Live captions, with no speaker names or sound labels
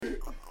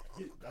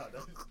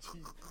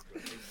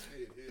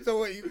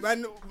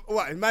man,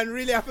 what? Man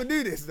really have to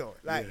do this though?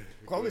 Like,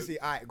 obviously,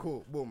 alright,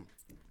 cool, boom.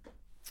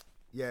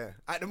 Yeah,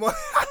 at the moment.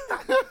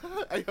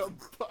 I am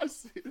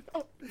busting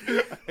up.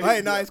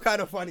 Alright, no, it's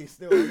kind of funny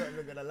still. I'm not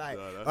even gonna lie.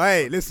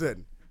 Alright,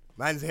 listen,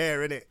 man's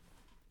here, innit?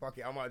 Fuck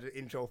it, I'm gonna just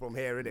intro from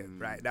here, innit?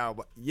 Right now,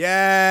 but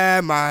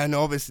yeah, man,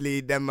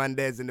 obviously, them man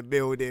there's in the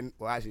building.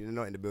 Well, actually, they're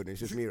not in the building,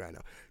 it's just me right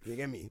now. You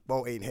get me?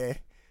 Bolt ain't here.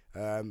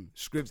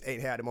 Scribs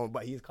ain't here at the moment,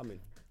 but he's coming.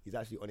 He's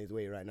actually on his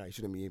way right now. He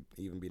shouldn't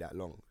even be that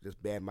long.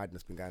 Just bare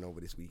madness been going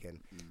over this weekend.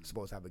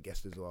 Supposed to have a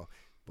guest as well,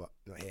 but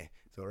not here.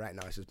 So right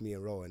now it's just me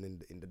and Rowan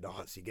in the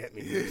dance. You get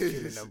me? Just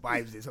chilling and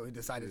vibes. So we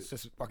decided to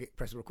just fuck it,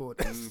 press record.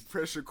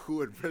 Press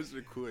record.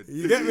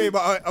 You get me?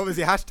 But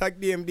obviously hashtag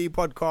DMD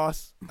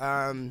podcast.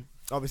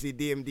 Obviously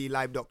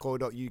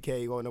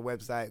dmdlive.co.uk. Go on the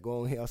website.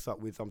 Go and hit us up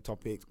with some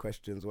topics,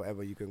 questions,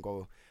 whatever. You can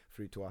go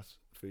through to us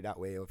through that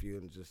way. Or if you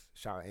can just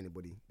shout at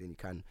anybody, then you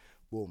can.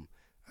 Boom.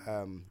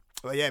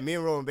 But yeah, me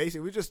and Rowan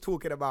basically we're just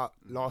talking about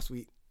last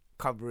week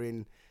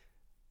covering.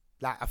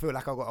 Like I feel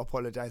like I got to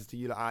apologize to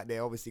you lot out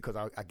there, obviously,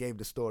 because I gave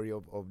the story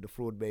of the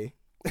fraud bay,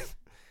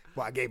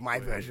 but I gave my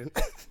version.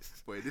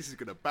 Boy, this is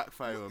gonna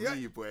backfire on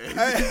me, boy.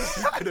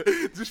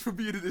 Just for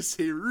being in the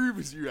same room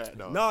as you right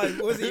now. No,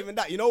 it wasn't even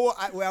that. You know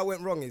what? Where I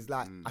went wrong is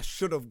like I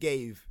should have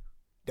gave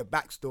the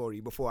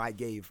backstory before I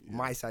gave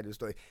my side of the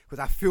story, because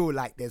I feel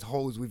like there's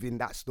holes within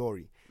that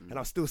story, and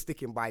I'm still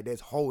sticking by there's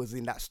holes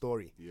in that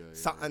story.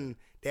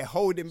 They're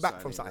holding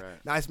back from something.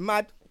 Right. Now it's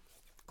mad.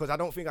 Because I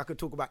don't think I could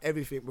talk about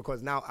everything,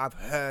 because now I've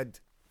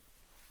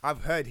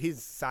heard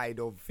his side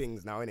of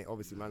things now, innit?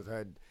 Obviously, man's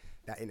heard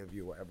that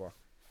interview, whatever.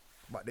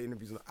 But the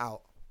interview's not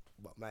out.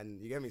 But man,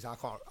 you get me? So I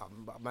can't,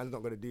 man's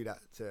not going to do that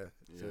to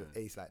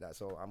Ace like that.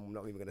 So I'm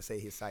not even going to say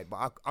his side.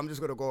 But I'm just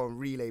going to go and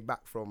relay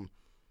back from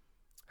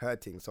her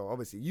thing. So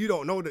obviously, you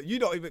don't know that, you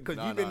don't even,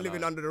 because you've been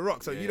living under the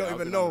rock. So you don't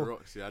even know.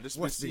 Rocks, I just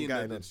been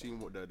seeing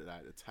what the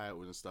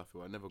titles and stuff.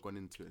 I've never gone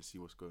into it and see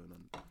what's going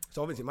on.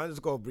 So obviously, man,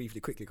 just go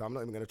quickly, because I'm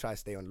not even going to try to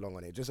stay on long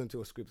on it, just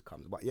until a script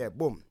comes. But yeah,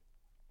 boom.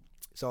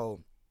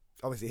 So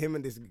obviously, him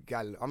and this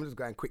guy, I'm just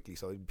going quickly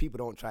so people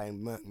don't try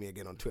and murk me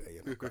again on Twitter.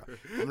 You know,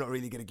 I'm not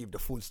really going to give the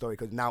full story,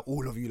 because now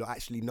all of you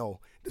actually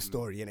know the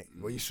story, innit?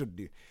 Well, you should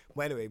do.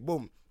 But anyway,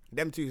 boom.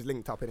 Them two's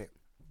linked up, innit?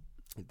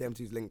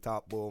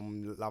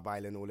 Boom, Love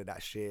Island, all of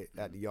that shit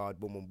at the yard,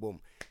 boom, boom,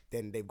 boom.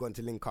 Then they've gone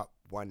to link up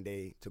one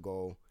day to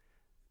go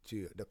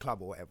to the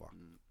club or whatever.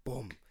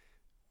 Boom.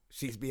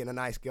 She's being a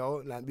nice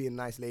girl, like being a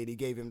nice lady,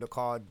 gave him the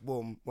card,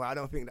 boom. Well, I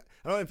don't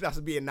know if that's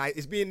being nice.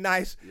 It's being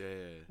nice,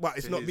 but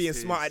it's not being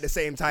smart at the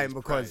same time,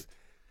 because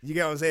you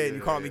get what I'm saying?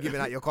 You can't be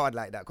giving out your card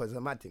like that, because it's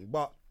a mad thing.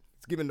 But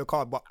it's giving the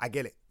card, but I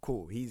get it.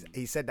 Cool.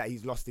 He said that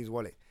he's lost his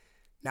wallet.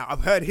 Now,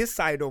 I've heard his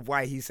side of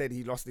why he said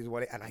he lost his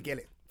wallet, and I get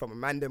it. From a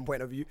Mandem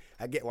point of view,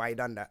 I get why he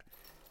done that.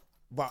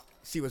 But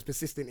she was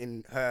persistent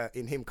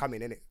in him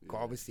coming, innit? Because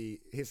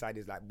obviously his side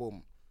is like,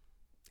 boom.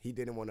 He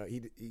didn't want to,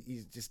 he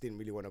just didn't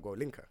really want to go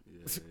link her.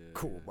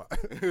 Cool, but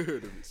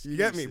you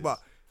get me? But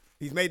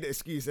he's made the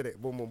excuse, innit?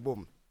 Boom, boom,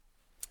 boom.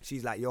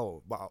 She's like,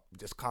 yo, but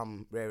just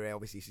come, rare.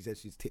 Obviously, she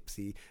says she's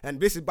tipsy. And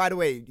this is, by the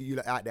way, you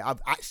lot out there,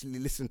 I've actually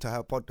listened to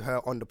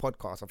her on the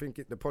podcast. I think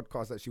the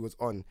podcast that she was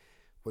on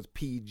was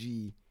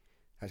PG.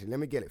 Actually,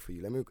 let me get it for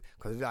you.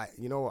 Because like,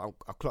 you know,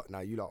 I clock now.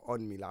 You lot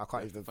on me. Like I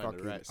can't even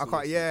fucking.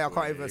 I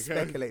can't even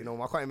speculate no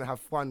more. I can't even have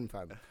fun,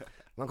 fam.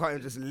 I can't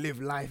even just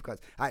live life. Cause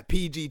like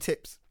PG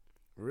tips,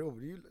 real.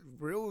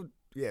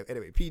 Yeah.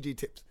 Anyway, PG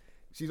tips.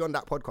 She's on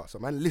that podcast, so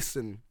man,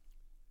 listen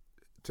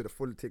to the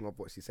full thing of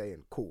what she's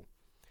saying. Cool.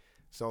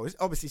 So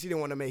obviously, she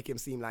didn't want to make him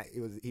seem like he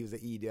was an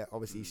idiot.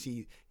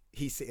 Obviously,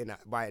 he's sitting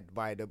by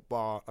the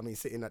bar,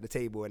 sitting at the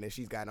table, and then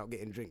she's going out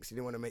getting drinks. She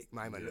didn't want to make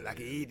my man look like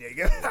an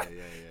idiot.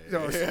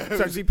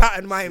 So she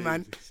patted my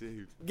man,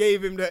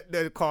 gave him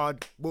the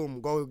card,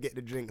 boom, go get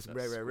the drinks,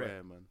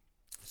 rare. Man.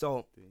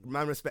 So,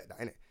 man, respect that,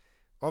 innit?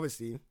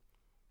 Obviously,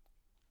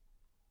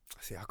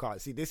 I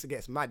can't see, this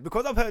gets mad.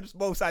 Because I've heard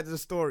both sides of the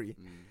story,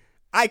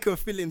 I can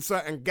fill in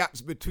certain gaps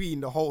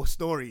between the whole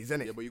stories,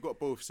 innit? Yeah, but you got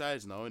both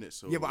sides now, innit?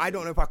 So yeah, but I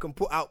don't know if I can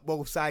put out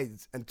both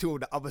sides until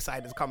the other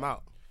side has come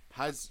out.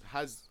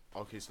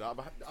 Okay, so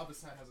the other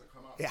side hasn't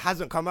come out. It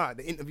hasn't come out.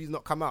 The interview's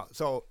not come out.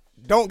 So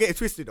don't get it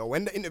twisted though.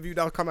 When the interview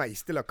does come out, he's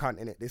still a cunt,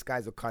 innit? This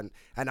guy's a cunt.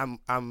 And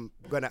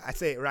I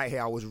say it right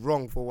here, I was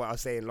wrong for what I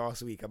was saying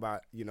last week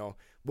about, you know,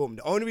 boom.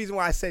 The only reason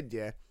why I said,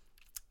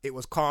 it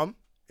was calm,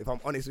 if I'm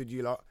honest with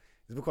you lot,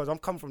 is because I'm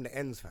come from the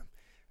ends, fam.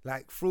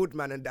 Like, fraud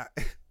man and that,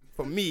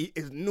 for me,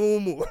 is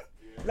normal.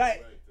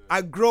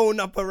 I've grown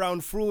up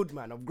around fraud,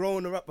 man. I've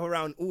grown up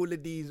around all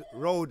of these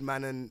road,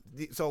 man. And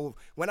so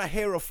when I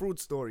hear of fraud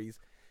stories,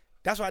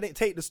 that's why I didn't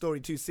take the story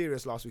too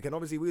serious last week. And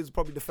obviously, we was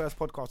probably the first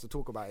podcast to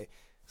talk about it.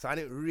 So I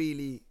didn't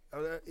really,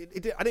 I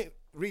didn't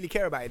really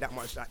care about it that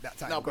much at that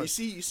time. No, but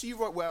you see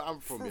right where I'm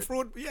from.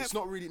 Fraud, yeah. It's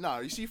not really,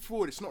 you see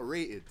fraud, it's not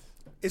rated.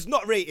 It's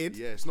not rated.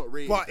 Yeah, it's not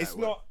rated. But it's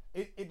not,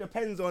 it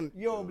depends on,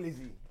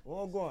 Blizzy.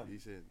 Oh, go on.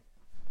 He's saying.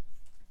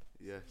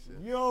 Yes.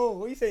 Yo,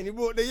 what you saying? You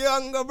brought the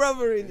younger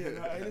brother in here.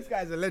 Right? This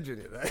guy's a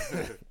legend,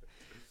 right?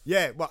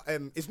 Yeah, but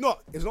it's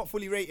not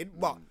fully rated.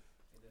 But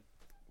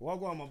what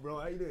go on, my bro?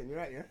 How you doing? You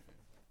right? Yeah.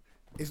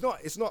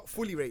 It's not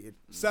fully rated.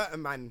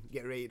 Certain man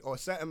get rated, or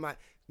certain man.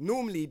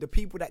 Normally, the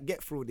people that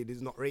get frauded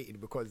is not rated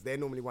because they're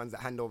normally ones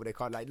that hand over their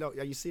card. Like, look,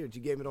 are you serious?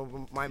 You gave me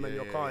over my man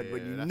your card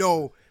when you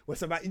know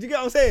what's about. Do you get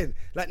what I'm saying?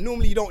 Like,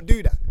 normally you don't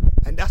do that.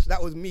 And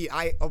that was me.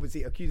 I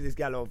obviously accused this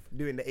gal of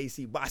doing the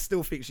AC, but I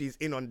still think she's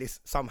in on this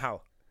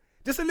somehow.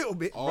 Just a little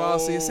bit. Bro,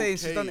 so you're saying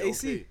she's done the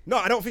AC? No,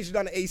 I don't think she's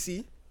done the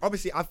AC.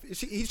 Obviously,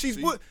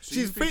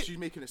 she's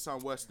making it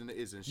sound worse than it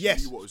is, and she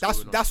yes, knew what was going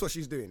on. That's what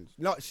she's doing.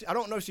 No, I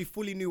don't know if she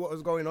fully knew what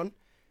was going on,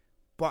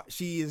 but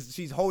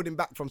she's holding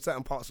back from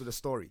certain parts of the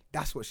story.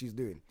 That's what she's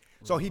doing.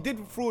 So he did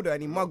fraud her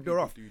and he mugged her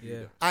off.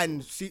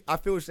 And I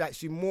feel like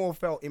she more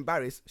felt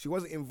embarrassed. She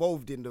wasn't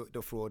involved in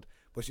the fraud,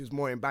 but she was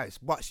more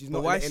embarrassed. But she's not.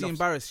 But why is she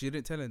embarrassed? She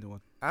didn't tell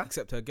anyone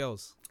except her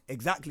girls.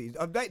 Exactly.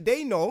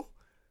 They know.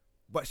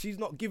 But she's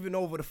not giving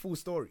over the full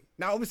story.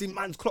 Now, obviously,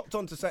 man's clocked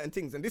on to certain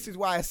things. And this is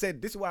why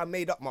I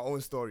made up my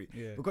own story.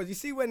 Yeah. Because you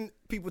see when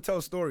people tell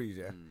stories,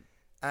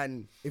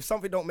 and if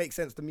something don't make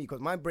sense to me,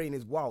 because my brain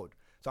is wild,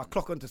 so I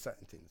clock onto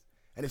certain things.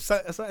 And if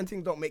certain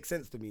things don't make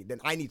sense to me,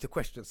 then I need to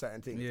question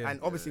certain things. Yeah. And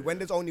obviously, when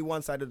there's only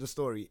one side of the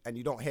story and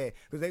you don't hear,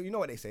 because you know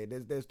what they say,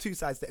 there's two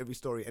sides to every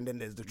story and then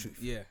there's the truth.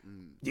 Yeah.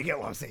 You get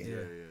what I'm saying? Yeah.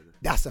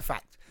 That's a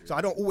fact. Yeah. So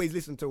I don't always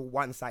listen to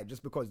one side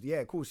just because,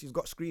 cool, she's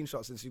got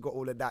screenshots and she's got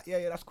all of that.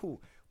 Yeah, that's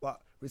cool. But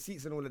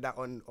receipts and all of that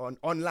on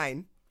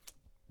online,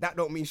 that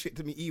don't mean shit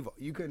to me either.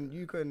 You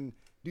can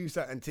do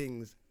certain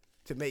things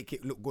to make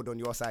it look good on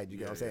your side. You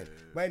get what I'm saying?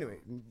 Yeah. But anyway,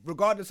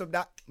 regardless of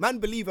that, man,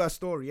 believe her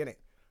story, innit?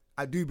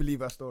 I do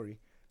believe her story.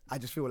 I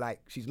just feel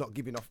like she's not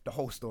giving off the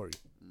whole story.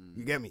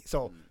 You get me?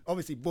 So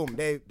obviously, boom,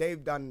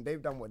 they've done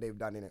what they've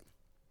done, innit?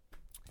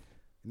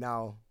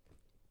 Now,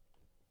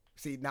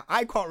 see,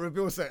 I can't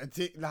reveal certain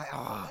things. Like,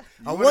 I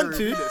want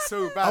to.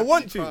 So bad, I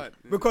want to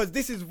because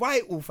this is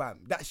vital,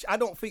 fam. That I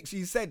don't think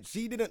she said.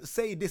 She didn't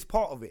say this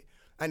part of it,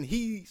 and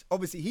he's.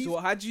 So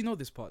how do you know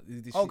this part?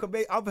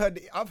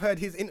 I've heard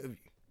his interview.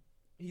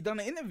 He done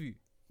an interview.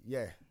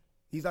 Yeah,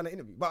 he's done an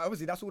interview, but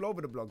obviously that's all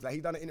over the blogs. Like,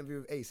 he done an interview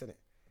with Ace, innit?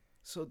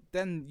 So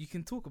then you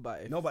can talk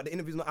about it. No, but the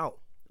interview's not out.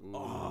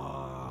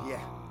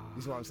 Yeah,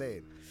 this is what I'm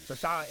saying. So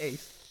shout out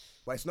Ace.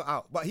 But it's not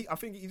out. But I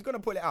think he's gonna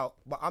pull it out.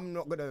 But I'm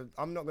not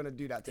gonna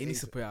do that to Ace. He needs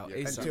to put it out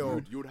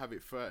until you would have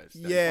it first.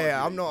 Yeah,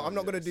 I'm not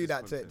gonna do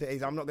that to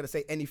Ace. I'm not gonna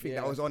say anything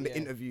that was on the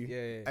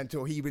interview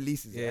until he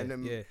releases it.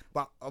 And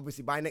but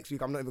obviously by next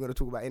week I'm not even gonna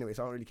talk about it anyway,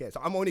 so I don't really care. So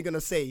I'm only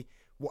gonna say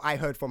what I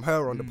heard from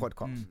her on the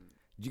podcast.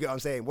 Do you get what I'm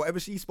saying? Whatever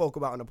she spoke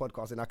about on the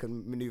podcast, and I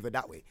can maneuver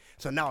that way.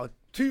 So now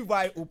 2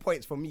 vital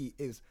points for me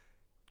is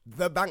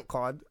the bank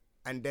card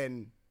and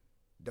then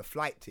the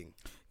flight thing.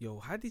 Yo,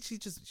 how did she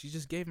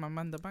just gave my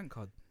man the bank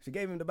card? She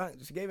gave him the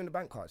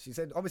bank card. She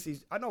said, obviously,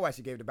 I know why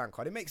she gave the bank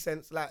card. It makes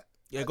sense. Like,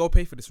 go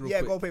pay for this real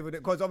quick. Yeah, go pay for it.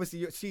 Because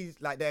obviously she's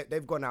like,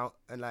 they've gone out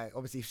and like,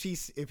 obviously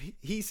if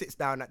he sits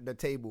down at the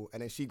table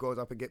and then she goes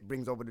up and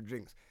brings over the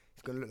drinks,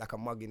 it's going to look like a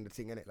mug in the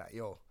thing, innit? Like,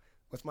 yo,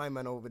 what's my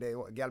man over there?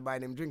 What, a gal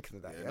buying him drinks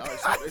and that? Yeah,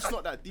 no, it's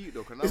not that deep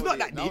though. It's not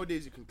that deep.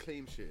 Nowadays you can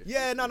claim shit.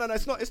 Yeah, no,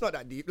 it's not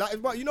that deep.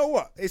 Like, but you know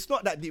what? It's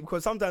not that deep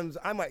because sometimes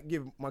I might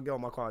give my girl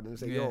my card and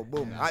say, yo,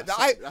 boom.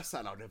 That's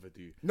something I'll never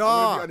do. No, I'm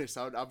gonna be honest.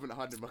 I haven't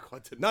handed my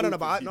card to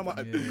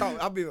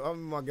I'll be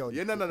my girl.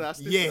 Yeah, no, that's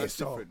different. Yeah, that's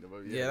so,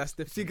 different. Yeah, that's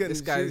different.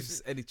 This guy's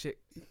just any chick.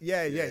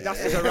 Yeah,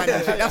 that's just a random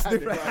shit. That's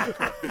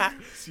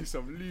different. See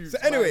some lubes. So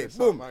anyway,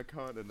 boom.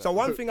 So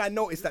one thing I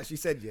noticed that she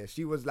said,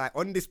 she was like,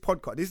 on this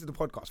podcast, this is the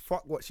podcast,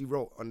 fuck what she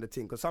wrote on the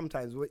thing, because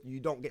sometimes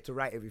you don't get to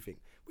write everything,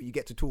 but you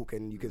get to talk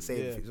and you can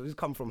say everything. So this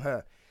come from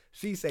her.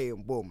 She's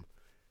saying, boom,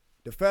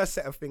 the first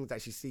set of things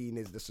that she's seen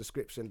is the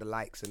subscription, the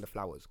likes, and the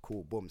flowers.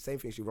 Cool, boom. Same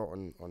thing she wrote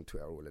on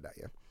Twitter, all of that,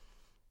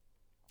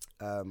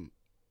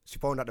 She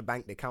phoned out the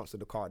bank, they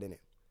cancelled the card, innit?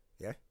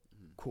 Yeah?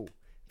 Cool.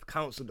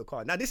 Cancelled the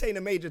card. Now, this ain't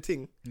a major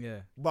thing.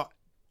 Yeah. But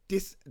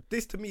this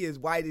to me is,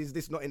 why is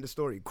this not in the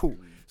story? Cool.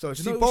 So we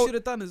should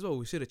have done as well?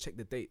 We should have checked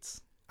the dates.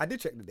 I did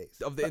check the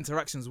dates. Of the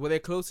interactions. Were they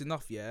close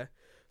enough,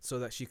 so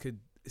that she could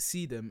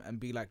see them and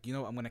be like, you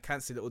know, I'm going to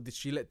cancel it? Or did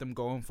she let them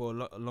go on for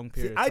a long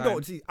period of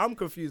time? I'm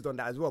confused on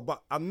that as well,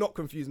 but I'm not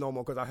confused no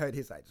more because I heard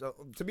his side. So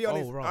to be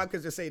honest, I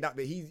could just say that,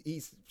 but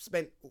he's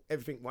spent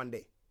everything one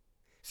day.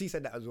 She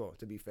said that as well,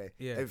 to be fair.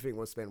 Yeah. Everything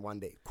was spent one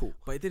day. Cool.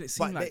 But it didn't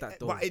seem like that,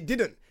 though. But it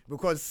didn't,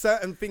 because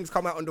certain things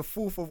come out on the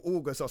 4th of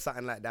August or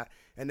something like that.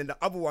 And then the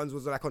other ones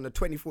was like on the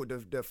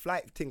 24th. The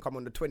flight thing come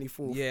on the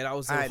 24th. Yeah, that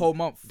was a whole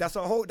month.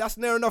 That's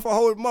near enough a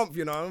whole month,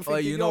 you know. I'm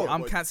thinking,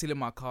 I'm cancelling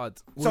my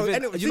card. So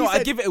anyway,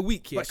 I give it a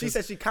week. But she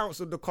said she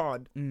cancelled the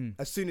card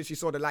as soon as she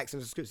saw the likes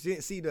and subscriptions. She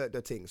didn't see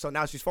the thing. So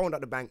now she's phoned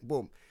up the bank,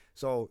 boom.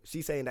 So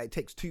she's saying that it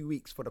takes 2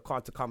 weeks for the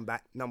card to come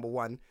back, number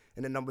one.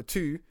 And then number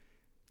two,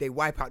 they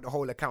wipe out the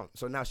whole account.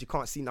 So now she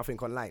can't see nothing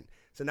online.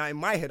 So now in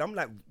my head, I'm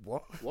like,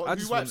 what? Who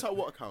wipes out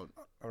what account?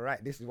 All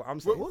right, this is what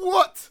I'm saying.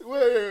 What?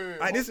 Wait.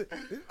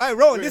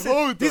 Rowan,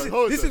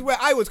 this is where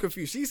I was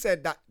confused. She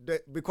said that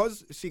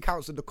because she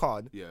cancelled the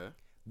card,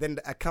 then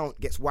the account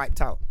gets wiped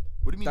out.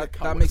 What do you mean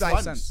that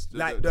makes sense?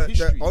 Like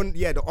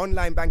the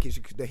online banking,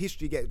 the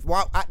history gets,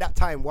 at that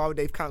time, while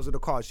they've cancelled the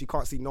card, she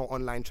can't see no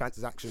online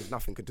transactions,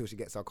 nothing until she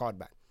gets her card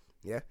back.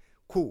 Yeah?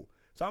 Cool.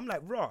 So I'm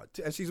like, raw.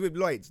 And she's with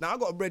Lloyds. Now I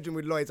got a brethren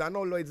with Lloyds. I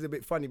know Lloyds is a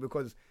bit funny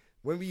because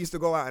when we used to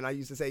go out and I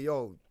used to say,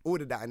 yo,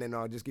 order that and then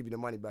I'll just give you the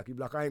money back. He'd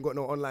be like, I ain't got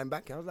no online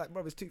banking. I was like,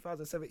 bro, it's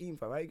 2017,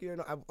 fam. How you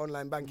not have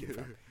online banking,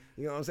 fam?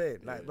 You know what I'm saying?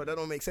 Like, but that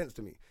don't make sense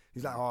to me.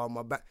 He's like, oh,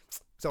 my back.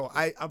 So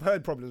I've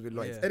heard problems with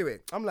Lloyds. Yeah. Anyway,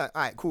 I'm like,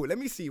 all right, cool. Let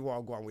me see what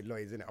I'll go on with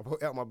Lloyds, innit? I'll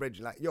put out my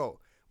brethren like, yo,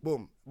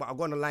 boom. But I'll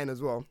go on the line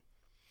as well.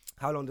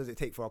 How long does it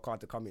take for a card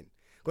to come in?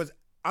 Because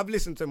I've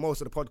listened to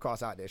most of the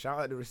podcasts out there. Shout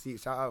out the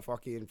receipts, shout out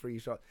fucking free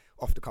shot,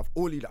 off the cuff,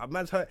 all you that.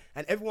 Man's heard,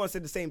 and everyone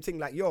said the same thing,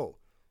 like, yo,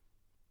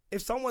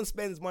 if someone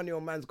spends money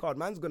on man's card,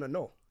 man's gonna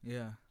know.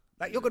 Yeah.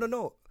 Like, you're gonna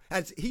know.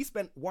 And he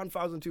spent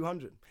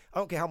 1,200. I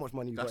don't care how much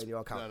money you got in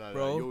your account. No,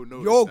 Bro,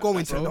 you're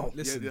going to know.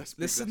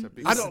 Listen,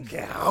 I don't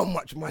care how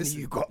much money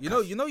you got. You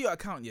know your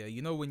account, yeah.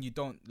 You know when you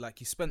don't, like,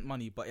 you spent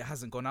money but it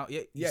hasn't gone out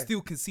yet. You Yeah. still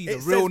can see the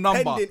It real says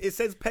number. pending, it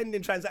says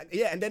pending transaction.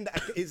 Yeah, and then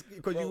it's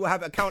because you will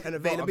have account and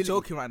Bro, I'm availability.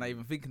 joking right now,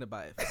 even thinking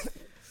about it.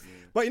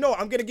 But you know what?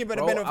 I'm gonna give her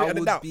the Bro, benefit I of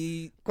the would doubt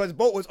be- because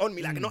Bolt was on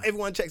me. Like, not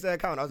everyone checks their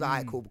account. I was like,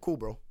 alright, cool,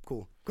 bro,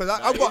 cool. Because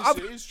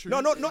it is true.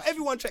 not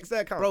everyone checks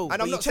their account. Bro, and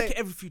but I'm you not check saying it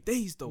every few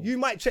days though. you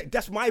might check.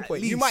 That's my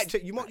point. You might least.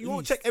 check. You At won't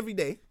least. check every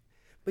day.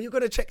 But you're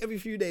gonna check every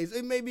few days.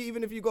 And maybe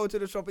even if you go to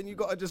the shop and you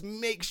gotta just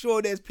make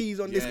sure there's peas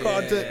on this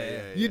card.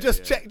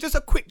 Check, just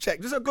a quick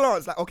check, just a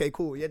glance. Like, okay,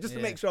 cool, yeah, just to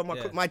make sure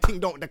my thing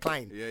don't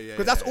decline.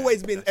 Because that's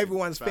always been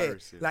everyone's fear.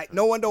 Like,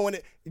 no one don't want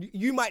it.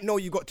 You might know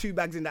you got 2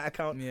 bags in that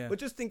account, but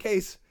just in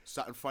case.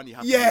 Something funny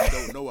happens Yeah. you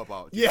don't know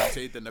about. Yeah.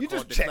 Say then the You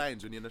card just check.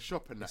 declines when you're in the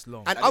shop and that. It's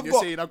long. And And I've you're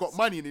got- saying I got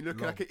money and you're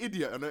looking like an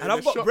idiot. In And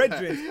I've got shop,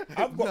 brethren.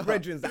 I've got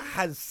brethren that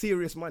has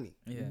serious money.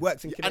 Yeah.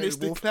 Works in and Canary it's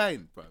Wharf.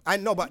 declined, bro. I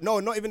know, but no,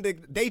 not even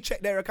they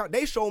check their account.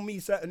 They show me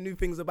certain new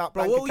things about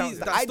Bro, bank what were accounts you,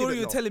 that that I story didn't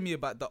you know. were telling me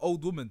about the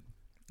old woman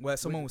where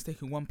someone was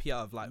taking 1p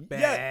out of like bare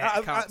Yeah,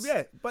 accounts.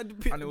 but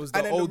And it was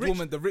and the then old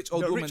woman, the rich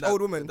old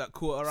woman that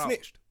caught her out.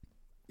 snitched.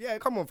 Yeah,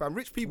 come on, fam.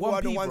 Rich people 1p,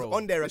 are the ones bro.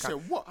 on their Listen,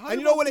 account. what? How And do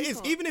you know what it 1p is?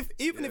 can't-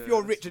 Even if Yeah,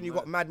 you're rich that's and you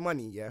got mad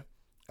money, yeah,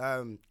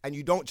 and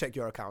you don't check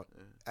your account,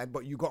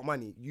 but you got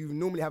money, you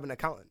normally have an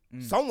accountant.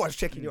 Someone's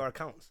checking your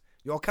accounts.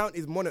 Your account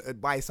is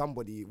monitored by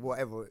somebody,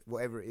 whatever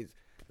it is.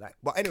 Like,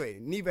 but anyway,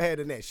 neither here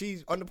nor there.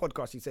 She's on the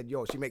podcast. She said,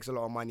 "Yo, she makes a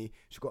lot of money.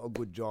 She got a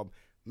good job.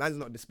 Man's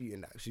not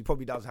disputing that. She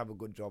probably does have a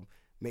good job,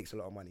 makes a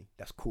lot of money.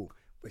 That's cool.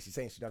 But she's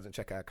saying she doesn't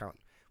check her account.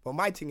 But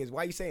my thing is,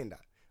 why are you saying that?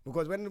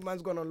 Because when the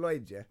man's gone on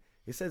Lloyds, yeah,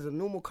 it says a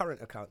normal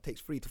current account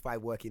takes 3 to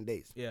 5 working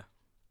days. Yeah.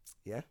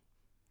 Yeah,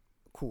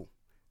 cool.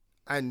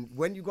 And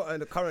when you got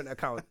a current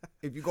account,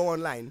 if you go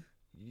online,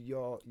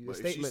 your But if she's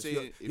statements, saying-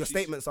 if your she's-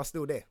 statements are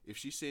still there. If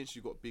she's saying she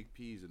got big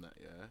P's and that,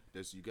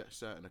 yeah, you get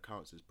certain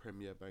accounts as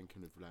Premier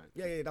Banking with like.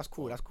 Yeah, that's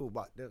cool,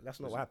 but that's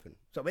not what happened.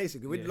 So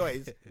basically, with Yeah.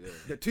 Lloyds,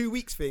 the 2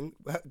 weeks thing,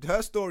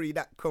 her story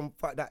that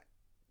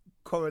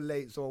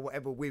correlates or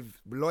whatever with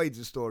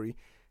Lloyd's story,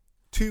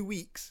 2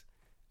 weeks,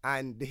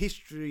 and the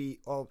history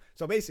of.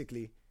 So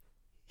basically,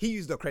 he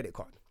used a credit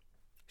card.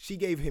 She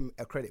gave him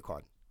a credit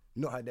card,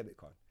 not her debit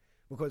card,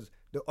 because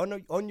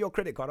on your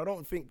credit card, I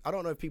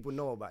don't know if people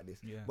know about this,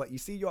 but you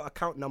see your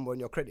account number on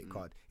your credit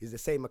card is the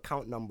same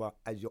account number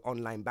as your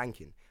online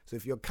banking. So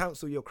if you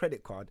cancel your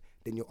credit card,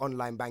 then your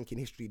online banking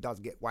history does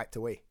get wiped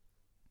away,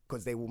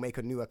 because they will make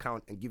a new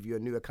account and give you a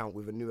new account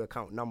with a new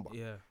account number.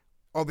 Yeah.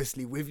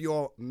 Obviously, with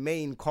your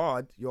main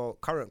card, your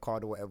current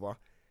card or whatever,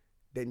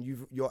 then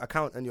your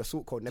account and your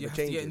sort code never You have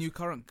changes. to get a new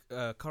current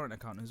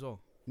account as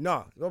well.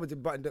 No, obviously,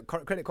 but the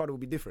credit card will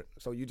be different.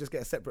 So you just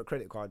get a separate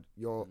credit card.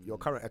 Your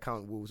current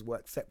account will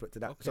work separate to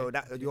that. Okay, So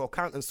that your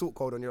account and sort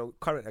code on your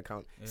current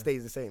account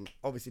stays the same.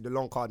 Obviously, the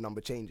long card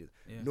number changes.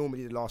 Yeah.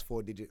 Normally, the last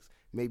 4 digits,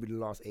 maybe the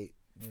last 8.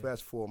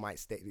 First 4 might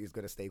stay. Is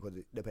gonna stay because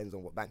it depends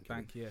on what bank. you're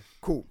in. Yeah.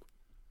 Cool.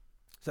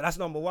 So that's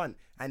number 1.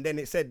 And then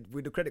it said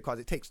with the credit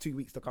cards, it takes 2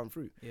 weeks to come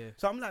through. Yeah.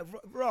 So I'm like,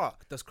 rah.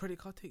 Does credit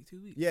card take 2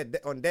 weeks? Yeah,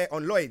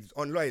 on Lloyds.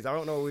 I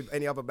don't know with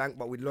any other bank,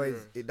 but with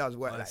Lloyds, it does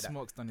work like that.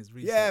 Smoke's done his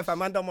research. Yeah, fam,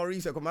 man done my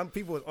research. Cause man,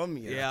 people was on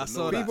me. Yeah, I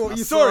saw people, that.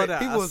 You I saw saw it. that.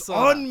 People I was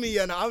saw on that. me,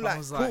 and I'm I like,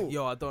 was cool. like,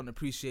 yo, I don't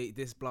appreciate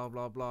this, blah,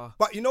 blah, blah.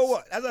 But you know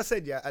what? As I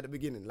said, yeah, at the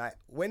beginning, like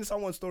when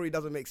someone's story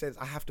doesn't make sense,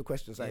 I have to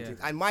question certain things.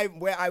 And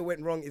where I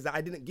went wrong is that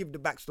I didn't give the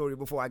backstory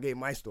before I gave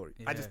my story.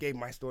 I just gave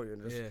my story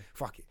and just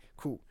fuck it,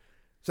 cool.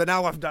 So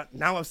now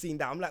I've seen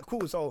that. I'm like,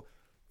 cool. So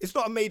it's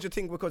not a major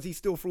thing because he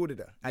still frauded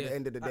her at the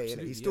end of the day.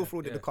 Innit? He still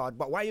frauded the card.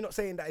 But why are you not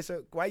saying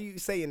that? Why are you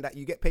saying that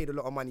you get paid a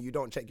lot of money, you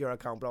don't check your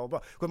account, blah, blah, blah?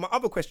 Because my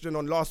other question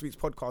on last week's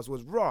podcast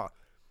was,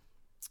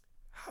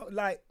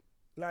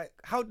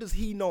 how does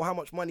he know how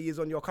much money is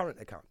on your current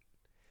account?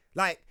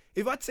 Like,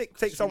 if I take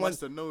someone,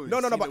 must have known.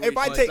 no, See but the if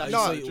way I she take likes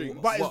no, to drink.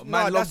 but What, it's,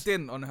 man no, that's logged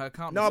in on her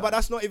account? no, was but that?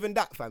 that's not even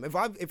that, fam.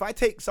 If I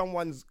take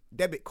someone's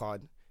debit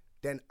card,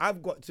 then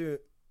I've got to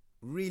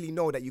really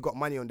know that you got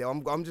money on there.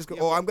 I'm just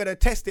or I'm gonna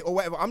test it or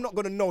whatever. I'm not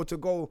gonna know to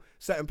go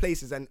certain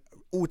places and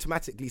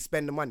automatically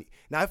spend the money.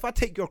 Now, if I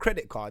take your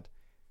credit card,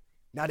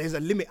 Now there's a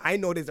limit. I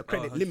know there's a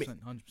credit 100%, limit.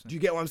 100%. Do you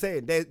get what I'm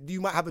saying? You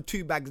might have a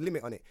 2 bags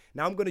limit on it.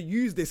 Now I'm gonna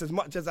use this as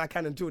much as I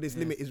can until this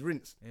limit is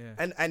rinsed,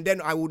 and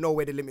then I will know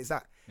where the limit's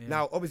at. Yeah.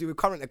 Now, obviously, with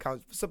current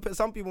accounts,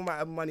 some people might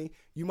have money.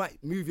 You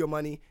might move your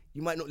money.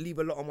 You might not leave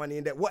a lot of money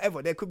in there.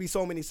 Whatever. There could be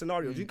so many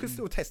scenarios. You can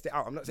still test it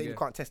out. I'm not saying you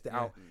can't test it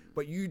out,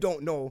 but you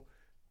don't know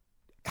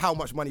how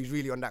much money is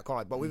really on that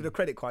card. But with the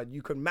credit card,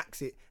 you can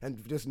max it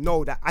and just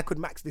know that I could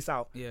max this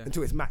out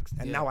until it's maxed,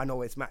 and now I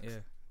know it's maxed. Yeah.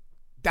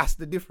 That's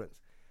the difference.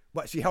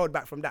 But she held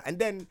back from that. And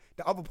then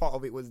the other part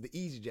of it was the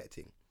EasyJet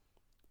thing.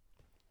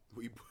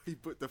 He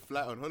put the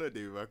flight on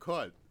holiday with her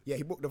card. Yeah,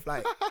 he booked the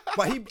flight.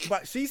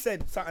 but she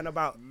said something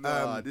about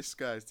This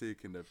guy's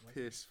taking the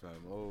piss, fam.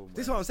 Oh my.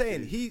 This is what I'm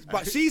saying. She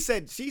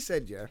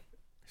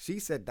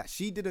said that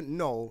she didn't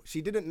know. She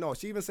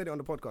even said it on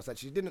the podcast that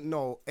she didn't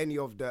know any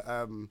of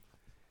the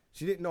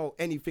she didn't know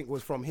anything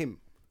was from him.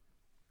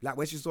 Like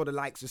when she saw the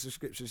likes, the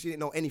subscriptions, she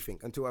didn't know anything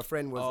until her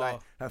friend was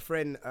her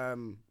friend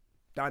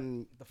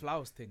done The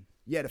flowers thing.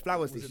 Yeah, the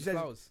flowers thing. Was it She the said,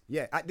 flowers?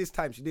 yeah, at this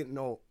time she didn't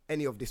know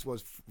any of this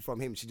was from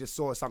him. She just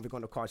saw something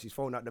on the card. She's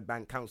phoned out the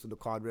bank, cancelled the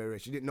card,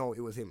 she didn't know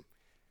it was him.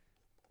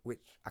 Which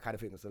I kind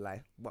of think was a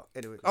lie. But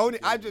anyway,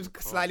 I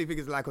just slightly think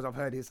it's a lie because I've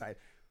heard his side.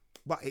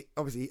 But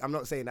obviously, I'm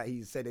not saying that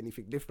he's said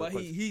anything different.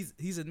 But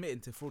he's admitting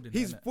to fraud in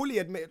He's that, innit? fully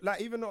admitted,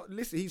 like even not,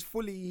 listen,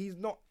 he's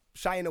not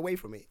shying away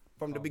from it.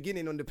 From the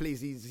beginning on the place,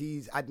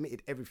 he's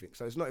admitted everything.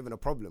 So it's not even a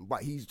problem.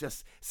 But he's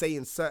just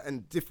saying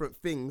certain different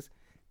things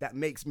that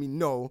makes me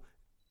know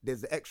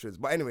there's the extras.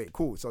 But anyway,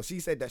 cool. So she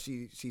said that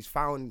she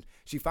found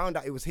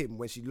out it was him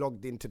when she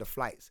logged into the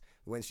flights,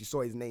 when she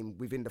saw his name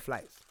within the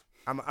flights.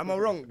 Am I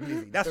wrong,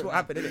 Lizzie? That's what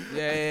happened, isn't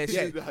it?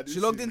 Yeah. She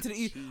logged into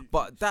the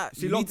but that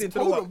she logged into the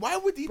Hold what? on, why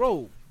would he?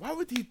 Bro, Why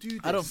would he do this?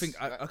 I don't think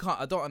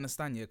I don't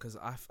understand you because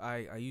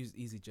I use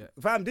EasyJet.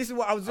 Fam, this is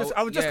what I was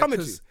just coming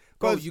to.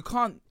 Bro, Because you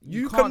can't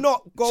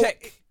cannot go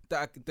check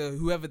the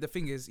whoever the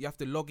thing is. You have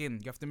to log in.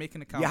 You have to make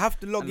an account. You have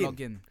to log and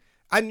in.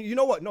 And you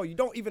know what? No, you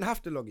don't even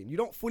have to log in. You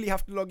don't fully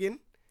have to log in.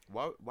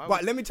 Why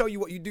But let me tell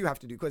you what you do have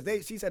to do,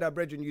 because she said her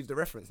brethren used the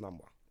reference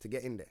number to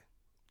get in there.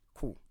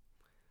 Cool.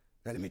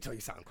 Now let me tell you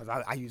something, because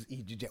I use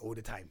EasyJet all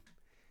the time.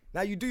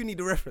 Now you do need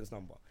the reference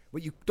number,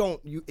 but you don't.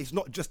 It's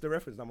not just the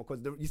reference number,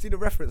 because you see the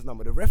reference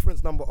number. The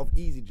reference number of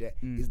EasyJet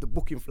is the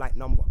booking flight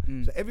number.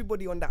 So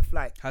everybody on that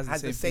flight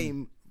has the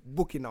same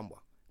booking number,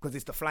 because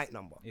it's the flight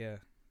number. Yeah.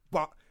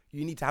 But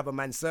you need to have a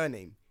man's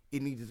surname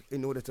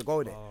in order to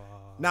go there.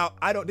 Now,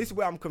 this is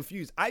where I'm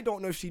confused. I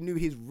don't know if she knew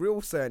his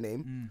real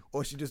surname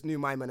or she just knew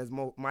my man as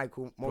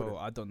Michael Moden. Bro,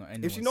 I don't know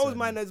anyone. If she knows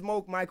mine as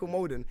Michael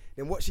Moden,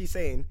 then what she's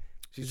saying,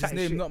 Is his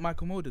name not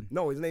Michael Moden?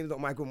 No, his name's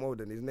not Michael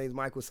Moden. His name's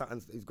Michael Sutton.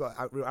 He's got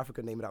a real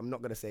African name that I'm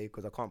not going to say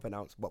because I can't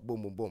pronounce, but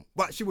boom, boom, boom.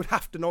 But she would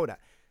have to know that.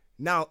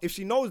 Now, if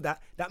she knows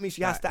that means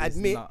she has to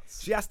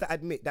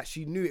admit that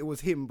she knew it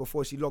was him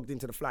before she logged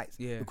into the flights.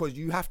 Yeah. Because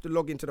you have to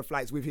log into the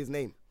flights with his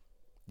name.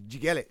 Did you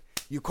get it?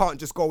 You can't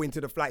just go into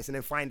the flights and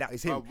then find out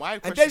it's him.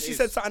 And then she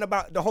said something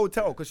about the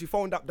hotel, because she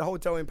phoned up the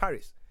hotel in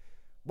Paris.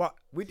 But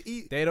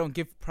they don't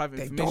give private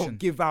information. They don't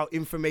give out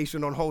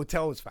information on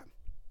hotels, fam.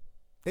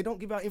 They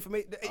don't give out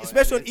information,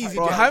 especially on EasyJet.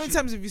 Bro, how many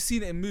times have you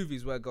seen it in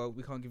movies where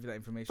we can't give you that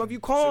information? But you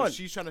can't. So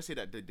she's trying to say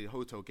that the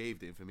hotel gave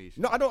the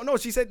information. No, I don't know.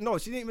 She said no.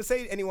 She didn't even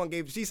say anyone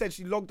gave. She said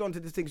she logged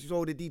onto this thing. She saw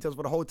all the details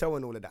for the hotel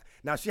and all of that.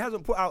 Now she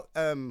hasn't put out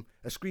a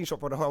screenshot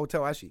for the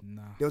hotel, has she?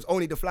 Nah. There was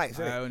only the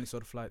flights. I only saw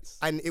the flights.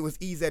 And it was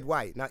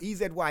EZY. Now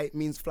EZY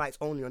means flights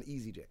only on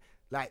EasyJet.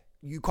 Like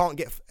you can't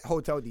get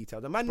hotel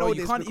details. The man Bro, know you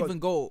this can't because even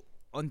go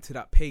onto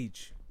that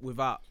page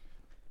without,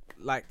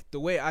 like the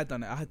way I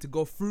done it. I had to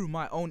go through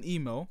my own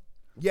email.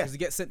 Yeah. Because it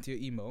gets sent to your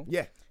email.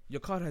 Yeah.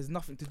 Your card has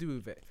nothing to do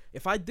with it.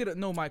 If I didn't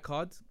know my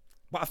card.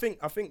 But I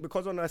think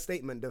because on her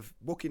statement the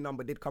booking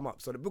number did come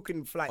up, so the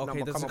booking flight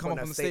number does it come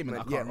up on the statement?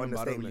 I can't remember.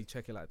 I don't really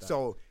check it like that.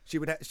 So she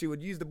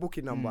would use the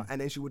booking number, and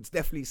then she would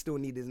definitely still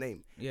need his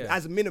name. Yeah.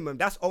 As a minimum,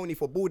 that's only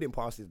for boarding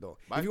passes though.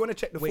 If you want to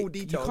check the full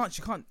details,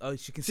 she can't.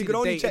 She can see she could the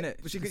only date, check.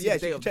 innit? She could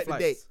the check the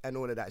flights. date and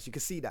all of that. She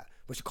could see that,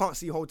 but she can't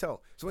see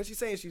hotel. So when she's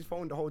saying she's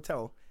phoned the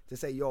hotel to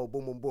say, "Yo,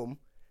 boom, boom, boom,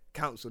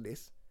 cancel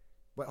this."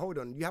 But hold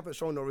on, you haven't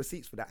shown no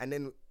receipts for that. And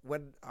then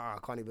when I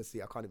can't even see.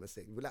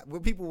 Like,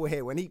 when people will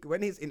hear when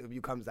his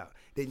interview comes out,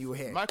 then you'll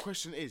hear. My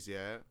question is,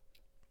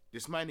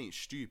 this man ain't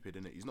stupid,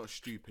 innit? He's not a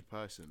stupid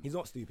person. He's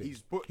not stupid.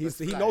 He's booked he the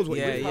flight knows what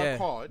with he's her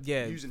card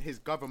Yeah. using his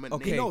government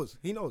Okay. name.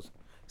 He knows.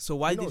 So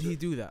why did knows he it.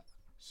 do that?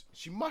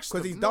 She must Because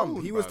have he's dumb.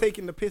 known, He was bruv.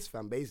 taking the piss,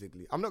 fam,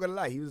 basically. I'm not going to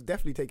lie. He was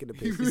definitely taking the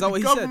piss. Is that what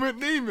he government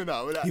name in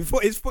that? He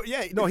put his foot,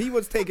 yeah. No, he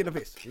was taking the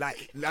piss.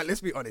 Like,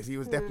 let's be honest. He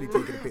was definitely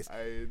taking the piss.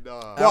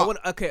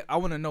 I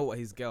want to know what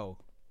his girl,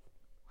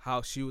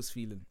 how she was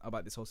feeling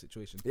about this whole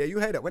situation. Yeah, you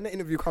hear that. When the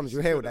interview comes, you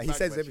hear that. He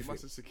says everything.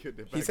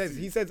 He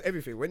He says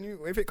everything.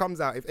 If it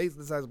comes out, if Ace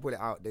decides to put it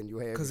out, then you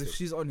hear Because everything. if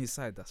she's on his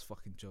side, that's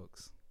fucking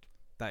jokes.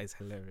 That is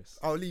hilarious.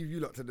 I'll leave you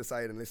lot to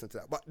decide and listen to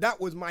that. But that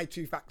was my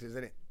two factors,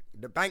 innit?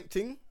 The bank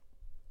thing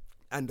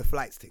and the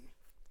flights thing.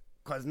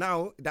 Because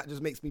now that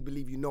just makes me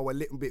believe you know a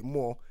little bit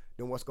more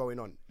than what's going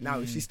on.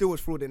 Now, she still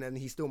was frauding and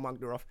he still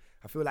mugged her off.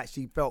 I feel like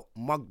she felt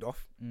mugged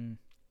off.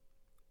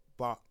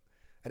 But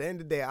At the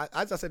end of the day,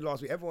 as I said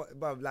last week, everyone,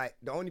 but like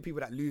the only people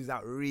that lose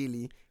out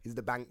really is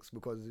the banks,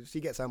 because if she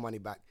gets her money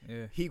back,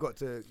 he got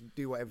to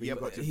do whatever Yeah, he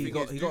got but to he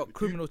do. got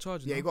criminal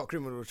charges. Yeah, he no? got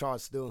criminal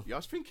charge still. Yeah, I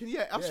was thinking,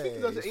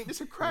 ain't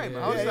this a crime?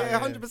 Yeah, I was Yeah, like, yeah,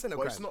 100% a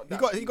but it's crime.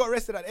 not He got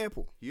arrested at the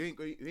airport. You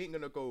ain't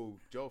gonna go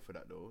jail for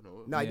that though,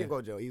 no. No, he Yeah. didn't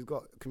go to jail. He's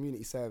got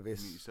community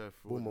service. Community service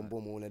for Boom, all boom, that.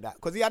 boom, all of that.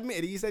 Because he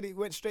admitted it. He said he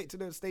went straight to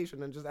the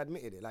station and just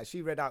admitted it. Like,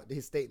 she read out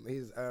his statement,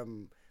 his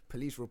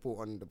police report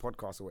on the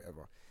podcast or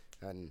whatever,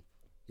 and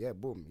yeah,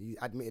 boom, he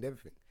admitted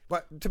everything.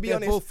 But to be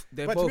honest,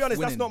 they're but both to be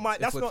honest, that's winning not my. if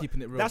That's we're not.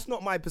 keeping it real. That's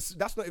not my.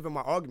 That's not even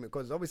my argument,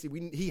 because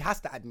obviously he has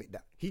to admit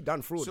that he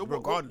done fraud So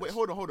regardless.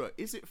 wait, hold on.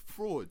 Is it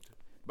fraud?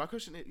 My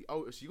question is,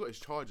 so you got his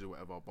charge or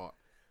whatever, but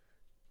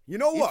You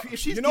know what? if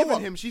she's you know giving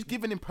what? him, she's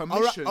giving him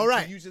permission all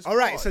right, to use his all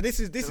right. card. So this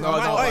is No,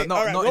 my. all right,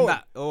 not in Rowan.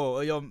 that. Oh,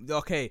 you're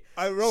okay.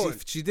 Rowan.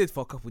 She did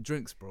for a couple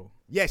drinks, bro.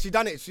 Yeah, she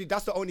done it.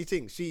 That's the only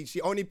thing. She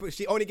only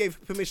gave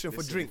permission for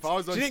Listen, drinks. if I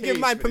was on She didn't case,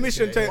 give mine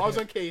permission If to. I was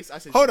on case, I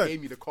said Hold she on.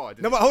 gave me the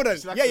card. No, but hold on.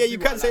 She's like, Yeah, I you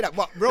do can't what say I that.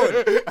 like. But bro,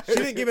 she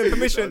didn't give him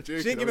permission. I'm joking,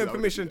 She didn't give him I'm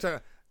permission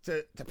to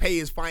pay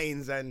his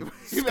fines and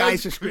Sky Clearing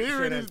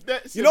subscription. his And,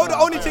 debts, you know, you the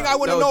know. only thing I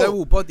want to They know.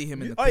 will body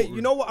him in the Hey, courtroom.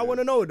 you know what I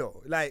want to know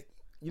though? Like,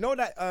 you know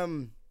that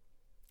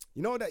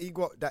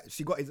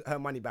she got her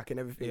money back and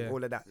everything, Yeah.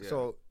 all of that. Yeah.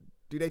 So,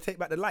 do they take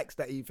back the likes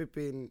that he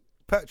flipping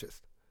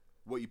purchased?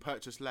 What you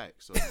purchased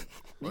likes? Yeah,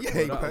 Bro, he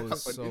that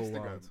purchased was on so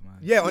Instagram. wild, man.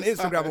 Yeah, on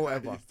Instagram or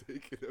whatever.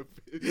 He's taking a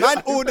piss. Man,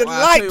 all the Well,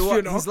 I tell likes, what,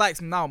 you know. his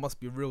likes now must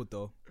be real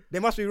though. They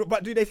must be,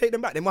 but do they take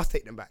them back? They must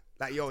take them back.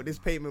 Like, yo, this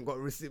payment got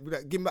received.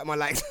 Give me back my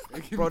likes.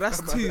 Bro,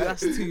 that's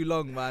too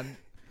long, man.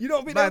 You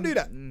don't think Man, they'll do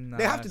that? nah,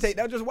 They have to take.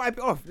 They'll just wipe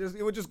it off.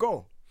 It will just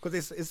go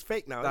because it's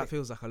fake now. That innit?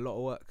 feels like a lot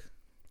of work.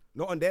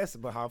 Not on their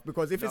behalf,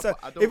 because if No, it's a but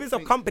I don't if it's a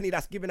think- company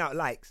that's giving out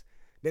likes,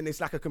 then it's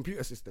like a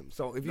computer system.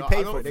 So if you No, pay I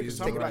for don't it, they think can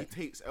take it somebody back.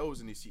 takes L's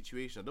in this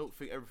situation. I don't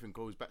think everything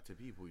goes back to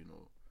people, you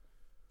know.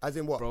 As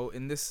in what? Bro,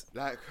 in this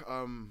Like,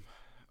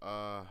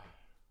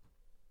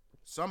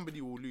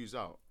 somebody will lose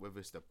out, whether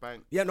it's the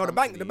bank. Yeah, no, the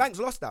company. bank's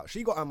lost out.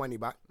 She got her money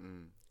back.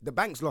 The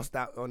bank's lost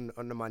out on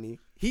the money.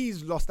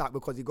 He's lost out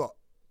because he got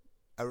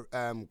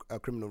a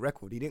criminal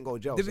record. He didn't go to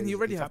jail. didn't so he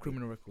already he's have happy.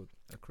 criminal record?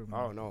 A criminal.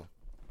 I don't know.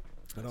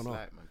 I don't know.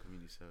 Like, man,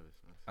 community service,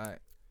 man. Alright.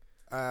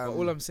 But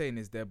all I'm saying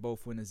is they're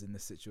both winners in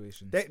this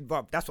situation.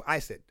 But that's what I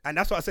said, and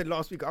that's what I said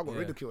last week. I got Yeah.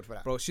 ridiculed for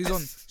that. Bro,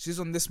 she's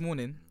on this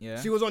morning. Yeah.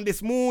 She was on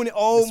this morning.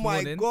 Oh This my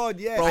morning. god,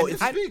 yeah. Bro, And-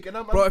 if- and- Big, and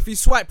I'm- Bro, if you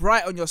swipe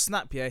right on your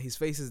snap, yeah, his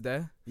face is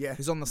there. yeah.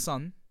 He's on the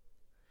sun.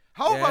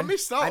 How have Yeah. I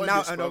missed out And on now,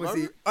 this, and bro?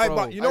 obviously, Bro,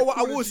 but you know what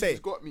I will Apologies say. has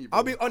got me,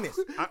 I'll bro. be honest.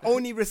 I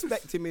only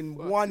respect him in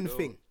one hell.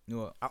 thing. You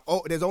know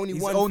what? There's only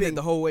He's one owned thing. it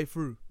the whole way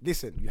through.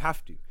 Listen, you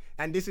have to.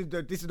 And this is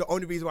the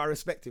only reason why I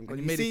respect him. And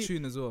he you made see, a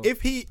tune as well.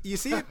 If you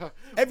see,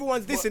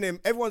 everyone's dissing him.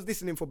 Everyone's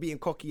dissing him for being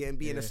cocky and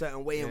being a Yeah.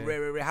 certain way and Yeah.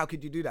 rare. How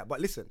could you do that? But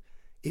listen,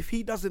 if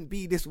he doesn't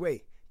be this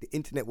way, the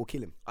internet will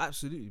kill him.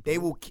 Absolutely. They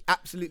bro. will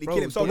absolutely Bro,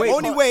 kill him. So the the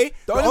only way,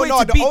 The only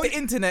way to beat the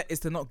internet is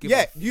to not give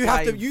yeah, a you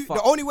have to. flying The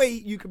fuck. only way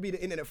you can be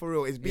the internet for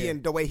real is being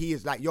Yeah. the way he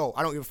is. Like, yo,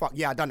 I don't give a fuck.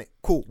 Yeah, I done it.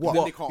 Cool. What?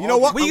 Then they can't You know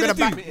what? argue. What I'm you gonna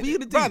gonna back do? What you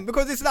gonna do? Man,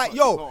 because it's like, Can't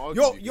yo,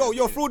 argue with you, you're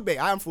yeah. fraud bait.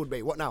 I am fraud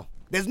bait. What now?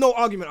 There's no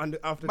argument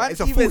after Man that.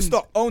 It's a even full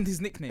stop. owned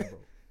his nickname, bro.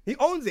 He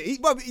owns it.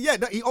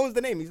 He owns the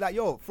name. He's like,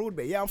 yo, Fraud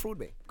Bay. Yeah, I'm Fraud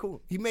Bay.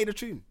 Cool. He made a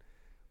tune.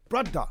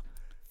 Brother.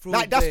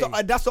 Like, that's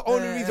the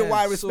only reason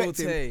why I respect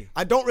him.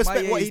 I don't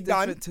respect what he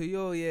done. To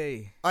your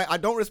yay. I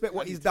don't respect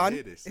what I he's need to hear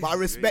done, this. but I This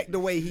is respect great. the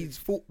way he's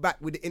fought back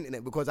with the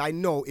internet, because I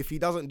know if he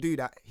doesn't do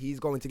that,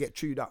 he's going to get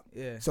chewed up.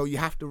 Yeah. So you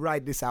have to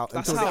ride this out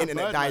That's until how- the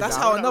internet dies that's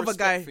out. how That another respect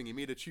guy- Thing. He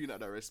made a tune out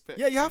that respect.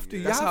 Yeah, you have thing, to,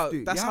 you you know? That's have how.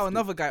 to, That's you how have to.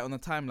 another guy on the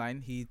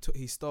timeline he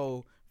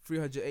stole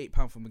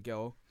 £308 from a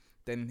girl.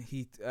 Then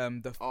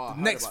the Oh, I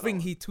heard next about thing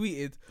that he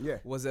tweeted Yeah.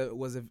 was a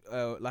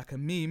like a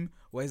meme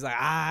where he's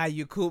like,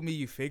 you caught me,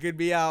 you figured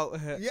me out.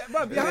 Yeah,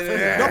 bro, you have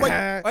to. No, but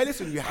hey,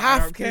 listen, you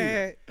have to.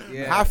 Yeah.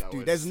 You have That to.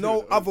 was There's no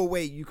true. other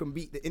way you can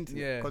beat the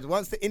internet. Yeah. Because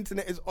once the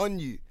internet is on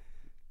you,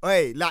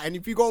 hey, like, and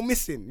if you go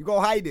missing, you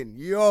go hiding,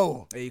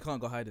 yo, Hey, you can't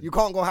go hiding. you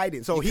can't go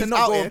hiding. So You he's cannot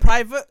out go here. on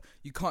private.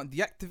 You can't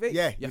deactivate.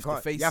 Yeah, you have can't.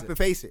 to face You have it. to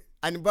face it.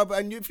 And brother,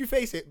 and if you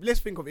face it,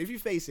 let's think of it. If you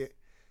face it,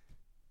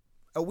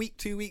 a week,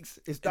 2 weeks,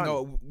 it's done.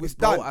 No, it's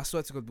bro, done. I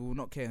swear to God, we will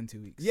not care in 2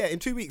 weeks. Yeah, in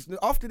 2 weeks.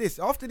 After this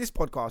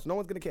podcast, no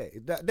one's gonna care.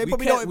 They we,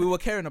 probably care, don't. we Even, were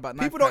caring about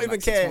people Knife don't Crime, even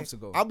like 6 care. months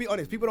ago. I'll be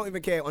honest. People don't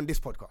even care on this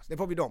podcast. They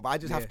probably don't. But I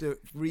just have Yeah. to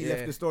relive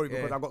Yeah. the story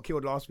because Yeah. I got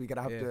killed last week,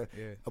 and I have Yeah. to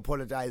Yeah.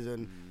 apologize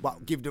and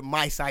but give them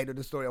my side of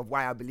the story of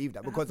why I believe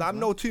that, because I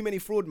know too many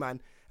fraud man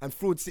and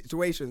fraud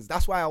situations.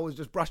 That's why I was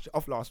just brushed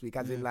off last week,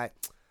 as in like,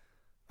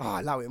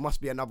 allow it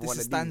must be another This one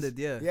is of standard,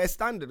 these. yeah. Yeah, it's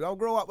standard. I'll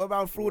grow up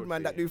around fraud Fraud,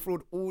 man that yeah. do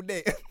fraud all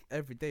day.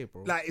 Every day,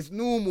 bro. Like, it's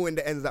normal in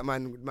the ends that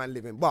man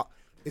live in, but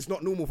it's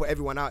not normal for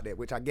everyone out there,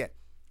 which I get,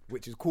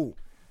 which is cool.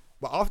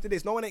 But after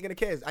this, no one ain't gonna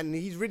care, and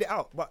he's read it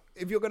out. But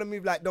if you're gonna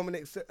move like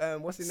Dominic,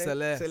 what's his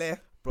name, Soler.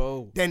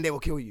 Bro. then they will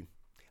kill you.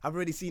 I've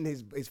already seen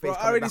his face. Bro, I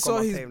coming already back saw on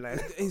my his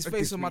timeline. his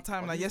face on my Oh,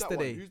 timeline who's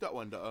yesterday. Who's that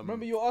one? That,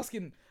 Remember you were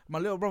asking, my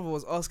little brother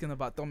was asking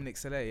about Dominic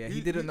Soler, yeah? He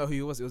didn't know who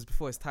he was. It was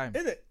before his time.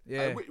 Is it?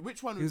 Yeah.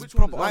 Which one? He was Which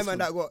proper one? My was man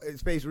that? that got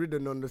his face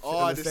ridden on the Oh,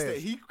 on the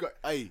stairs. he got.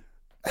 Hey,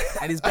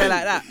 and he's bare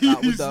like that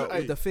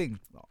with the thing.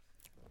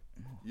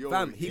 Yo,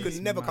 Fam, he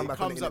could never come it back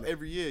on the comes up internet.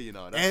 every year, you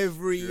know.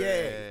 Every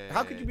year.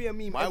 How could you be a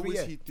meme Why every was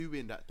year? he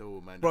doing that though,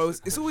 man? Bro, That's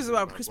the it's always question,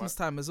 around man. Christmas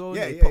time as well.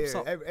 Yeah, It yeah, pops yeah.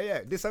 up.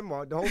 Yeah,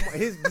 December. The whole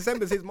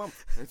December's his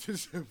month.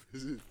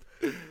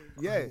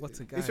 Yeah, What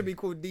a guy. it should be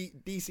called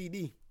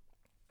DCD.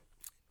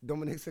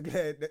 Dominic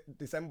Sinclair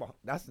December.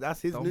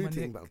 That's his new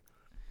thing, Dominic. man.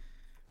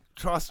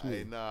 Trust me.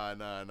 Hey,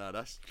 nah.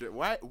 That's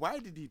why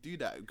did he do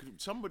that?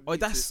 Somebody. Oh,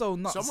 that's so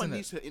nuts, Someone innit?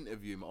 needs to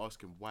interview him and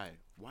ask him why.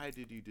 Why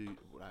did you do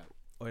like?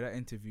 Oh, that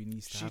interview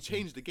needs to She happen.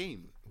 changed the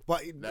game.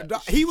 But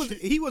Like, he was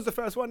the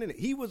first one, innit?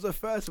 He was the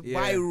first Yeah.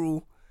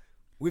 viral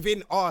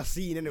within our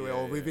scene anyway,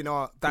 or Yeah. within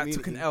our That community.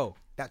 took an L.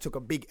 That took a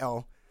big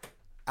L,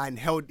 and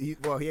held. He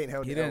ain't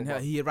held. He the L, didn't.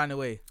 but He ran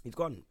away. he's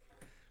gone.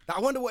 I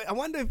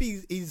wonder if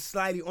he's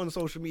slightly on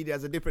social media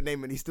as a different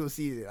name and he still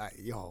sees it. Like,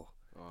 yo,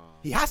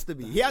 he has to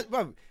be. He has.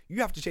 Bro, you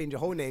have to change your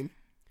whole name.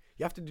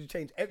 You have to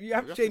change. You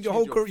have to change your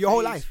whole career, your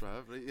whole life.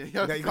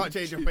 No, you can't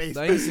change your face.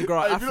 No, he needs to grow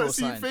out Have you afro not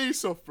seen sign.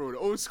 Face Off, bro? The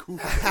old school.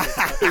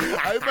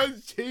 I'm not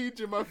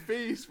changing my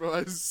face, bro.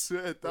 I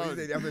swear You down.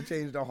 said you have to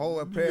change the whole New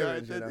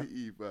appearance. You know?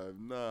 identity,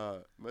 man. Nah,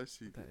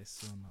 mercy. That is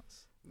so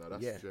nuts. No,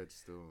 that's Yeah. dread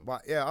still.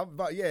 But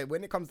yeah,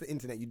 when it comes to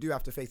internet, you do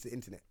have to face the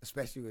internet,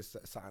 especially with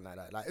something like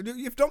that. Like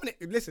if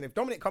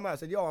Dominic come out and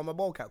said, "Yo, I'm a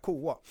ball cat," cool,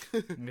 what?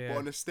 But Yeah.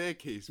 on the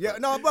staircase. Yeah,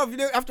 man. no, bro, you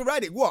don't have to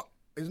ride it. What?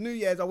 It's New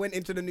Year's. I went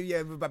into the New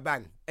Year with a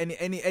bang.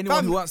 Anyone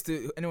Fam. who wants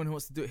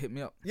to do it, hit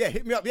me up. Yeah,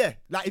 hit me up. Yeah,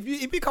 like if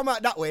you come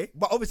out that way,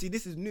 but obviously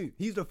this is new.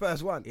 He's the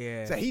first one.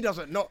 Yeah. So he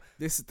doesn't know.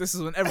 This is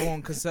when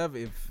everyone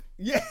conservative.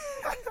 Yeah.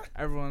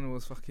 Everyone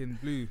was fucking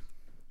blue.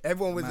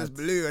 Everyone was Mad. just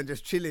blue and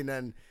just chilling,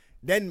 and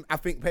then I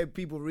think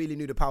people really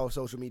knew the power of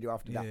social media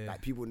after that. Yeah.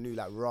 Like people knew,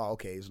 like, raw,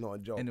 okay, it's not a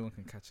joke. Anyone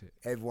can catch it.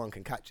 Everyone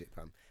can catch it,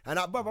 fam. And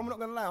bruv, I'm not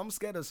gonna lie, I'm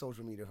scared of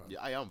social media, fam. Yeah,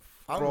 I am.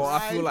 Bro, I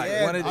feel like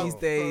one of these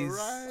days.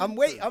 I'm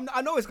waiting.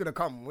 I know it's gonna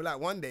come. We're like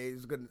one day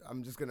it's gonna.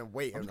 I'm just gonna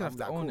wait. I'm and gonna have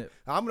to like, own cool. it.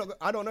 I'm not.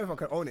 I don't know if I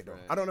can own it though.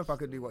 Right. I don't know if I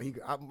could do what he.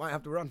 I might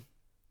have to run.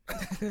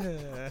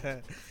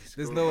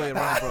 There's no way around,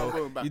 I'm bro.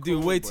 going back You do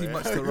home, way boy. too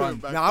much to Going run.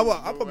 back No, I home,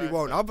 won't. I go probably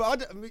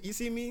back. won't. You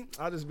see me?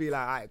 I'll just be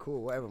like, alright,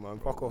 cool, whatever, man.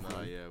 Fuck off. Nah,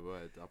 man. yeah,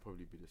 but I'll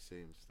probably be the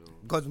same still.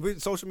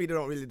 Because social media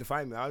don't really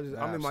define me.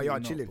 I'm in my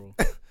yard Absolutely chilling. not,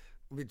 bro.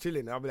 I'll be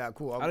chilling. I'll be like,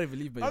 cool. I don't even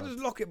leave my I'll yard.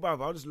 just lock it,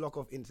 bruv. I'll just lock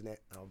off internet.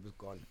 I'll just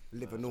go and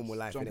live a normal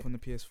life. Jump innit? on the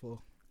PS4.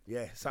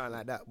 Yeah, something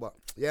like that. But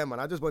yeah, man,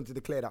 I just wanted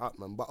to clear that up,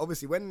 man. But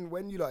obviously,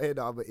 when you lot hear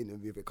the other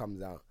interview, if it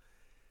comes out,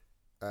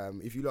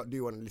 if you lot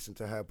do want to listen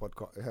to her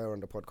podcast, her on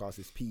the podcast,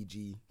 it's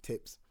PG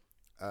Tips.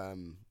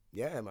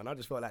 Yeah, man, I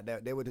just felt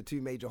like they were the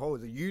two major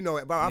holes. You know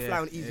it, but I Yeah, fly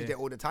on EasyJet yeah.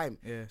 all the time.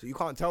 Yeah. So you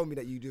can't tell me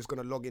that you just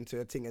gonna log into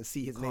a thing and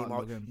see his Can't name out.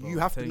 log in, bro. You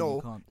have I'm to telling you,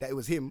 you know can't. that it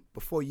was him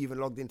before you even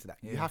logged into that.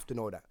 You Yeah. have to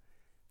know that.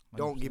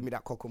 Don't 100%. give me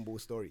that cock and ball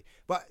story.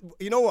 But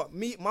you know what?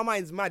 My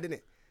mind's mad,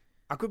 innit?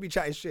 I could be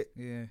chatting shit.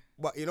 Yeah.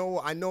 But you know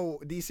what? I know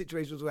these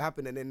situations will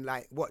happen, and then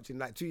like watching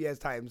like 2 years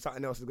time,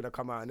 something else is gonna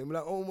come out, and I'm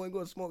like, oh my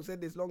god, Smoke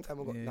said this long time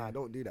ago. Yeah. Nah,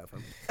 don't do that,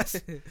 fam.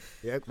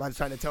 Yeah, man's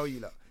trying to tell you,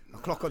 like, I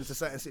clock onto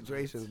certain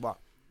situations, but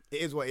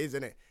it is what it is,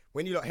 innit?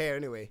 When you lot hear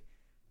anyway,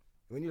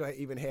 when you lot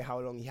even hear how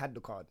long he had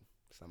the card,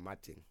 it's a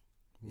mad thing.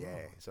 Yeah,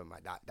 something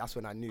like that. That's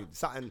when I knew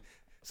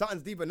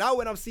something's deeper. Now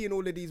when I'm seeing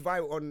all of these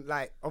viral on,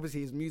 like,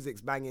 obviously his music's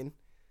banging.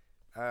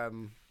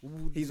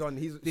 He's on.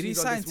 Did Did he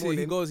sign to?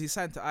 He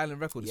signed to Island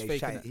Records. Yeah,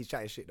 Fake, innit? he's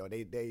chatting shit though.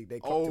 They clocked him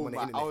Oh, on the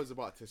man, internet. I was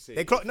about to say.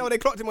 They clocked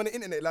him on the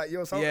internet. Like, yo,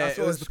 Yeah, I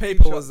saw it was a the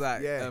paper screenshot. was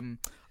like, yeah.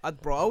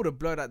 bro, I would have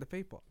blurred out the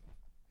paper.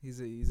 He's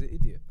an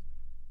idiot.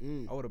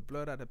 Mm. I would have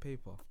blurred out the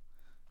paper.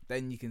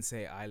 Then you can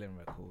say Island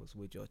Records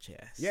with your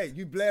chest. Yeah,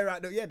 you blare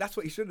out the. Yeah, that's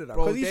what he should have done.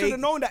 Bro, Because he should have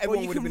known that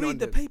everyone you would have can been read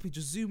the under. paper.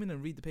 Just zoom in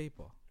and read the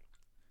paper.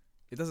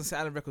 It doesn't say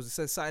Island Records. It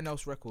says something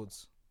else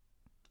Records.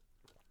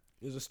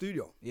 It was a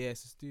studio. Yeah,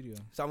 it's a studio.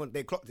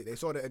 They clocked it. They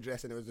saw the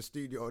address and it was the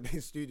studio. The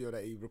studio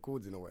that he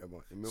records in or whatever.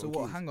 In So Milton what?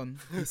 Keynes. Hang on.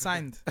 He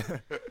signed.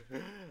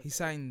 He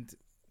signed.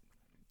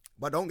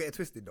 But don't get it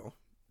twisted though.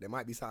 There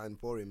might be something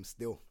for him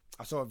still.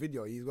 I saw a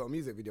video. He's got a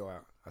music video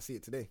out. I see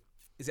it today.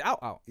 Is it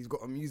out? He's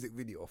got a music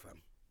video,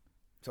 fam.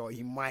 So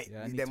he might.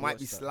 Yeah, I need there to might watch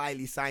be that.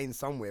 slightly signed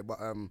somewhere. But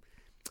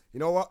you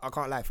know what? I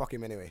can't lie. Fuck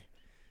him anyway.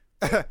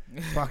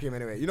 Fuck him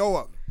anyway. You know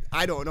what?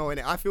 I don't know,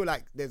 innit? I feel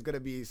like there's gonna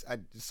be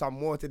some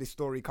more to this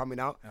story coming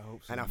out, I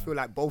hope so. and I man. feel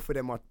like both of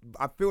them are.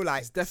 I feel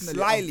like It's definitely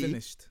slyly.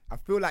 unfinished. I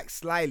feel like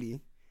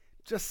slyly,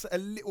 just a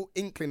little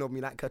inkling of me,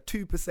 like a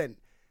 2%.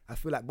 I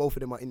feel like both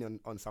of them are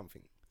in on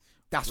something.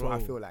 That's what I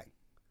Bro. feel like.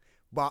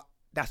 But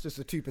that's just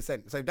a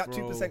 2%. So if that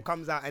Bro. 2%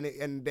 comes out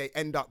and they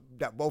end up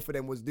that both of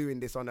them was doing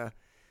this on a.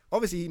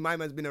 Obviously, my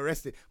man's been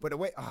arrested, but the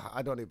way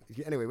I don't even.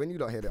 Anyway, when you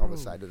don't hear the other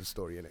side of the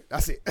story, innit?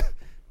 That's it.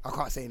 I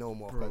can't say no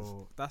more. 'cause-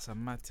 Bro, that's a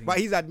mad thing. But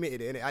he's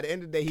admitted it, innit? At the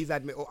end of the day, he's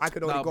admitted. I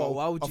could only Nah, go. but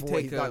why would off you of what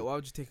take he's done. why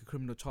would you take a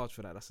criminal charge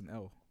for that? That's an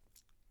L.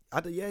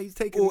 Yeah, he's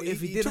taken. Or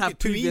if he did took have it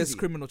too previous easy.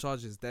 criminal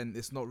charges, then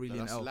it's not really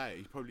No, an that's L. light.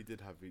 He probably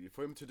did have it.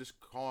 For him to just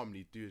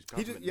calmly do his He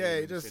just- government, yeah, name he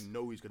and just just- say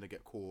no, he's gonna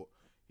get caught.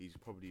 He's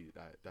probably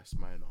like that's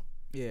minor.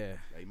 Yeah,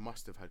 Like, he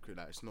must have had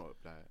like it's not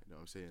like you know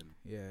what I'm saying.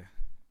 yeah.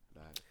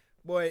 Like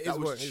Boy, it That is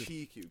was what it is.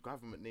 cheeky.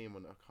 Government name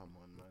on that. Come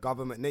on, man.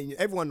 Government name.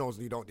 Everyone knows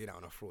you don't do that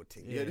on a fraud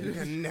thing. Yeah. You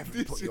can never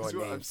This put is your what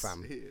name, I'm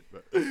fam. saying,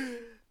 but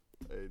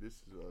hey, this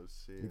is what I'm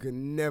saying. You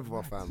can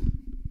never, fam.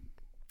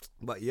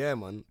 But yeah,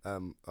 man.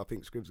 I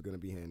think Scribs are gonna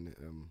be here.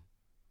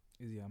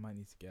 Izzy, I might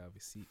need to get out of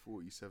his seat.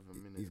 47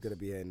 minutes. He's gonna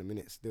be here in a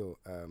minute still.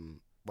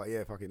 But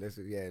yeah, fuck it.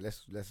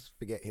 Let's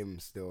forget him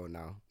still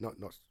now. Not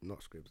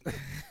Scribs.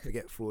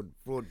 Forget fraud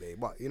babe.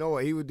 But you know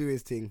what? He would do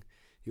his thing.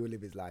 He would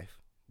live his life.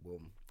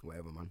 Boom,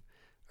 whatever, man.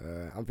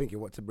 I'm thinking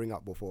what to bring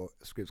up before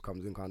Scribs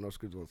comes in. Cause I know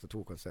Scribs wants to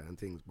talk on certain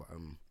things, but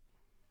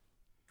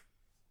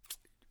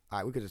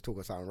alright, we could just talk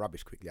on something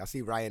rubbish quickly. I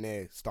see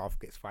Ryanair staff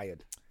gets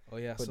fired. Oh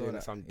yeah, I for saw doing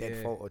that. some dead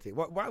Yeah. photo thing.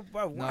 Why?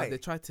 No, they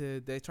tried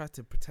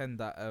to pretend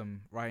that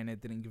Ryanair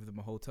didn't give them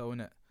a hotel,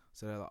 innit?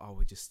 So they're like, oh,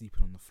 we're just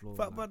sleeping on the floor.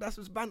 But that's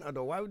just banter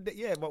though. Why would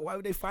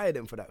they fire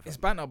them for that? It's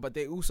fam? banter, but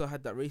they also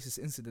had that racist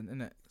incident,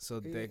 innit? So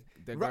they're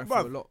going Bruv,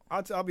 through a lot.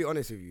 I'll be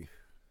honest with you.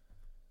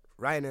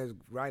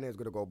 Ryanair's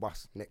gonna go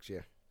bust next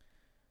year.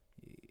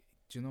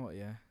 Do you know what?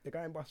 Yeah. They're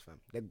going bust, fam.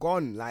 They're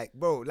gone. Like,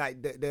 bro,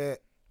 like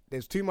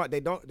there's too much.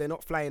 They're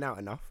not flying out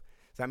enough.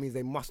 So that means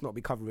they must not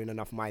be covering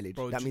enough mileage.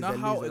 Bro, that do you means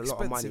know they're how losing a lot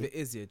of expensive money. it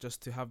is here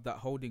just to have that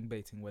holding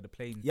baiting where the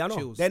plane Yeah, I know.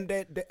 chills? Then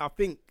I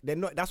think they're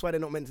not. That's why they're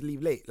not meant to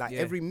leave late. Like Yeah.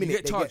 every You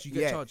minute get charged. You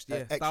get charged. Yeah,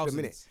 extra thousands.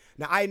 minute.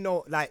 Now I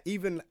know, like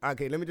even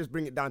okay. Let me just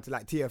bring it down to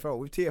like TFL.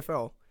 With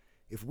TFL,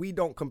 if we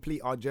don't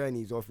complete our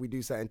journeys or if we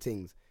do certain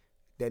things,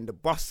 then the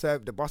bus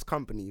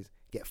companies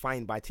get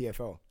fined by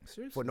TFL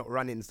Seriously? for not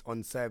running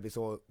on service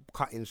or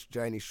cutting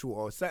journeys short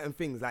or certain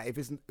things. Like if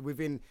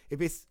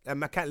it's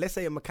a let's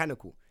say a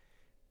mechanical,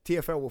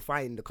 TFL will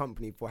fine the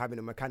company for having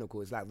a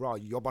mechanical. It's like, raw,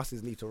 your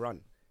buses need to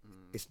run.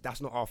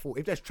 That's not our fault.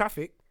 If there's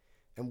traffic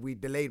and we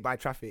delayed by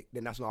traffic,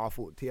 then that's not our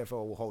fault.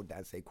 TFL will hold that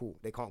and say, cool,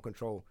 they can't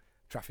control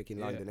traffic in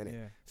London, innit?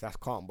 Yeah. So that's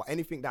calm. But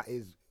anything that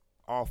is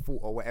our fault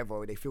or whatever,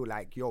 or they feel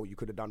like, yo, you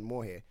could have done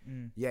more here.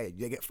 Yeah,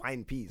 they get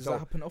fined P's. Does that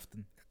happen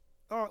often?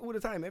 Oh, all the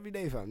time, every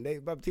day, fam.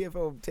 But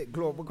TFL take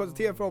claw because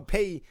TFL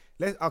pay.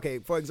 Okay,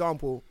 for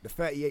example, the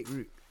 38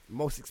 route,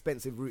 most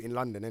expensive route in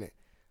London, innit?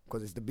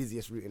 Because it's the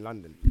busiest route in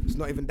London. It's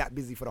not even that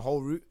busy for the whole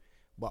route,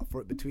 but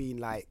for it between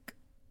like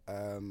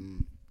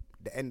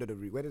the end of the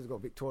route, where does it go?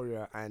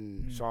 Victoria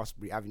and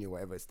Shaftesbury Avenue,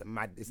 whatever. It's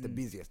the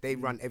busiest. They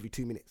run every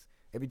 2 minutes.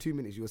 Every 2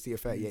 minutes you'll see a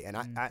 38, and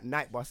at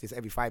night bus it's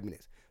every 5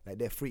 minutes. Like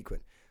they're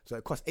frequent. So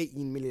it costs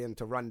 18 million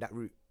to run that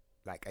route.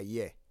 Like a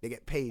year, they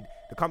get paid.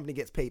 The company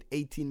gets paid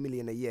 18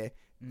 million a year,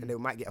 and they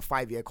might get a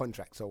 5-year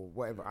contract. So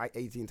whatever,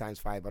 18 times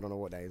 5, I don't know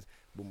what that is.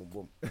 Boom,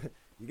 boom, boom.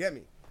 You get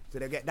me? So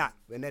they get that,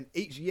 and then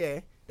each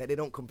year that they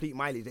don't complete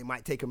mileage, they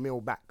might take a mil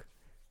back.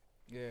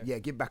 Yeah,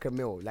 give back a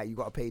mil. Like you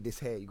got to pay this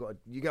here. You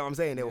get what I'm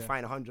saying? They will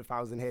find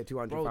 100,000 here,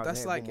 200,000 Bro,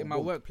 that's here. like boom, in boom, my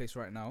boom. workplace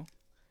right now.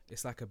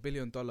 It's like $1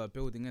 billion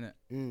building,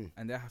 innit?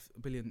 And they have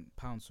 £1 billion,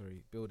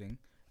 building.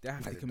 They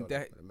have to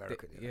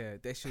American,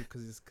 they should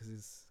because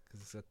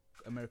it's an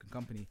American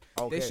company.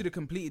 Okay. They should have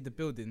completed the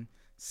building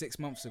 6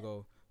 months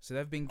ago. So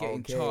they've been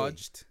getting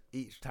charged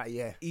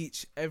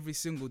every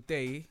single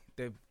day.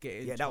 They're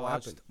getting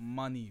charged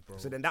money, bro.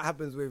 So then that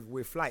happens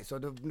with flights. So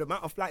the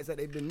amount of flights that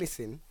they've been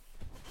missing,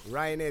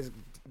 Ryanair's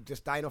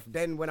just dying off.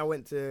 Then when I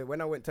went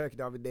Turkey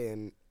the other day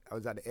and I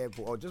was at the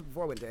airport, or just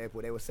before I went to the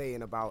airport, they were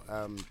saying about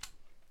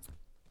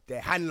their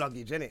hand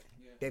luggage, innit?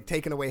 They've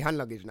taken away hand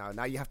luggage now.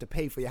 Now you have to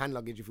pay for your hand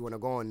luggage if you want to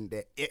go on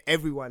there.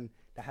 Everyone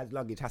that has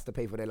luggage has to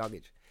pay for their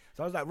luggage.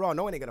 So I was like,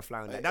 no one ain't gonna fly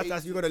on that.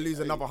 That's you're gonna lose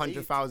another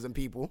 100,000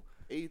 people.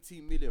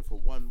 18 million for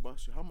one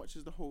bus. How much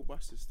is the whole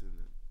bus system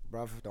then?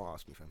 Bruv, don't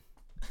ask me, fam.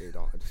 They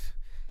don't.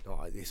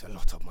 It's a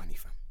lot of money,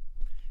 fam.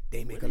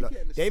 They make a lot.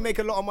 They make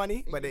a lot of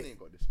money, but they ain't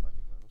got this money,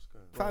 man. What's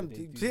going on?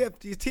 Fam,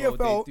 TFL,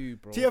 Bro, they do,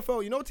 bro.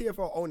 TFL. You know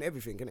TFL own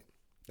everything, innit?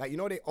 Like you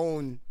know they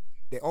own.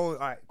 All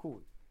right,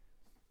 cool.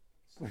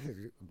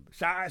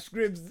 Shout out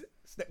Scribs,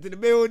 step to the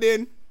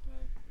building.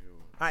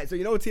 Alright, so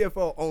you know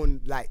TFL own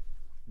like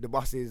the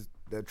buses,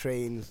 the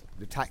trains,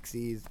 the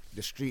taxis,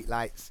 the street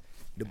lights,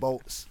 the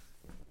boats.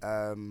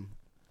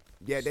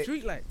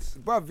 Street lights.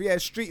 Bruv, yeah,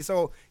 street.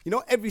 So you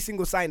know every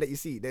single sign that you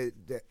see, they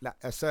like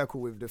a circle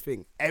with the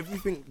thing.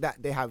 Everything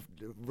that they have,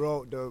 the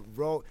road,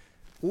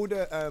 all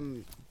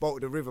the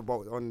boat, the river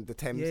boat on the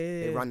Thames,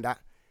 they run that.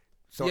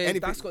 So anything,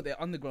 that's got their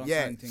underground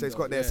yeah, sign thing. so it's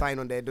got their sign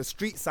on there. The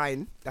street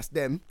sign, that's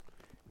them.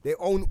 They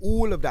own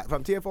all of that,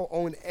 fam. TFL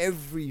own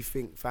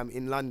everything, fam,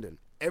 in London.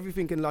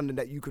 Everything in London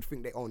that you could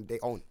think they own, they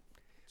own.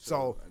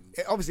 So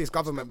obviously it's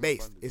government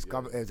based. It's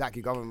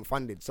exactly government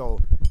funded. So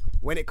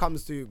when it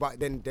comes to, but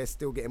then they're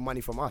still getting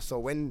money from us. So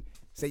when,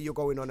 say you're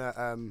going on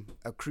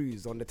a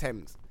cruise on the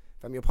Thames,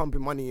 fam, you're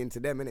pumping money into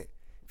them, innit?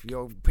 If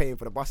you're paying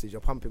for the buses, you're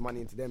pumping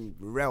money into them.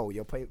 Rail,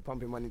 you're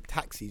pumping money into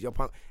taxis.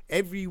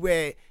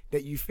 Everywhere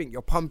that you think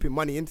you're pumping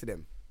money into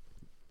them.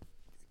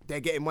 They're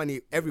getting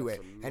money everywhere,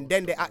 and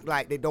then they act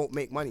like they don't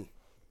make money.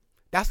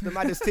 That's the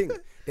maddest thing.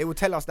 They will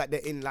tell us that they're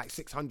in like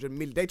 600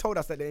 million. They told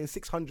us that they're in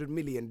 600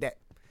 million debt.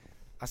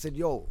 I said,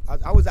 yo,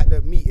 I was at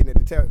the meeting at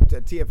the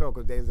TFL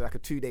because there's like a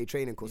 2-day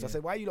training course. I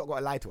said, why you lot got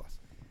to lie to us?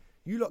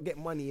 You lot get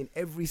money in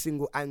every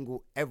single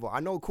angle ever. I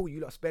know, cool, you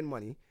lot spend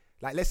money.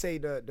 Like, let's say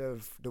the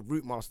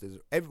Route Masters,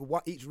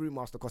 each Route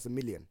Master costs $1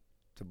 million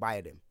to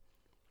buy them.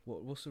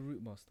 What's the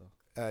Route Master?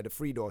 The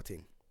 3-door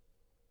thing.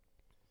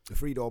 The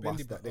 3-door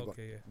bus that they got.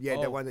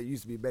 Yeah, the one that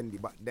used to be bendy,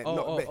 but they're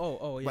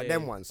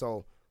them ones.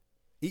 So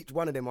each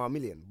one of them are $1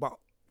 million, but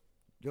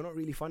you're not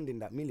really funding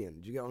that $1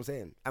 million. Do you get what I'm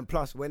saying? And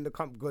plus, when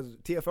because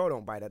TFL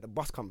don't buy that, the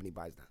bus company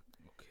buys that.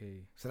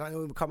 Okay. So that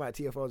don't even come out of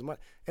TFL's money.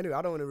 Anyway,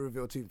 I don't want to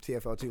reveal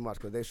TFL too much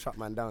because they shut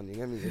man down. You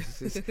get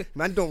me?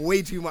 Man don't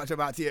way too much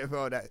about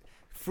TFL. That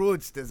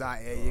fraudsters out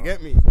here. You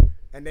get me?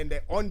 And then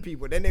they're on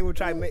people. Then they will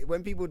try and make,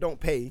 when people don't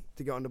pay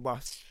to get on the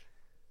bus,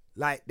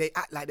 like they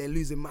act like they're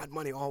losing mad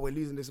money. Oh, we're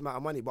losing this amount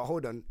of money. But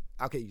hold on.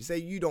 Okay, you say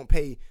you don't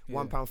pay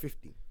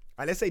 £1.50.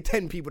 And let's say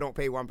 10 people don't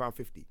pay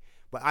 £1.50,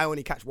 but I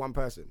only catch one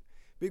person.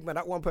 Big man,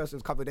 that one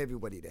person's covered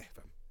everybody there,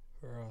 fam.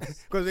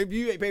 Because if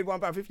you ain't paid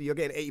 £1.50, you're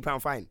getting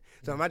 £80 fine.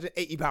 So imagine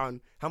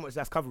 £80, how much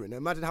that's covering.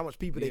 Imagine how much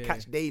people they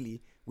catch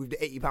daily with the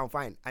 £80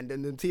 fine. And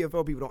then the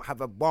TFL people don't have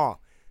a bar.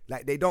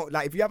 Like they don't,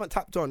 like if you haven't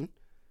tapped on,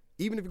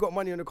 even if you got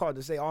money on the card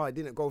to say, oh, I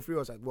didn't go through, I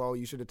was like, well,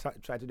 you should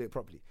have tried to do it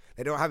properly.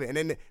 They don't have it. And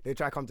then they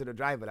try to come to the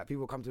driver. Like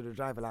people come to the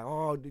driver like,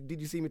 oh,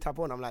 did you see me tap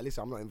on? I'm like,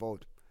 listen, I'm not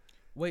involved.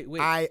 Wait.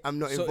 I am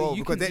not involved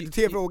because the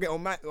TFL will get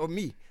on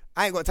me.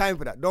 I ain't got time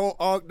for that.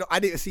 I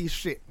didn't see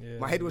shit. Yeah,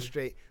 my head was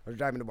straight. I was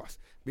driving the bus.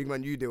 Big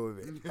man, you deal with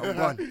it. I'm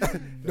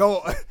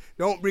gone.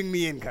 don't bring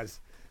me in, cuz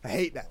I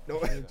hate that.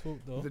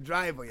 The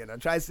driver, you know.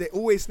 Try to say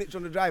always snitch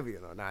on the driver, you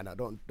know. Nah,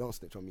 don't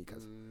snitch on me,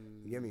 cuz.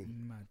 You get me?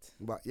 Mad.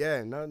 But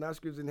yeah, now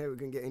Scribs in here, we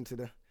can get into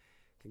the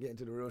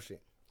real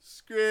shit.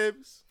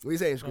 Scribs. What you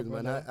saying, Scribs,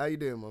 man? How you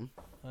doing,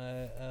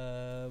 man?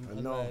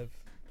 Alive.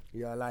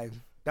 You're alive.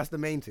 That's the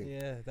main thing.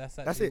 Yeah, that's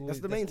it. That's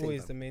the main thing.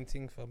 Always the main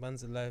thing for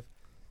man's alive.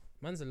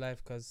 Man's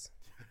alive because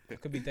I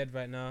could be dead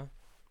right now.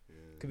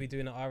 Could be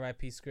doing an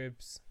RIP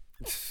Scribs.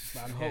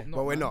 But I'm here.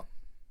 But we're not.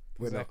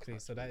 Exactly.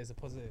 So that is a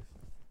positive.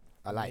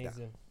 I like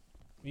Amazing.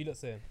 What you lot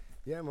saying?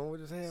 Yeah, man. We're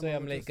just saying. Sorry,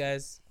 I'm late,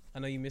 guys. I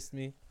know you missed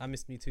me. I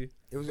missed me too.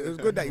 It was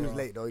good that he was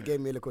late though. He gave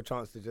me a little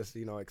chance to just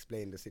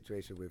explain the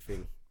situation with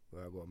Finn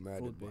where I got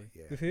murdered. But,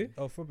 yeah. With who?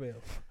 Oh, Fraudbay.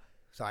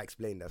 So I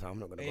explained that. So I'm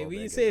not gonna. Hey, when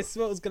you say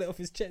Smelt's got it off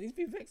his chest, he's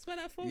been vexed by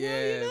that for a while.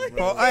 Yeah,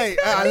 bro. Hey,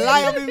 I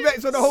lie. I've been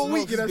vexed for the whole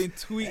week. He's been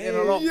tweeting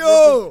a lot.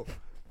 Yo.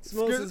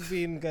 Smells has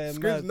been going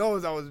Scribs mad.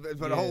 knows I was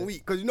for the whole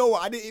week. Because you know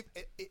what?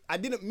 I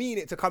didn't mean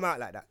it to come out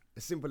like that.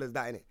 As simple as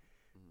that, innit?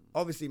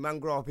 Obviously, man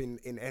grew up in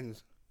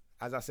ends.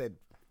 As I said,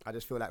 I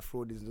just feel like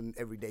fraud is an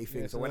everyday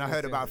thing. So when I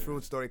heard about a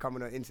fraud story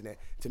coming on the internet,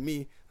 to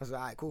me, I was like,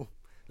 alright, cool.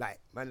 Like,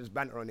 man, just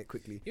banter on it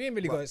quickly. You ain't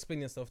really got to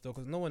explain yourself, though,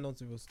 because no one knows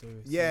the real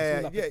story. So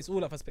yeah, it's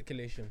all up for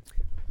speculation.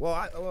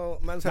 Well,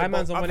 my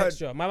man's on One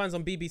Extra. My man's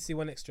on BBC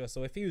One Extra.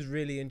 So if he was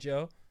really in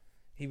jail,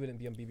 he wouldn't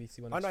be on BBC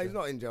One Extra. I know he's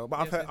not in jail,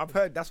 but I've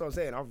heard. That's what I'm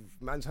saying.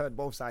 Man's heard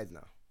both sides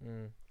now.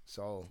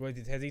 So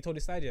has he told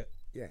his side yet?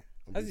 Yeah,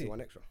 on has BBC he?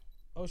 One Extra.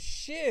 Oh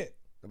shit!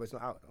 No, but it's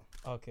not out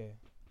though. Okay.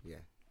 Yeah.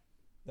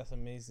 That's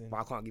amazing. But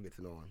I can't give it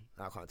to no one.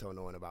 I can't tell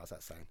no one about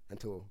that sign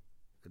until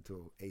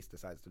Ace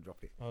decides to drop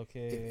it.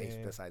 Okay. If Ace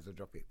decides to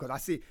drop it, because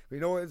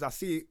I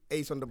see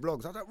Ace on the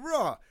blogs. I was like,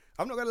 raw.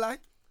 I'm not gonna lie.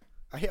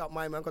 I hit up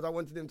my man because I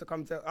wanted him to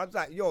come tell. I was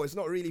like, yo, it's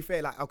not really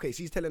fair. Like, okay,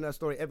 she's telling her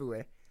story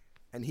everywhere,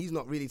 and he's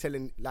not really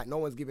telling. Like, no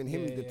one's giving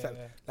him the tell.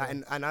 Like,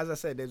 and as I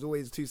said, there's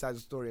always two sides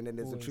of the story, and then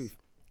there's the truth.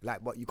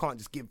 Like, but you can't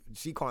just give.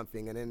 She can't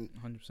thing, and then.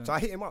 100%. So I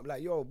hit him up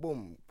like, yo,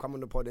 boom, come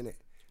on the pod, innit?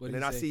 And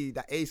then I see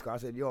that Ace guy. I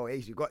said, yo,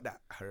 Ace, you got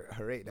that? Her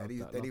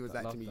that he was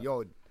like to me,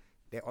 yo,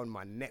 they're on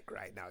my neck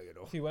right now, you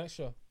know. He weren't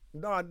sure.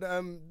 No,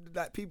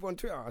 like people on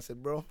Twitter. I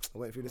said, bro, I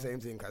went through the same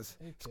thing because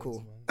it's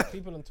cool.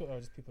 People on Twitter are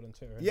just people on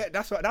Twitter. Right? Yeah,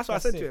 that's what I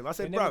said to him. I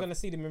said, bro, you're never gonna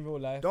see them in real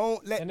life.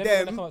 Don't let them. They're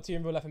never gonna come up to you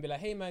in real life and be like,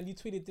 hey man, you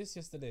tweeted this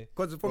yesterday.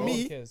 Because for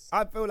me,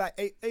 I feel like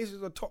Ace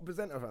is a top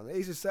presenter, fam.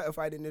 Ace is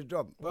certified in his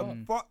job. But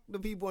fuck the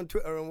people on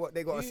Twitter and what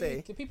they gotta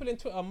say. The people in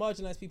Twitter are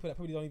marginalized people that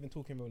probably don't even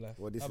talk in real life.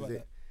 Well, this is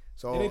it.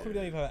 So they probably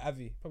don't even have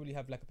Avi. Probably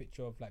have like a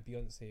picture of like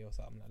Beyonce or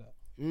something like that.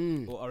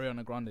 Or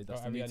Ariana Grande.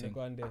 That's the Ariana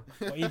Grande.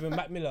 Or even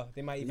Matt Miller.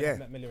 They might even have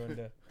Matt Miller on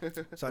there.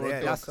 So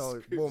yeah, that's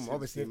so boom.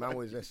 Obviously, man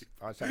was just.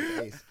 I was shouting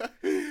to Ace,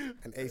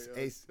 and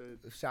Ace.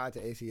 Shout out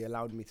to Ace. He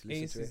allowed me to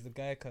listen Ace to it. Ace is the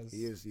guy, cause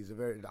he's a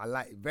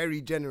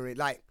very genuine.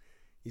 Like,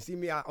 you see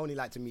me, I only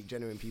like to meet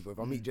genuine people. If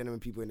I meet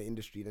genuine people in the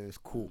industry, then it's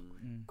cool.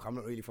 I'm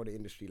not really for the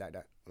industry like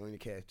that. I don't really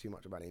care too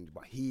much about the industry.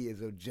 But he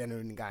is a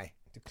genuine guy.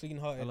 The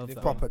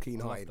clean-hearted, proper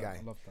clean-hearted guy.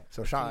 I love that.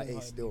 So shout out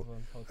Ace still.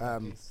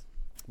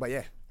 But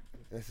yeah,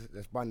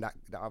 let's bun that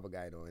the other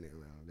guy though, innit?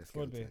 Let's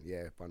get into,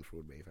 yeah, bun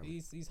Fraudbay.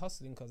 He's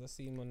hustling because I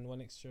see him on One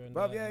Extra. And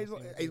yeah,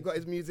 he's got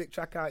his music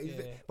track out.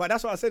 But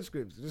that's what I said,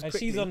 Scribs.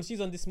 And she's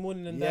on this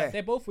morning and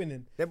they're both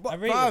winning. They're both.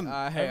 We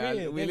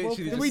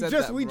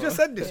just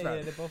said this, man.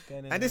 Yeah, they're both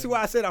getting. And this is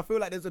what I said. I feel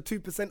like there's a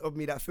 2% of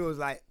me that feels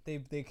like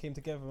they came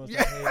together and was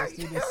like, hey, let's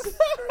do this.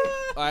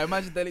 I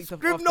imagine they linked up.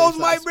 Scribs knows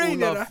my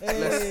brain,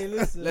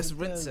 Let's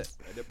rinse it.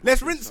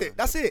 Let's rinse it.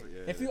 That's it.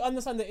 If you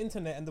understand the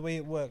internet and the way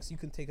it works, you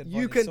can take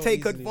advantage. You can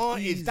take advantage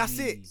is. That's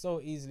it. So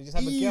easily. Just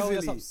have a girl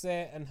that's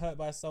upset and hurt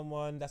by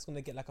someone that's going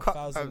to get like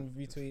 1,000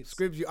 retweets.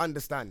 Scribs, you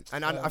understand.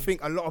 And I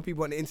think a lot of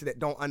people on the internet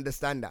don't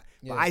understand that.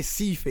 But I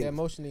see things. They're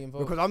emotionally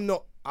involved.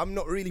 Because I'm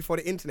not really for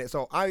the internet.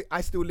 So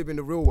I still live in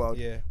the real world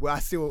where I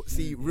still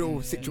see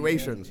real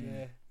situations.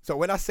 Yeah. So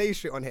when I say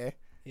shit on here.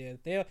 Yeah,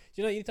 they are.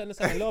 You need to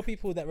understand, a lot of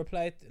people that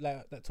reply,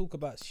 that talk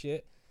about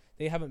shit,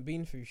 they haven't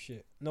been through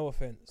shit. No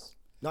offense.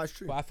 No, it's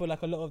true. But I feel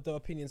like a lot of the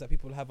opinions that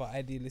people have are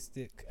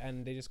idealistic,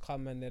 and they just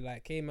come and they're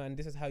like, "Hey, man,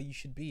 this is how you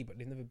should be," but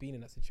they've never been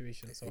in that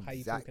situation. So how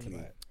you talking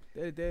about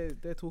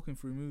it? They're talking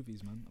through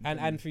movies, man.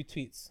 And through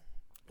tweets.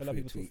 A lot of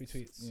people talk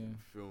through tweets. Yeah.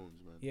 Films,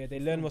 man. Yeah, they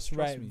learn what's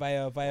right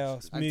via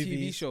movies,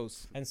 TV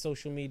shows, and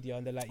social media,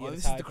 and they're like, "Yeah,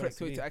 this is the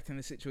correct way to act in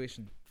this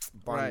situation."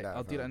 Right,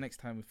 I'll do that next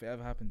time if it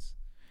ever happens.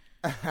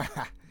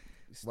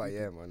 But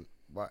yeah, man.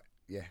 But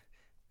yeah.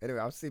 Anyway,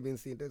 I've been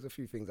seeing there's a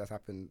few things that's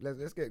happened.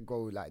 Let's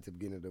go like to the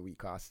beginning of the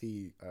week. I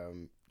see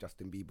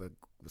Justin Bieber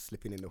was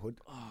slipping in the hood.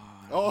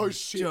 Oh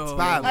shit!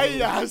 Bam.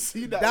 Hey, I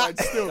see that one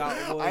still.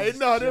 I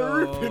know they're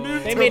ripping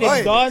it. They made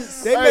him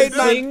dance. They made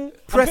sing.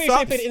 Press I'm pretty sure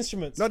they played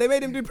instruments. No, they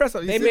made him do press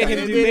ups. They made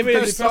him do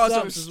press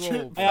ups as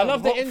well. I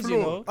love the ends, you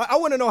know. I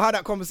want to know how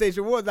that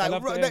conversation was.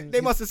 Like,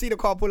 they must have seen the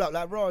car pull up.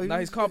 Like, bro,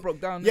 his car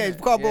broke down. Yeah, his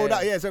car broke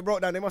down. Yeah, so it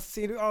broke down. They must have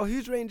seen. Oh,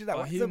 whose range is that?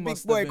 It's a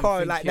big boy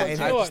car like that. You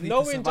know what?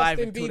 Knowing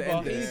Justin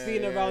Bieber, he's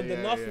been around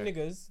enough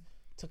niggas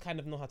to kind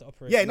of know how to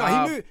operate. Yeah,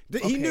 no,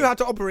 he knew how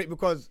to operate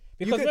because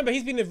remember,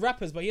 he's been with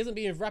rappers, but he hasn't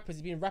been with rappers.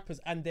 He's been with rappers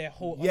and their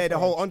whole entourage. the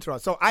whole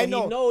entourage. So I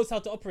know he knows how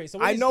to operate. So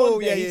when he's gone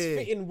there, he's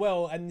fitting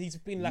well, and he's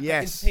been like an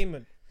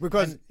entertainment.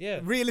 Because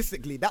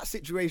realistically, that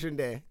situation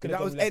there, it could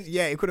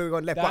have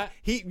gone left. But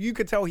you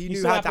could tell he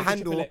knew how to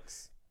handle.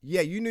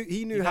 Yeah,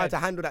 he knew how to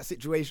handle that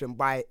situation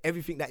by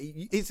everything that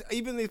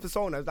even his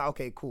persona was like,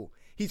 okay, cool.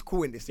 He's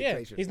cool in this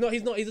situation. He's not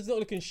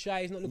looking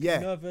shy. He's not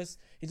looking nervous.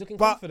 He's looking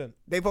confident.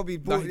 They probably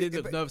he did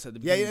look nervous at the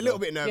beginning. Yeah, a little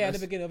bit nervous. Yeah, at the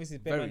beginning, obviously,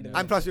 it's very nervous.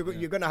 And plus,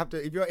 you're gonna have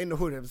to, if you're in the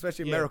hood,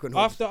 especially American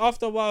hood.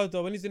 After a while,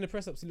 though, when he's in the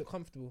press ups, he look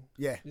comfortable.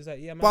 Yeah, he's like,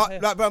 yeah, man.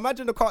 But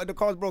imagine the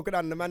car's broken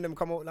down and the man them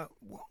come out like,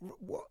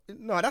 what?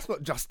 No, that's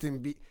not Justin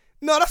Bieber.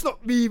 No, that's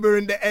not Bieber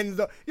in the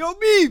ends. Yo,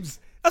 Biebs.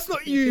 That's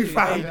not you,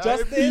 fam.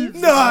 Justin?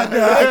 No.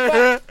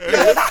 But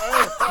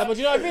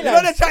you know what I realised? You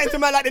know they're chatting to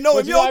man like they know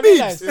him. Yo,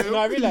 Biebs. You know what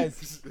I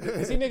realised?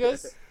 You see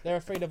niggas, they're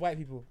afraid of white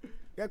people.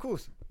 Yeah, of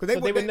course. Because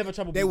they would never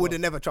trouble. They would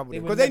have never troubled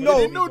him. Because they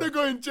know they're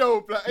going to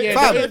jail.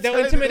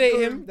 They'll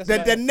intimidate him.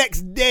 The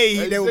next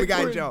day they will be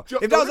going to jail.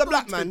 If that was a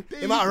black man,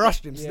 they might have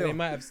rushed him. Still, they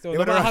might have still. No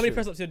matter how many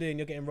press ups you're doing,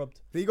 you're getting robbed.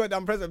 You got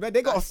done press ups.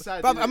 They got.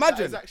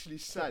 Imagine. It's actually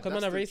sad.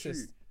 Because men are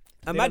racist.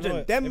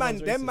 Imagine them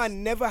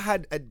man never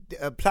had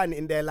a plan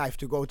in their life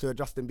to go to a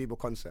Justin Bieber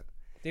concert.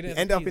 They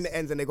end up in the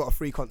ends and they got a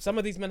free concert. Some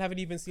of these men haven't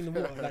even seen the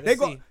water. Like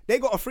they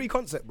got a free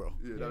concert, bro.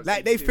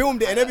 Like they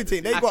filmed it and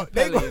everything. They got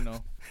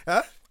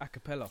huh?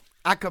 Acapella.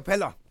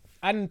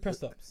 And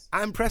press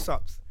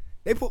ups.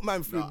 They put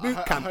man through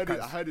boot camp.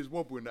 I heard his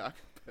wobble in the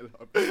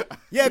acapella.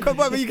 Yeah,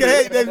 because you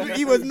can hear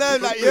he was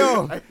nervous like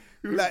yo.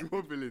 Like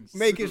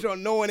making sure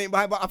no one ain't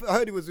behind, but I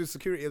heard he was with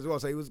security as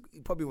well, so he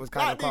probably was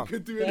kind of calm.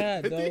 Could do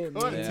it.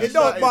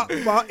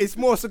 But it's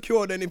more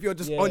secure than if you're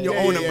just on your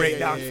own and break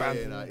down,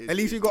 fam. At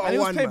least you got a one. He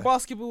was playing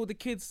basketball with the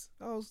kids.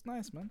 That was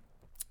nice, man.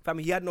 Fam,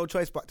 he had no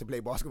choice but to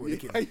play basketball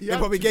with the kids. They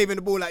probably gave him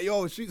the ball like,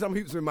 yo, shoot some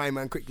hoops with my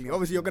man quickly.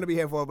 Obviously, you're gonna be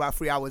here for about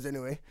 3 hours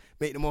anyway.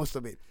 Make the most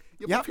of it.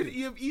 Yeah, but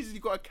you have easily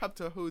got a cab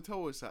to a hotel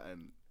or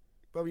something.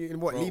 Probably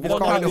leave his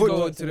car in the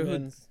hood. To the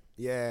hood.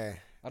 Yeah.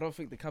 I don't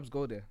think the cabs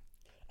go there.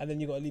 And then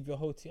you got to leave your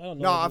hotel. I don't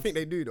know. No, I think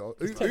they do though.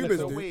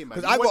 Ubers do.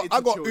 Because I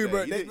got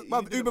Uber.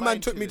 Uber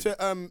man took me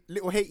to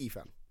Little Haiti,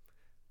 fam.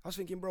 I was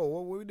thinking, bro,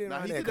 what were we doing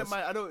right there? He didn't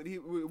mind. He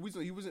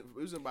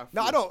wasn't by.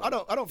 No, I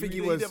don't think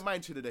he was. He didn't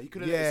mind chilling there. He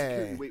could have let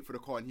security wait for the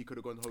car and he could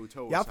have gone to the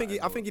hotel. Yeah, I think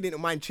he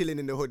didn't mind chilling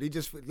in the hood. He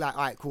just like,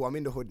 all right, cool, I'm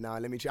in the hood now.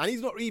 Let me chill. And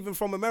he's not even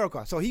from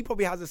America, so he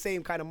probably has the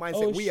same kind of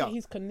mindset we are.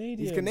 He's Canadian.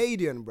 He's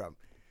Canadian, bro.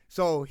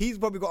 So he's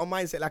probably got a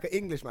mindset like an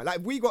Englishman. Like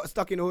if we got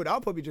stuck in the hood,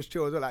 I'll probably just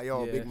chill as well. Like,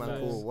 yo, big man,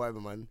 cool,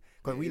 whatever, man.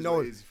 Because we know.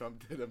 If I'm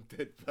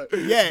dead.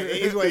 Yeah,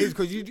 it is what it is.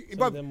 Because you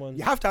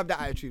have to have that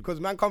attitude. Because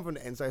man come from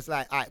the end, so it's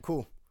like, all right,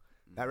 cool.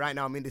 Like right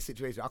now I'm in this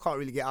situation. I can't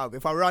really get out.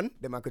 If I run,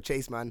 then I could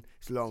chase, man.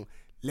 It's long.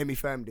 Let me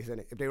firm this,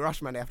 innit? If they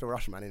rush, man, they have to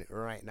rush, man, innit?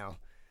 Right now.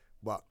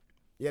 But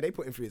yeah, they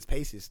put him through his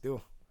paces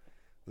still.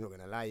 I'm not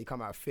gonna lie, he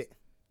come out fit.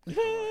 He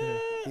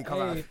come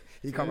out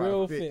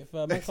real fit.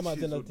 Fam. Man come out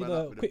did a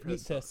quick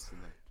bleep test.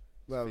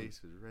 Well, his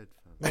face was red,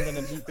 fam. Man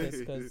done a bleep test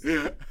because.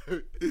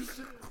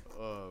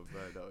 Oh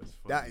man, that was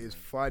funny. That is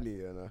funny,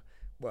 you know.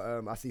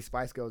 But I see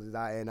Spice Girls is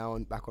out here now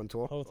back on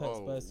tour. Whole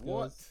time Spice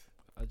Girls.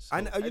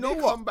 And you know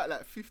what? Come back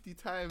like 50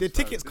 times. The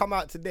tickets come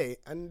out today,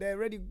 and they're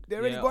already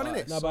gone in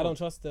it. No, but I don't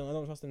trust them. I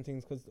don't trust them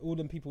things because all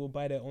them people will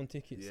buy their own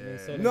tickets. Yeah. And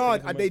then no,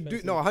 they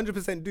do. No,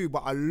 100% do.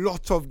 But a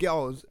lot of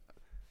girls,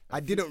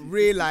 I didn't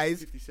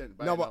realize.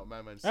 No, but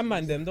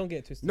them don't get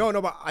it twisted. No,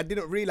 but I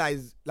didn't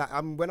realize. Like,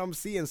 when I'm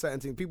seeing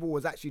certain things, people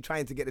was actually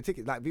trying to get the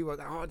tickets. Like people were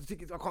like, oh, the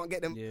tickets, I can't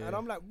get them. Yeah. And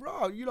I'm like,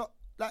 bro, you lot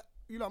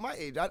my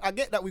age. I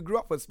get that we grew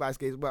up with Spice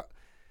Girls, but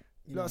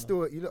You lot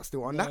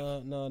still on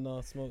that?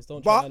 No, Smokes.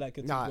 Don't try like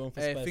you're too grown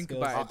for Spice Girls. Think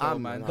about it though,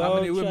 man. How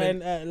many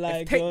women?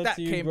 If Take That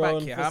came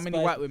back here, how many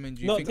white women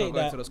do you think are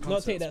going to those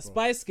concerts? Not Take That.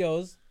 Spice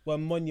Girls were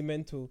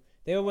monumental.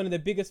 They were one of the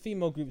biggest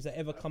female groups that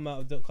ever come out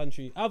of the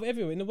country, out of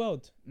everywhere in the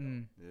world.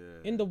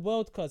 In the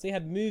world, cause they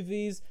had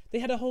movies. They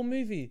had a whole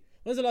movie.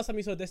 When's the last time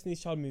you saw a Destiny's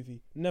Child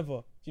movie? Never.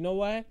 Do you know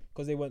why?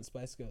 Because they weren't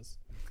Spice Girls.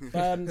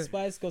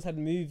 Spice Girls had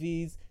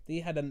movies. They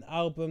had an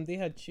album. They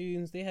had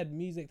tunes. They had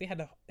music. They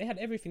had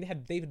everything. They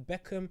had David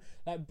Beckham.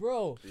 Like,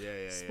 bro,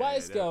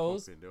 Spice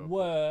Girls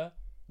were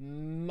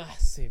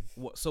massive.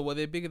 What? So were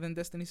they bigger than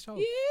Destiny's Child?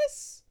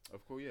 Yes.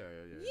 Of course, yeah.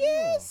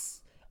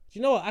 Yes. Do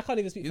you know what? I can't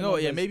even speak. You know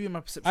what? Yeah, maybe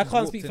my perception. I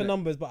can't speak for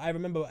numbers, but I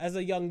remember as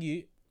a young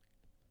youth,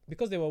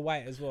 because they were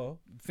white as well.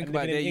 Think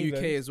about their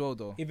UK as well,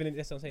 though.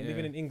 That's what I'm saying.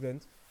 Living in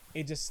England.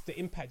 The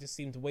impact just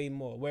seemed way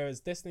more. Whereas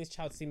Destiny's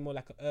Child seemed more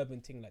like an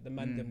urban thing, like the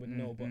man them would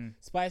know. But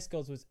Spice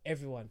Girls was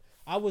everyone.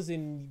 I was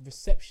in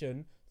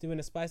reception doing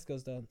a Spice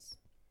Girls dance.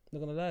 Not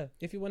gonna lie.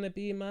 If you wanna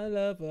be my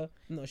lover,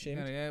 I'm not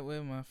ashamed. Yeah,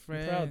 we're my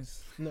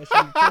friends. I'm not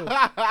ashamed.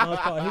 I was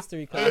part of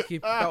history class.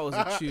 That was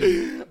a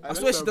tune. I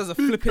swear she does a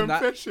flip in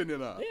that. In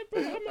that. Yeah,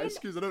 bro.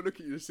 Excuse, I don't look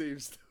at you the same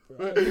stuff.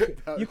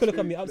 You could look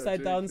at me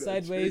upside down,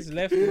 sideways,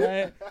 left,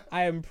 right.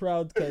 I am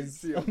proud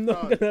because I'm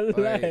not gonna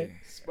lie.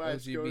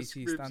 Spice Girls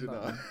stand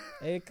up.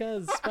 Hey,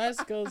 cuz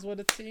Spice Girls were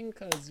the thing.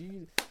 Cuz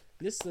you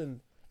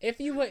listen. If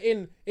you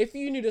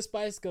knew the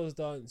Spice Girls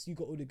dance, you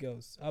got all the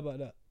girls. How about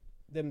that?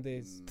 Them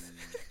days.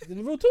 The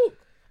real talk.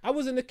 I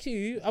was in the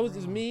queue. It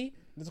was me.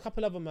 There's a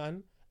couple other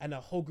man and a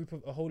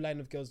whole line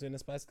of girls doing the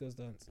Spice Girls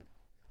dance.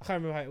 I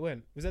can't remember how it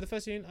went. Was that the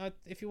first tune?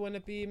 If you wanna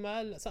be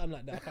my something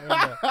like that. I can't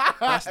remember.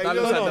 That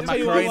looks like the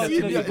Macarena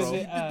to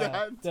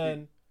me,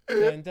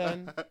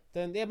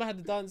 Done. Yeah, man had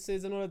the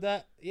dances and all of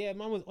that. Yeah,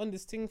 man was on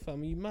this thing,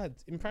 fam. You mad?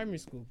 In primary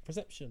school,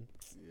 perception.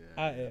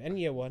 And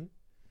year one.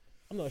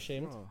 I'm not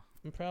ashamed.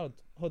 I'm proud.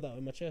 Hold that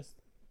on my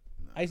chest.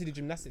 I used to do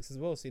gymnastics as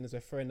well, seeing as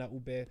we're throwing out all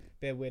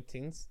bare weird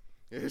things.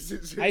 I used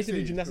to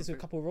do gymnastics with a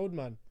couple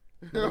roadman.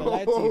 I'm gonna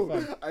lie to you,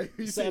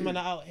 fam. Certain man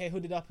are out here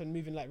hooded up and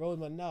moving like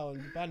roadman now,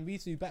 and man, we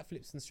used to do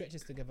backflips and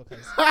stretches together,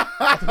 cuz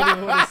I don't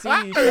even want to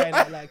see you trying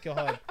that like you're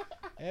hard.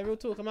 Hey, real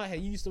talk, I'm out here.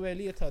 You used to wear a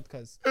leotard,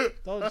 cuz.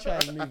 Don't try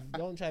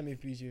and move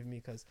bougie with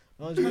me, cuz.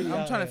 I'm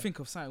trying to think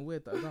of something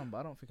weird that I've done, but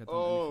I don't think I've done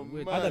anything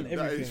weird. I've done everything.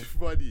 That is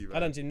funny, man.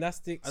 I've done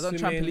gymnastics, I've done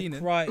swimming,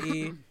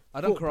 karate. I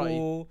done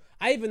karate.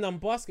 I even done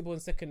basketball in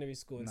secondary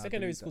school. And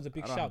secondary school's a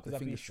big shout because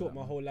I've been short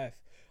my whole life.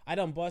 I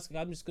done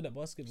basketball. I'm just good at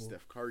basketball.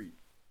 Steph Curry.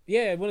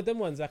 Yeah, one of them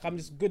ones. Like I'm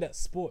just good at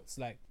sports,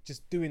 like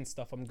just doing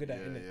stuff. I'm good at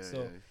it.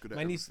 So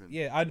my niece,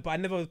 but I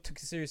never took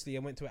it seriously. I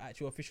went to an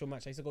actual official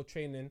match. I used to go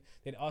training.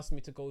 They'd ask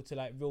me to go to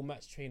like real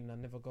match training. I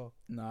never go.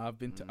 Nah,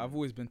 I've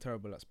always been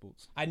terrible at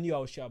sports. I knew I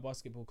was shit at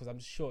basketball because I'm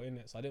just short in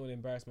it, so I didn't want to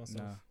embarrass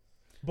myself. Nah.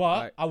 But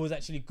like, I was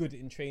actually good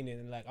in training,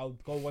 and like I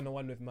would go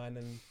 1-on-1 with man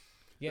and.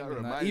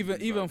 Yeah,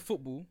 even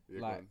football,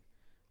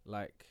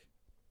 like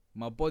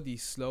my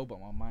body's slow, but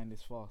my mind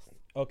is fast.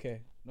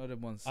 Okay, not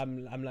them ones.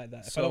 I'm like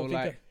that.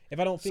 If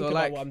I don't think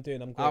about what I'm doing,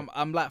 I'm good.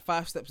 I'm like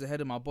 5 steps ahead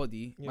of my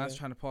body. Yeah. Man's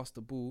trying to pass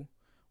the ball.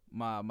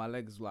 My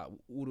legs like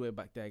all the way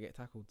back there. I get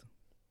tackled.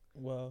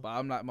 Well, but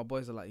I'm like, my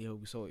boys are like, yo,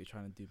 we saw what you're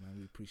trying to do, man.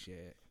 We appreciate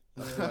it.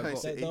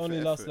 They only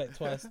lost like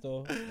twice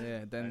though.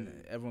 Yeah,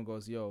 then everyone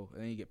goes, yo,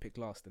 and then you get picked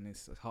last, and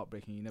it's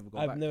heartbreaking. You never go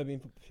back. I've never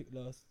been picked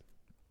last.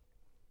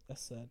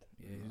 That's sad.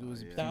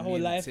 Yeah, that whole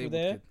life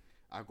there. Kid.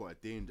 I got a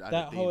danger.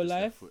 That whole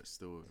life.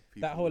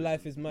 That whole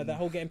life is mad. That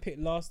whole getting picked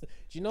last. Do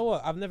you know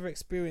what? I've never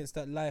experienced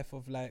that life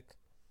of like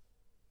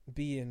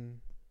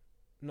being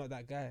not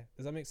that guy.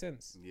 Does that make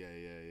sense? Yeah.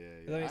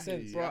 Does that make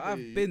sense? Bro,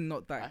 I've been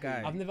not that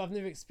guy. I've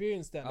never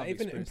experienced that. Like,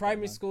 even in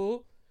primary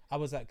school, I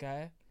was that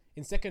guy.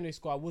 In secondary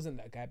school, I wasn't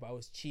that guy, but I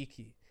was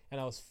cheeky and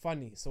I was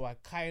funny. So I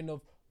kind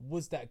of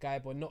was that guy,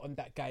 but not on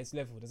that guy's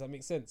level. Does that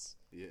make sense?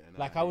 Yeah.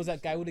 Like I was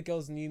that guy. All the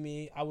girls knew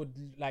me. I would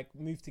like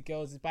move to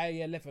girls. By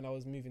year 11, I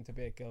was moving to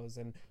bare girls,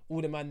 and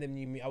all the man them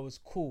knew me. I was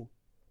cool,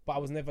 but I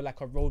was never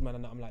like a road man or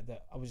nothing like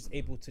that. I was just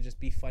able to just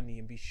be funny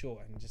and be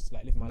short and just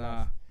like live my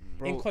life.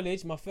 Bro. In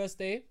college, my first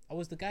day, I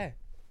was the guy.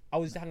 I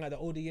was hanging out the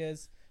older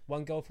years.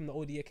 One girl from the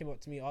older year came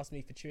up to me, asked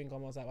me for chewing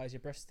gum. I was like, "Why does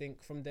your breath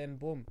stink?" From then,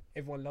 boom,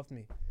 everyone loved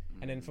me.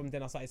 And then from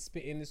then I started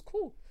spitting. It's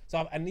cool.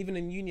 So and even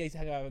in uni, I used to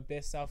hang out with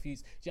bare South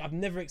Youths. I've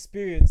never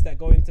experienced that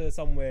going to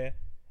somewhere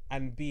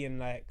and being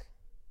like,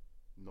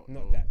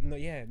 not that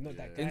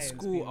guy. In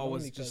school, I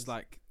was just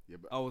like,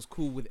 I was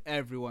cool with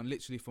everyone,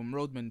 literally from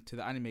roadmen to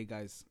the anime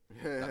guys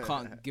that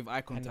can't give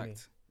eye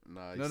contact.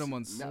 Nah, no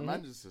ones.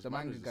 The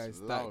manga guys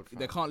loud,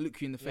 they can't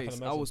look you in the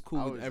face. I was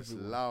cool with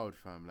everyone. Loud,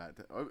 fam. Like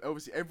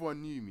obviously,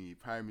 everyone knew me.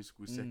 Primary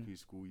school, secondary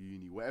school,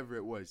 uni, whatever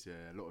it was. Yeah,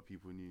 a lot of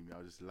people knew me. I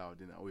was just loud,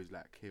 didn't I? Always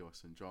like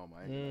chaos and drama.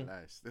 I ain't gonna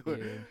lie. Still,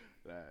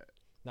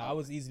 I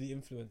was easily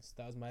influenced.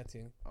 That was my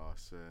thing. Oh,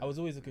 sir. I was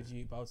always a good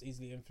youth, but I was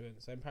easily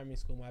influenced. So in primary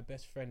school, my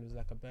best friend was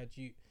like a bad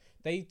youth.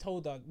 They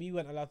told us we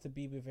weren't allowed to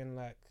be within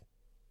like,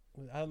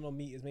 I don't know,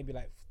 meters, maybe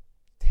like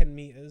 10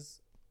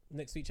 meters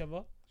next to each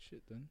other.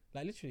 Shit, then.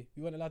 Like literally,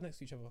 we weren't allowed next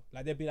to each other.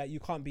 Like they'd be like,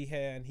 you can't be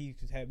here and he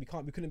could here.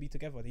 We couldn't be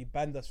together. He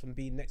banned us from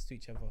being next to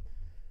each other.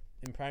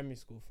 in primary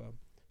school, fam.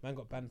 Man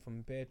got banned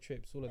from bear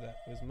trips, all of that.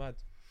 It was mad.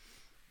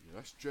 Yeah,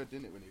 that's dread,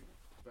 innit? When they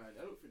ban.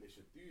 I don't think they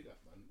should do that,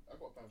 man. I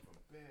got banned from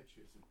bear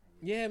trips.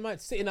 Yeah, man,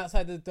 sitting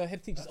outside the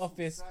head teacher's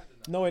office,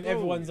 knowing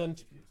everyone's on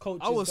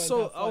coaches.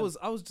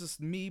 I was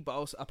just me, but I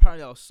was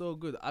so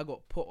good. I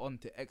got put on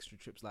to extra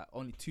trips. Like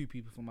only 2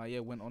 people from my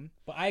year went on.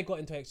 But I got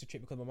into extra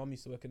trip because my mum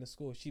used to work in the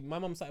school. My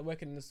mum started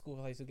working in the school,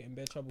 so I used to get in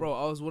bare trouble. Bro,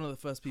 I was one of the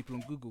first people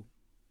on Google.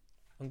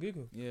 On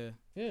Google? Yeah.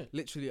 Yeah.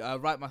 Literally, I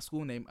write my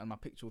school name and my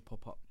picture would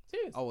pop up.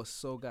 Serious? I was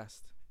so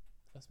gassed.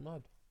 That's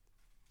mad.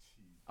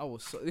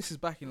 This is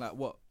back in like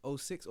what,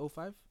 06,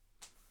 05?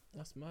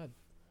 That's mad.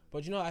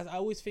 But you know, I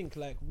always think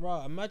like,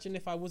 rah, imagine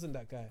if I wasn't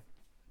that guy.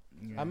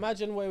 Yeah.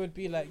 Imagine what it would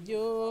be like,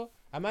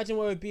 imagine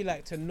what it would be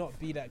like to not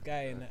be that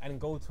guy and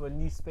go to a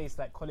new space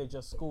like college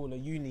or school or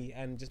uni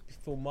and just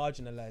feel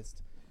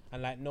marginalized.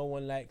 And like no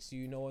one likes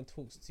you, no one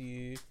talks to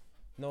you,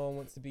 no one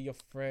wants to be your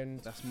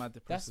friend. That's mad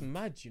depressing.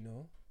 That's mad, you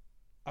know.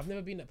 I've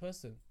never been that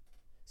person.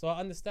 So I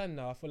understand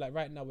now. I feel like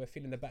right now we're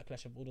feeling the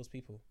backlash of all those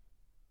people.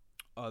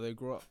 Oh, they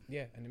grew up.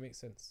 Yeah, and it makes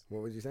sense.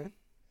 What was you saying?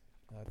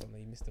 I don't know,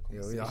 you missed the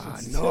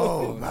conversation.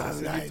 No, man.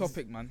 It's a new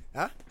topic, man.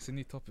 Huh? It's a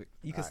new topic.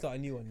 You can start a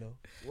new one, though.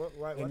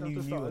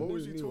 What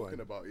was you talking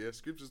about? Yeah,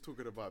 Scribs was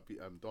talking about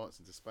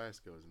dancing to Spice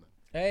Girls and that.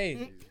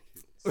 Hey,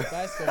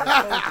 Spice Girls,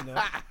 you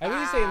know. And what are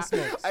you saying,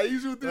 Smokes? I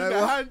usually do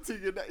the hand thing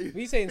and that. What are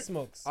you saying,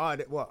 Smokes?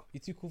 What? You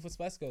too cool for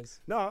Spice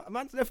Girls? No,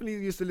 man definitely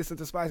used to listen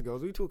to Spice Girls.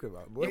 What are you talking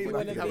about? Did you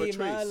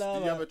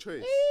have a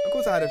choice? Of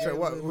course I had a choice.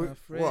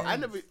 What?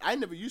 I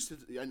never used to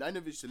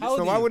listen.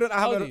 So why wouldn't I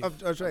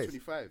have a choice?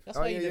 25. That's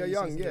why you're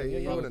young. Yeah,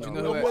 you wouldn't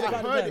know.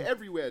 I heard it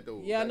everywhere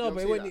though. Yeah, no,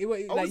 but it wasn't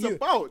like you.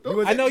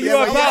 I know you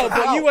were about,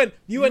 but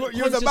you weren't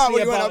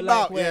consciously about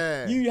like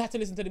where you had to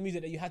listen to the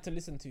music that you had to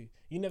listen to.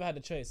 You never had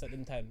a choice at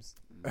them times.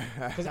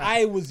 Because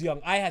I was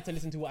young, I had to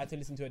listen to what I had to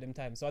listen to at them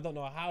times. So I don't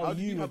know how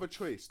you have a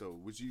choice though.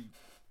 Was you?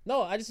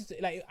 No, I just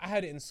like I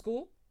heard it in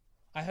school.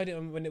 I heard it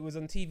when it was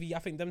on TV. I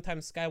think them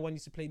times Sky One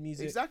used to play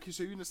music. Exactly.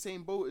 So you're in the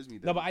same boat as me.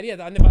 Then. No, but I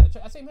never had a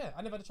choice. Same here.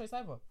 I never had a choice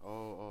either.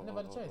 I never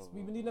had a choice.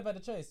 We never had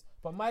a choice.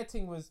 But my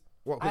thing was,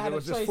 I had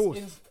a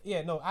choice.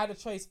 I had a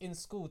choice in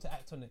school to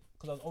act on it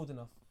because I was old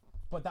enough.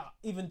 But that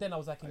even then I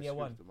was like in year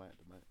 1.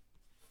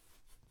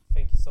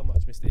 Thank you so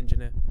much, Mr.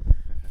 Engineer.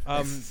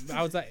 I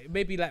was like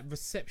maybe like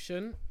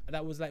reception.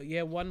 That was like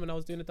year 1 when I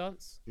was doing the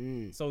dance.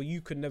 So you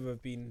could never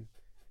have been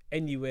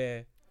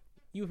anywhere.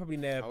 You were probably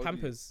near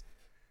Pampers.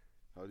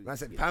 I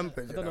said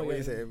Pampers. I don't know what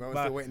you're saying. I'm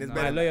still waiting.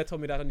 My lawyer told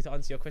me that I need to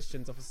answer your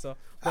questions, officer.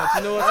 But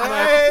you know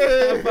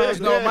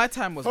what? My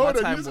time was. Hold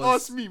on, you just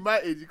asked me my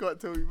age. You can't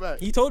tell me back.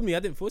 He told me.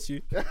 I didn't force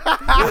you.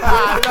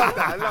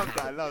 I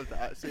love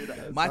that. Say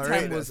that. My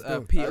time was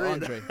Peter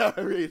Andre.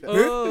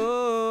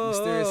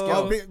 Mysterious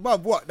Girl.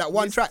 But what? That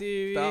one track.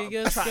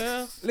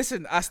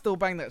 Listen, I still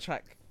bang that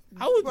track.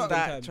 How old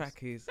that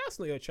track is? That's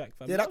not your track,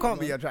 fam. Yeah, that can't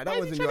be your track. That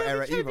wasn't your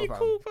era either, fam.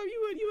 Cool, fam.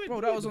 You went. Bro,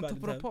 that was on Top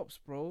of the Pops,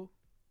 bro.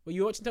 Were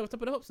you watching Top of the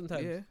Pops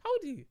sometimes? Yeah. How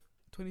old are you?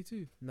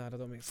 22. Nah, that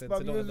don't make sense.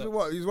 But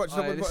what? You watched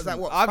Top of the Pops? Like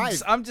what?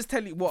 I'm just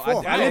telling you what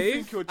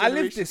I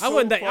lived this. I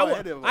went that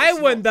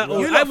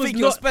old. I was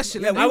not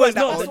special. I was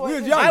not.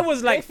 I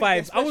was like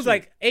 5. I was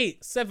like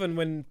 8, 7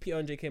 when Peter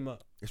Andre came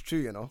out. It's true,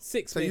 you know.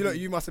 6. So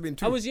you must have been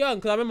 2. I was young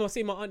because I remember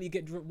seeing my auntie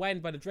get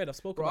whined by the dread. I've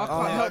spoken about. I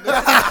can't help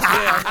that.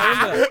 Yeah,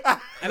 I remember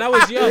that. And I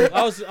was young.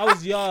 I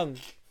was young.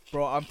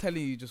 Bro, I'm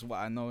telling you just what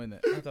I know, innit?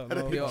 I don't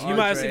know. You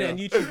might have seen it on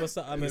YouTube or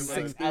something.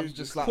 I was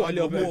just like, caught a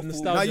little bit of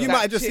nostalgia. No, you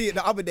might have just seen it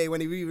the other day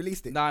when he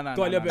re-released it. Nah. Got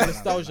a little bit of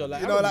nostalgia.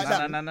 Like, you know, like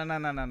that.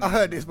 No. I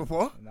heard this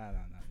before. Nah.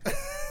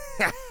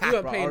 You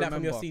weren't playing that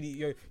from your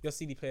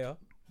CD player.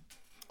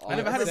 I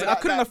never had it. I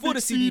couldn't afford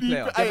a CD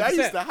player. I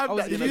used to have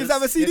that. Did you used to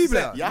have a CD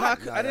player? Yeah,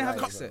 I didn't have a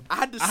cassette. I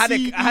had the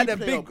CD I had a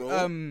player, big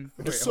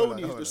the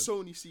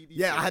Sony CD.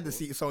 Yeah, I had the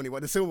Sony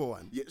one, the silver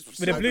one. With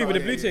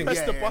the blue thing. Press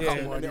the button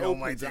yeah, and it yeah,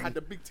 opens. I had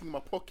the big thing in my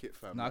pocket,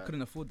 fam. No, I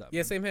couldn't afford that.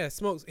 Yeah, same here.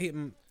 Smokes.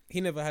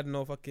 He never had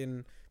no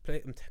fucking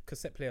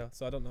cassette player,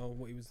 so I don't know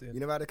what he was doing. You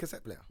never had a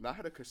cassette player? No, I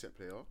had a cassette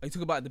player. Are you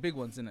talking about the big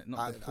ones, innit?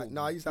 Not the portable.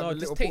 No, I used to have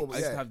little tapes. portable. I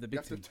used to have the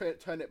big thing. You have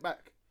to turn it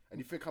back. And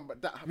you think I'm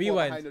that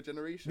behind your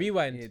generation?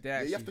 Rewind.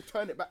 Yeah, you have to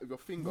turn it back with your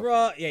finger.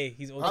 Bro, yeah,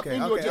 he's old. I'm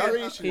in your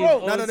generation.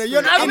 No,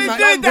 you're not. I've been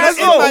doing that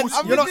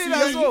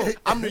as well.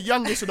 I'm the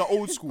youngest of the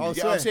old school. You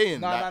get what I'm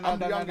saying? I'm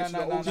the youngest of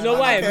the old school. You know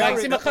why? Like,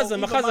 see,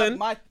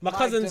 my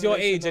cousin's your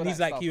age, and he's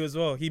like you as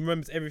well. He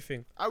remembers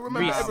everything. I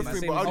remember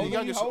everything, but I'm the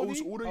youngest of all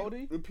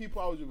the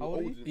people I was with.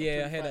 Older.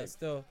 Yeah, I hear that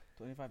still.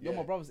 25. You're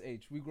my brother's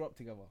age. We grew up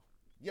together.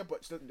 Yeah,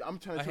 but I'm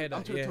trying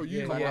to tell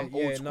you, man, I'm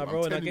old school. No,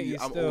 bro, and I get you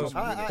still.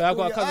 I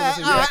got a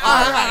cousin.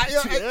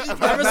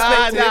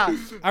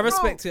 I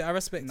respect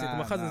it.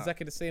 My cousin's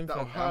exactly the same.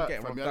 I'm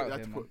getting robbed out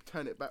here, man.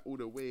 Turn it back all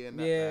the way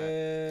and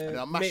and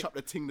I mash up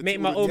the thing.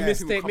 Make my own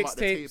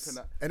mixtapes.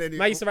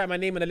 I used to write my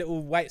name on a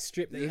little white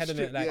strip that he had on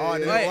it.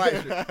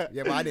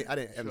 Yeah, but I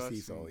didn't MC,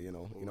 so you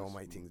know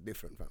my thing's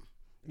different, fam.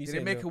 Did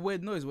it make a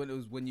weird noise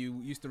when you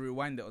used to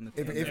rewind it on the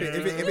tape? If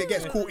it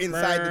gets caught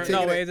inside the tape,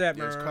 no, wait, it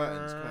was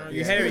curtains.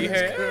 You hear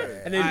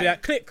it, and then you be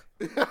like click,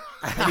 and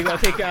you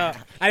gotta take it out.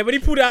 And when he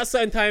pulled it out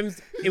certain times,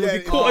 it would be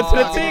caught onto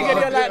the thing, and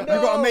you're like, no.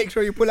 You gotta make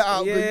sure you pull it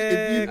out. Yeah,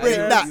 if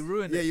you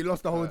break that, you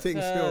lost the whole thing.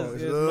 Still,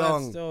 it's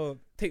long. Still,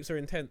 tapes are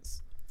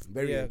intense.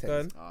 Very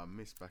intense. I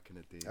miss back in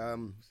the day.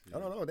 I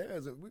don't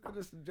know. We could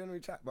just generally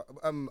chat, but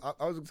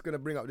I was just gonna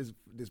bring up this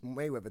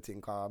Mayweather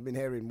thing. Car, I've been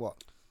hearing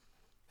what.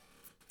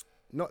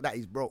 Not that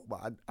he's broke, but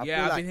I feel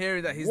I've like, been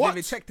hearing that he's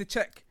living check to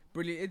check.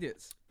 Brilliant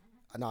idiots.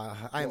 No,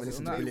 I haven't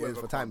listened to Brilliant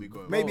for time.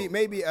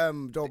 Maybe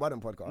Joe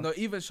Budden podcast. No,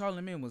 even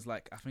Charlemagne was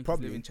like, I think he's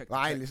living check to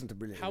check. I ain't listened to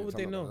Brilliant. How would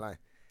they know?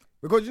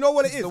 Because you know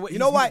what it is. You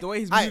know why? The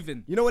way he's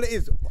moving. You know what it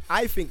is.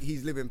 I think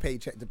he's living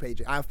paycheck to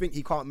paycheck. I think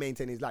he can't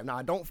maintain his life. Now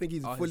I don't think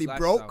he's fully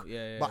broke,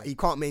 but he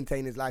can't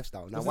maintain his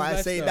lifestyle. Now why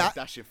I say that?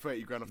 That's your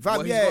 30 grand.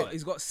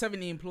 He's got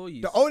 70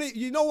 employees.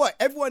 You know what?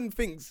 Everyone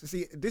thinks.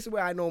 See, this is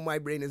where I know my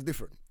brain is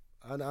different.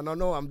 And I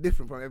know I'm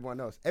different from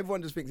everyone else.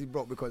 Everyone just thinks he's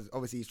broke because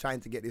obviously he's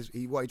trying to get this.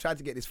 He tried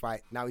to get this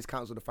fight. Now he's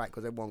cancelled the fight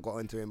because everyone got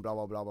into him. Blah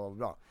blah blah blah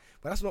blah.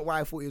 But that's not why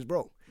I thought he was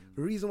broke.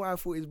 The reason why I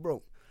thought he was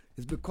broke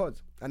is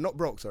because, and not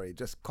broke, sorry,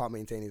 just can't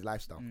maintain his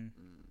lifestyle.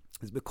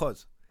 It's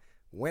because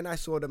when I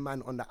saw the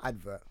man on the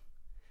advert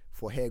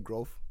for hair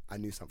growth, I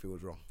knew something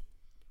was wrong.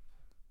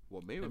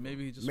 What, Mayweather?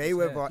 Maybe he just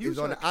Mayweather is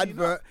on the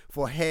advert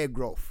for hair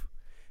growth.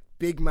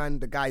 Big man,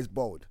 the guy's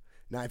bald.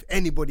 Now, if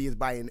anybody is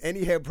buying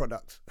any hair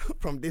products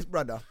from this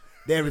brother,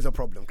 there is a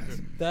problem, cuz.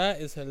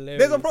 That is hilarious.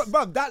 There's a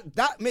problem, bruv.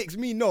 That makes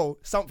me know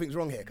something's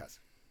wrong here, cuz.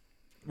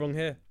 Wrong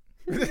hair.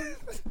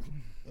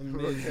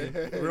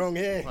 Amazing. Wrong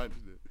hair.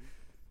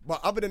 But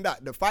other than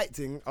that, the fight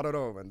thing, I don't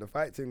know, man. The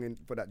fight thing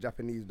for that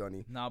Japanese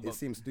Donny, it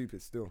seems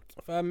stupid still.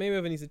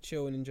 Mayweather needs to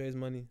chill and enjoy his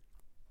money.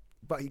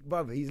 But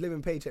he's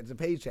living paycheck to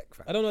paycheck,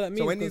 fam. I don't know what that means.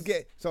 So when he's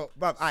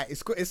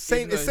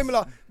bruv, it's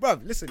similar,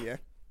 bruv. Listen, yeah.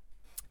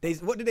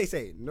 What did they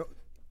say? No,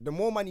 the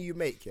more money you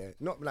make, yeah,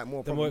 not like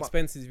more. The more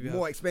expenses you have.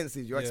 More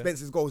expenses. Your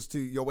expenses goes to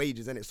your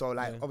wages, innit? So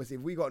like, obviously,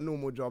 if we got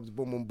normal jobs,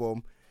 boom, boom,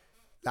 boom,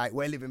 like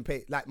we're living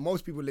like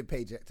most people live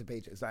paycheck to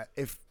paycheck. It's like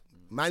if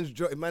man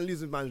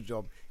loses man's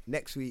job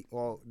next week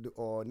or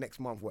next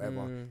month,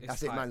 whatever,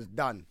 that's it. Man's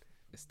done.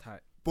 It's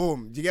tight.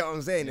 Boom. Do you get what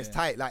I'm saying? It's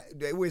tight. Like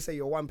they always say,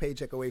 you're one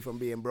paycheck away from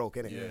being broke,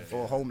 innit?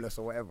 Or homeless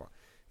or whatever.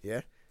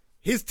 Yeah.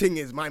 His thing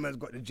is, my man's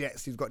got the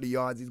jets, he's got the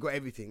yards, he's got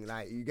everything.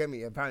 Like, you get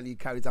me? Apparently he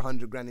carries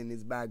 100 grand in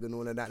his bag and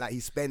all of that. Like, he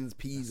spends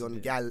peas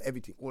on gal,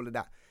 everything, all of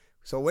that.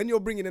 So when you're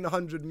bringing in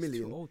 100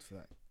 million, too old for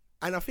that.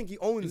 And I think he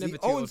owns his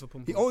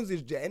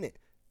jet, innit?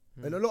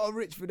 And a lot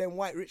of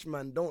white rich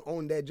man don't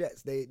own their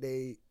jets.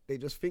 They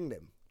just thing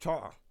them,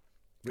 charter.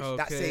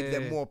 That saves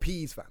them more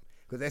peas, fam.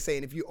 Because they're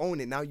saying if you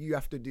own it, now you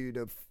have to do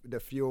the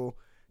fuel,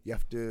 you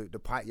have to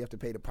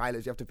pay the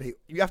pilots, you have to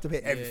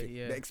pay everything.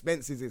 The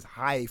expenses is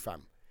high,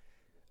 fam.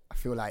 I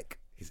feel like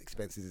his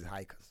expenses is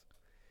high,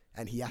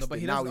 and he has to. But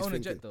he now doesn't he's own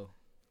thinking, a jet though.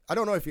 I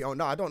don't know if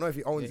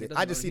he owns it.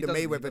 I just see the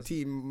Mayweather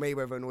team,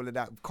 Mayweather and all of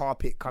that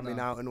carpet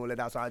coming out and all of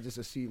that. So I just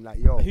assume like,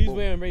 yo, who's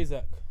wearing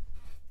Razak?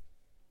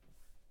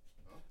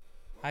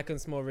 I can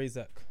smell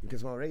Razak. You can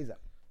smell Razak.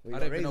 I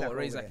don't even know what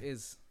Razak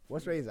is.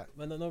 What's Razak?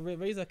 Man, no,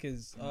 Razak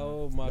is.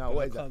 Oh my god,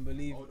 I can't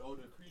believe.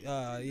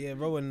 Yeah,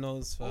 Rowan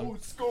knows. Fam.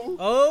 Old school.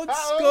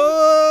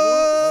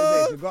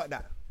 You got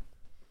that.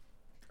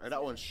 Hey,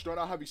 that one straight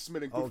out have you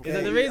smelling good. Okay. Is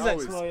that the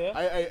Razak smell, yeah?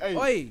 Hey.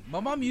 Oi, my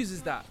mum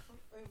uses that.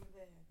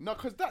 No,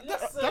 because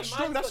that's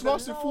strong. That's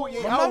lasting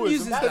 48 My hours. mum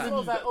uses that.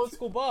 Smells like old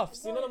school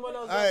baths. You know them when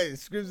I was Hey,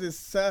 Scribs is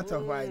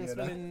certified.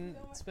 smelling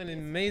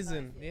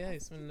amazing. Yeah,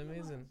 it's smelling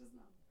amazing.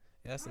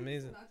 Yeah, that's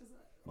amazing.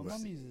 My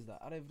mum uses that.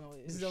 I don't even know what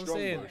it This is. is what I'm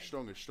saying.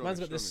 Strong. Man's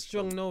got this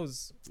strong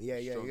nose. Yeah.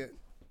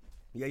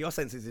 Your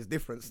senses is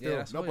different still.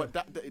 Yeah, No, but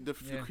the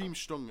cream's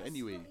strong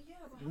anyway.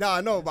 No,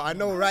 I know, but I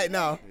know right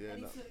now. Yeah,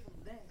 no.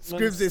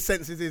 Scribs'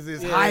 senses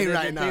is high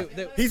right now.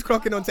 He's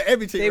clocking onto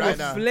everything right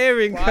now. They were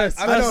flaring. I'm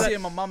just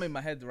seeing my mum in my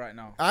head right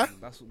now. Huh?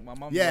 That's what my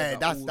mum. Yeah,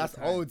 that's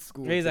old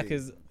school. Razak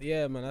is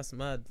man, that's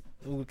mad.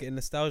 We're getting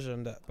nostalgia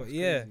on that, but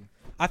yeah.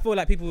 I feel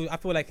like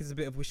it's a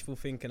bit of wishful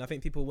thinking. I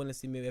think people want to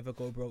see Mayweather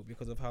go broke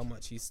because of how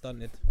much he's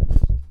stunted.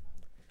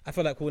 I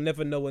feel like we'll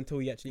never know until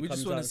he actually comes out. We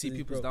just want to see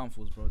people's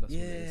downfalls, bro. That's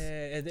what it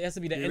is. It has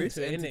to be the end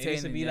to it, innit? It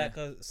has to be like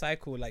a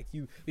cycle. Like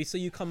we saw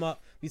you come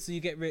up, we saw you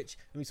get rich,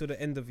 and we saw the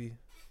end of you.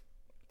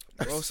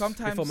 Well,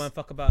 sometimes before man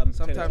fuck about him.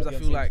 Sometimes I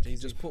feel like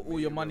just put all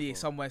your money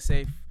somewhere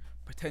safe,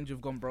 pretend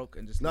you've gone broke,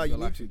 and just live your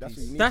life.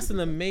 That's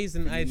an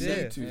amazing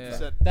idea.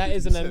 That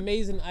is an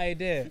amazing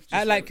idea.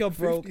 Act like you're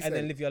broke and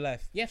then live your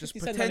life. Yeah, just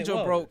pretend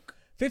you're broke.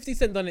 50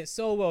 Cent done it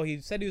so well. He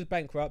said he was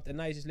bankrupt, and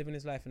now he's just living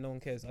his life, and no one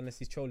cares unless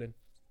he's trolling.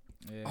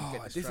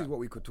 Yeah, this is what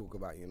we could talk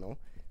about, you know.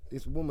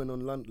 This woman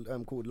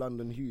on called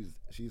London Hughes.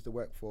 She used to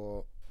work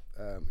for,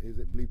 is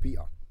it Blue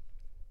Peter?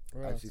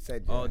 Right. And she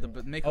said,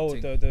 the makeup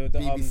thing. The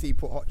BBC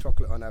put hot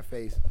chocolate on her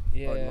face,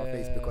 on my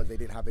face because they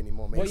didn't have any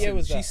more makeup. What year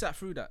was that? She sat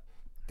through that.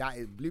 That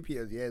is Blue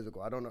Peter's years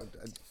ago. I don't know.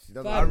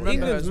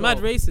 England's mad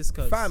racist,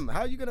 cuz. Fam,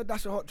 how are you gonna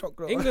dash a hot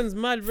chocolate? England's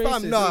mad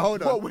racist. Fam, no,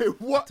 hold on. Wait,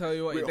 what? I tell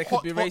you what, they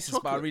could be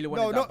racist, but I really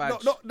wanted that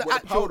badge. No, the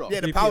actual powder. Yeah,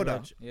 the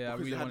powder. Yeah, I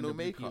really wanted no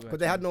makeup. Because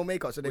they had no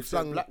makeup, so they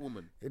flung. Black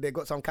woman. They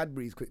got some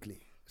Cadbury's quickly.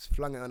 Just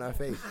flung it on her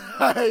face.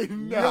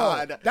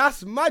 Nah,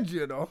 that's mad,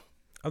 you know.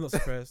 I'm not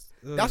surprised.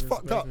 That's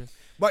fucked up.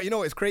 But you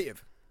know, it's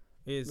creative.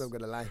 It is. I'm not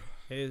gonna lie.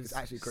 It's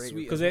actually crazy.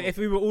 Because if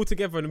we were all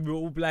together and we were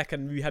all black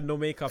and we had no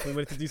makeup and we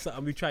wanted to do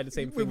something, we tried the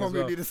same thing. We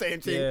probably do the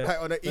same thing.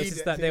 Like on it's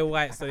just that they're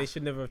white, so they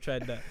should never have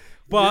tried that.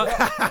 But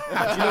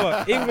you know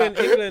what?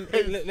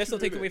 England. Let's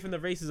not take away from the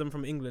racism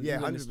from England. Yeah,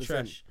 England 100%. is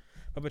trash.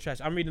 Proper trash.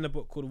 I'm reading a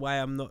book called Why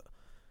I'm Not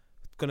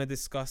Gonna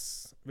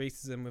Discuss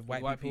Racism with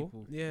White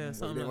People. Yeah,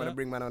 something they like want to that.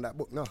 bring man on that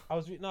book. No, I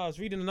was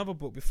reading another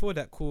book before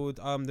that called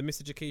The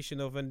Miseducation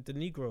of the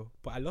Negro,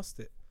 but I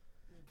lost it.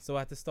 So I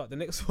had to start the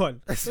next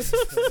one.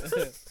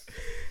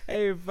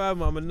 Hey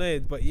fam, I'm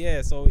annoyed. But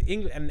yeah, so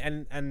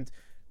England and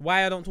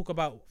why I don't talk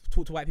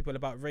to white people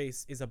about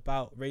race is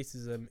about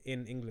racism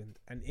in England.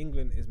 And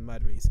England is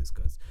mad racist,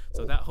 cuz.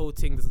 So that whole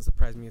thing doesn't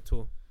surprise me at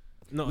all.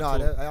 I'm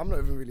not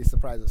even really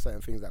surprised at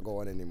certain things that go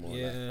on anymore.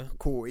 Yeah. Like,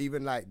 cool.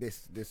 Even like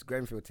this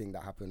Grenfell thing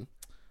that happened.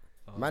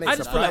 Man, I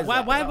just feel like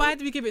why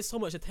do we give it so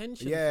much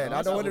attention? Yeah,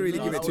 I don't want to really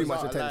give it too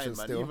much attention.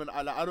 Still, even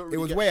I don't really it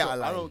was way out of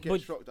line. I don't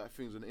get shocked at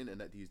things on the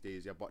internet these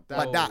days. Yeah, but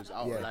that was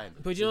out of line.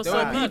 But you know,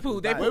 some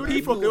people they put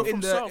people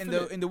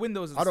in the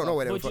windows. I don't know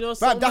where they were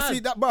from.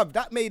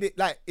 That made it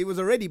like it was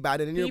already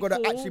bad, and then you're gonna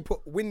actually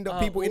put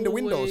people in the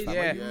windows.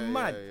 Yeah,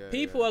 mad.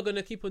 People are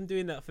gonna keep on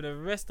doing that for the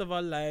rest of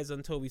our lives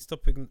until we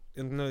stop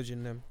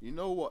acknowledging them. You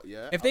know what?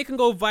 Yeah. If they can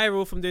go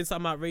viral from doing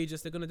something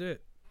outrageous, they're gonna do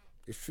it.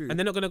 It's true, and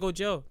they're not gonna go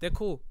jail. They're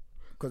cool.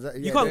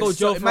 You can't go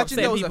jail for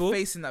upsetting people. What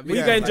are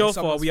you going jail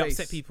for? We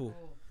upset people.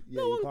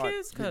 Yeah, no one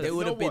cares. They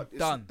would have been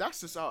done.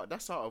 That's out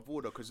of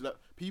order. Because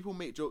people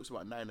make jokes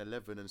about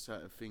 9/11 and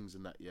certain things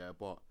and that. Yeah,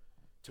 but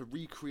to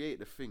recreate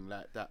the thing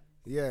like that.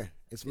 Yeah,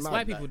 it's mad.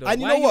 White people, though.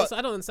 And you know what?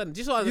 I don't understand.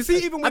 Just what you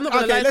see, even when I'm not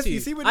gonna lie to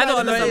you. I don't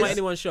understand why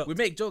anyone's shocked. We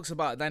make jokes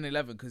about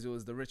 9/11 because it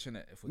was the rich in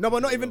it. No,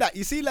 but not even that.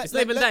 You see, like it's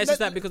not even that. It's just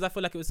that because I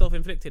feel like it was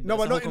self-inflicted. No,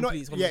 but not.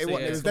 Yeah, it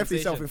was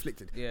definitely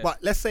self-inflicted.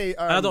 But let's say,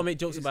 and I don't make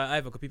jokes about it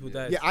either because people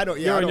died. Yeah, I don't.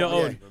 You're on your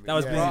own. That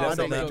was busy. I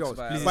don't make jokes.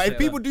 But if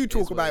people do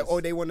talk about it,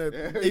 or they want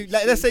to,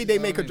 like, let's say they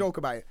make a joke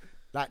about it.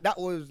 Like that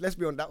was, let's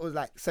be honest, that was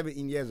like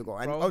 17 years ago,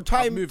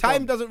 and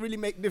time doesn't really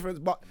make difference,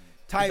 but.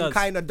 Time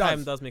kind of does.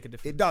 Time does make a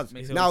difference. It does.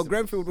 Now,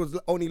 Grenfell was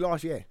only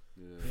last year.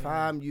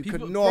 Fam,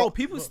 could not. Bro,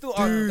 people still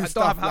do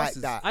stuff like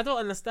that. I don't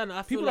understand.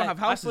 People don't have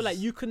houses. I feel like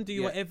you can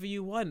do whatever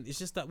you want. It's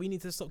just that we need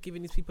to stop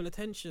giving these people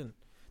attention.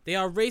 They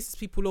are racist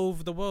people all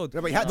over the world. No,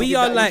 we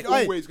are like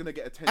always gonna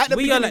get attention.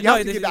 We are like you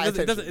have to give that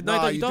attention.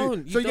 No, you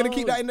don't. So you're gonna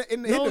keep that in the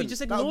hidden. No, you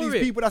just ignore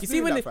it. You see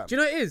when do you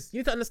know what it is? You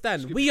need to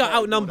understand. We are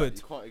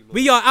outnumbered.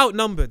 We are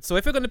outnumbered. So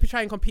if we're gonna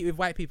try and compete with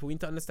white people, we need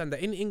to understand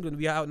that in England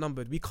we are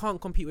outnumbered. We can't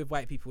compete with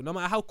white people. No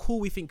matter how cool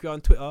we think we are on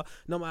Twitter,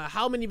 no matter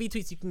how many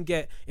retweets you can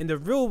get, in the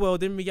real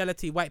world, in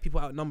reality, white people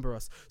outnumber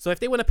us. So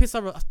if they want to piss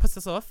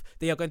us off,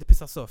 they are going to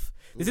piss us off.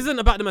 This isn't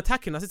about them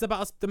attacking us. It's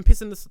about them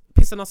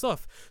pissing us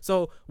off.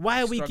 So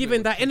why are we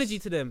giving that energy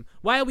to them?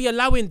 Why are we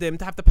allowing them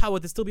to have the power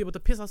to still be able to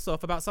piss us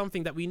off about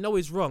something that we know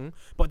is wrong,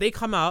 but they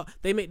come out,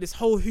 they make this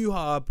whole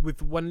hoo-ha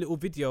with one little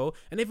video,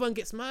 and everyone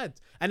gets mad.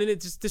 And then it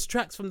just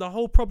distracts from the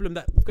whole problem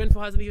that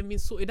Grenfell hasn't even been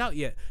sorted out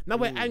yet. Now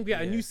we're angry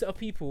at a new set of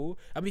people,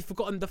 and we've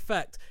forgotten the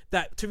fact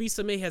that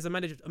Theresa May has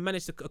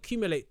managed to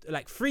accumulate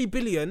like 3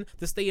 billion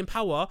to stay in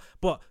power,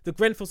 but the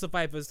Grenfell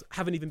survivors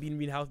haven't even been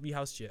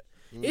rehoused yet.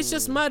 It's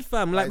just mad,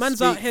 fam. Like,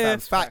 man's out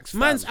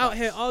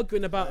here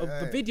arguing about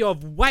a video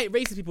of white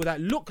racist people that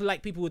look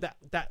like people that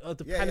are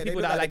the kind of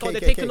people that are like, oh,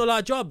 they're taking all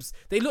our jobs.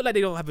 They look like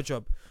they don't have a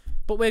job,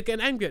 but we're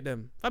getting angry at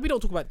them. Like, we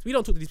don't talk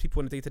to these people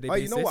on a day-to-day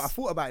basis. You know what? I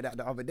thought about that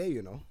the other day.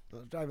 I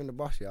was driving the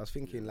bus here. I was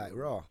thinking like,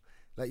 raw.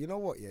 Like, you know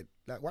what? Yeah,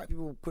 like white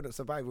people couldn't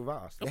survive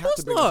without us. They of had course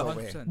to bring not. us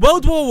over here.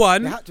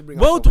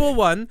 World War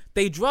One.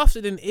 They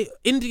drafted in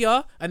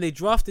India and they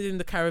drafted in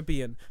the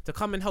Caribbean to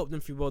come and help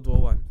them through World War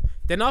One.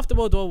 Then after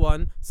World War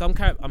One,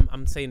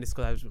 I'm saying this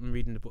because I'm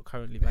reading the book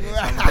currently. Right?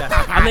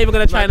 I'm not even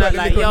gonna try and act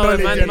like, yo,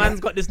 man's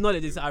got this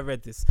knowledge. I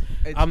read this.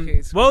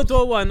 World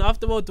War One.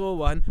 After World War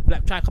One,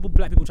 a couple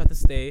black people tried to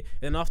stay. And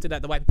then after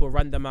that, the white people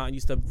ran them out and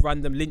used to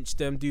run them, lynch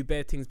them, do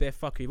bare things, bare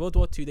fuckery. World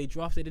War Two, they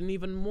drafted in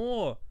even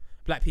more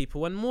black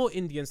people and more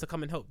Indians to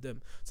come and help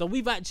them. So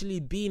we've actually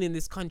been in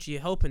this country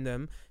helping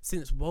them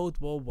since World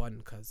War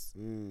One,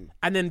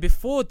 and then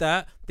before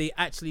that, they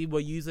actually were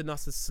using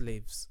us as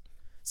slaves.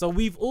 So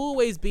we've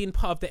always been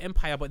part of the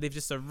empire, but they've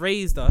just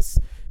erased us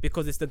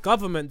because it's the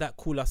government that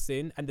call us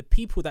in and the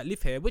people that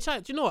live here, which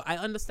do you know what? I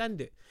understand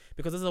it.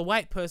 Because as a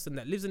white person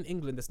that lives in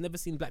England that's never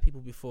seen black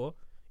people before,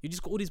 you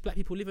just got all these black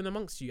people living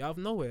amongst you out of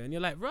nowhere. And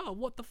you're like, bro,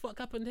 what the fuck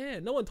happened here?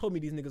 No one told me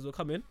these niggas were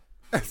coming.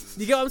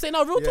 You get what I'm saying?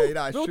 No, real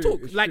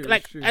talk.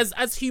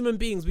 As human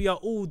beings, we are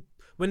all,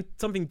 when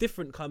something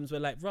different comes, we're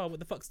like, bro, what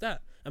the fuck's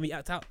that? And we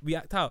act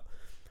out.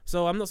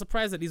 So I'm not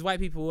surprised that these white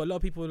people, a lot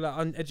of people are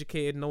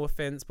uneducated, no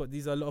offense, but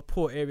these are a lot of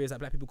poor areas that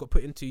black people got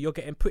put into. You're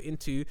getting put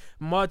into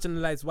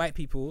marginalized white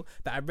people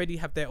that already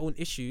have their own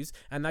issues,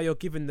 and now you're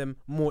giving them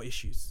more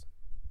issues.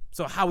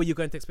 So how are you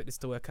going to expect this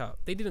to work out?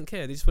 They didn't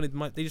care. They just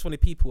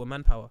wanted people and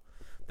manpower.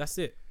 That's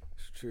it.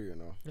 It's true, you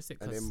know. That's it.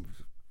 And then,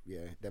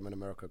 them in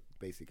America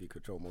basically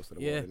control most of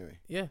the world anyway.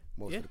 Yeah.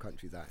 Most of the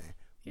countries out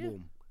here. Yeah.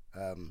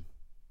 Boom.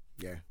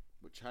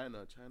 But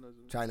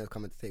China's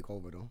coming to take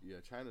over though. Yeah,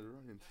 China's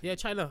running. Yeah,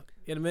 China.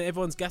 Yeah,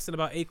 everyone's gassing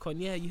about Akon.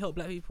 Yeah, you help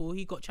black people.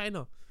 He got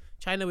China.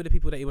 China were the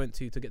people that he went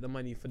to get the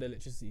money for the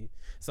electricity.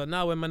 So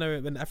now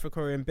when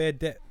Africa are in bare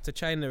debt to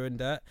China and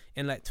that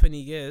in like 20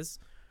 years.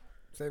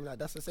 Same like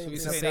that's the same.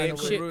 It's the same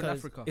shit.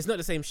 It's not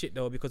the same shit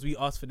though because we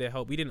asked for their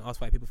help. We didn't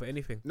ask white people for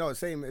anything. No,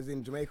 same as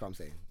in Jamaica. I'm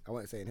saying. I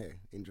wasn't saying here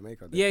in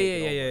Jamaica.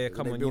 Yeah.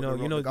 Come on, you know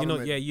the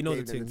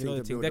thing. You know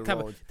the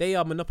thing. They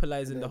are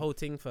monopolizing the whole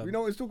thing, fam. You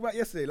know what we was talking about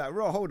yesterday? Like,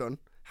 raw. Hold on.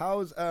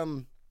 How's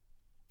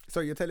So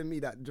you're telling me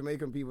that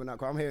Jamaican people now?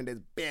 Cause I'm hearing there's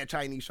bare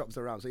Chinese shops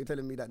around. So you're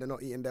telling me that they're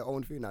not eating their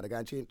own food now? They're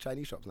going to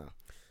Chinese shops now.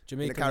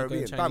 Jamaica, in the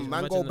Caribbean. Bam,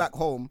 man, go back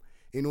home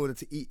in order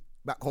to eat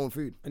back home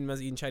food. And man's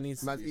eating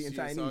Chinese. Man's eating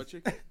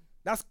Chinese.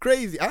 That's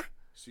crazy, huh?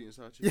 Sweet and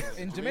sour chicken.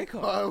 In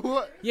Jamaica?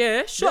 What?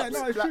 Yeah, shops. Yeah,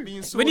 no,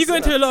 it's when you go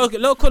into a lot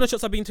of corner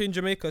shops I've been to in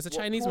Jamaica, it's a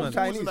Chinese man.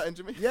 Chinese. That in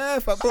Jamaica? Yeah,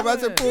 bro, I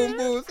said boom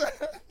balls.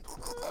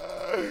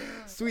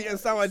 Sweet and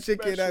sour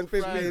chicken and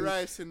fish beans.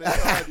 Rice in the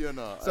yard, you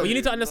know. So you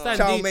need to understand.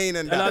 Chow mein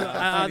and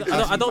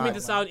I don't mean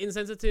to sound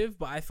insensitive,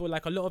 but I feel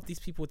like a lot of these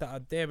people that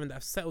are there and that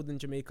have settled in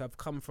Jamaica have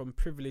come from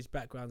privileged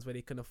backgrounds where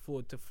they can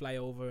afford to fly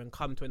over and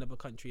come to another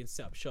country and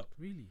set up shop.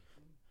 Really?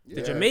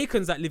 The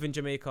Jamaicans that live in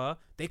Jamaica,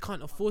 they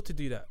can't afford to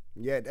do that.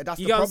 Yeah, that's the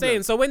problem. You know what I'm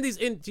saying? So when these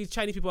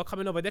Chinese people are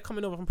coming over, they're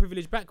coming over from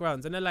privileged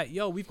backgrounds and they're like,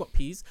 yo, we've got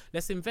peas,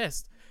 let's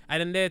invest. And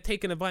then they're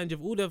taking advantage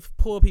of all the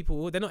poor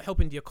people. They're not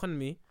helping the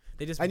economy.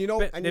 They just you know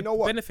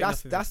what?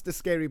 That's the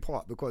scary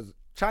part because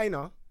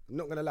China, I'm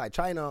not gonna lie,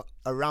 China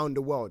around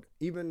the world,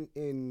 even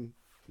in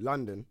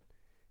London,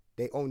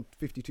 they own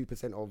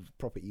 52% of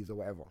properties or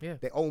whatever. Yeah.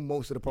 They own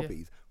most of the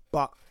properties,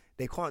 but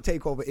they can't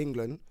take over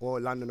England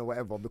or London or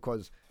whatever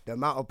because the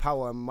amount of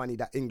power and money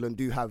that England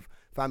do have,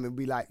 family will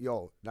be like,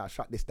 yo, now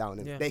shut this down.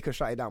 And they can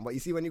shut it down. But you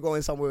see, when you go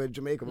in somewhere in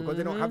Jamaica, because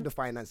they don't have the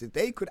finances,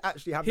 they could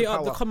actually have the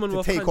power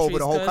to take over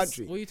the whole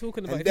country. What are you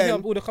talking about? And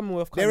then, all the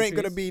Commonwealth countries, there ain't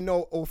going to be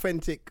no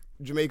authentic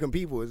Jamaican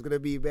people. It's going to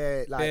be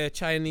bare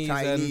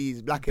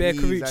Chinese, black and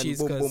boom,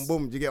 boom,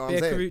 boom. Do you get what I'm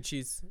saying?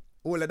 Carucci's.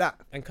 All of that.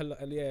 And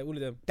all of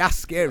them. That's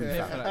scary,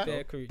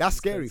 fam. That's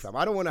scary, fam.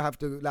 I don't want to have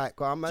to, like,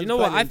 do you know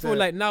what? I feel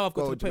like now I've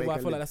got to the point where I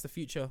feel like that's the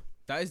future.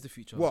 That is the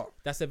future. What?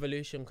 That's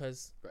evolution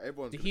because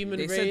the human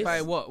race. They said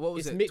by what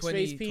was it? Mixed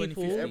race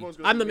people.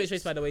 I'm not mixed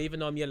race, by the way, even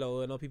though I'm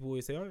yellow. And all people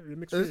always say, "Oh, you're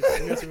mixed race."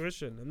 I'm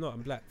Russian. I'm not.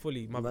 I'm black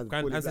fully. My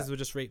ancestors were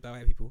just raped by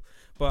white people.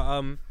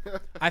 But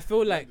I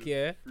feel like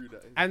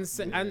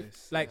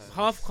like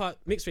half caste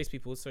mixed race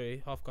people.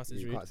 Sorry, half caste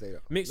is rude. Can't say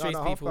that. Mixed race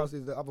people. Half caste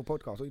is the other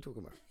podcast. What are you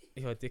talking about?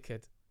 You're a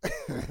dickhead.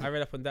 I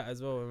read up on that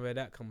as well and where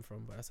that come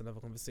from, but that's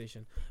another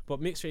conversation. But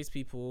mixed race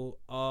people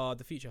are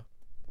the future.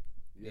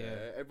 Yeah,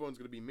 everyone's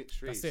gonna be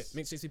mixed race. That's it.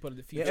 Mixed race people are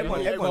the future.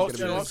 Everyone's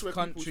gonna mix.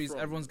 Countries,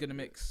 everyone's gonna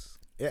mix.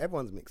 Yeah,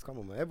 everyone's mixed. Come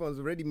on, man. Everyone's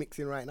already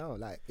mixing right now.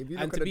 Like, if you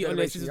look and at to be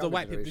honest, this is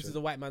the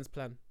white man's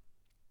plan.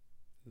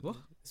 What?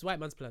 It's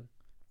white man's plan.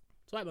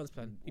 It's white man's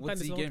plan.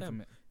 What's he gain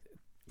from it?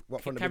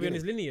 What, from carry on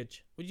his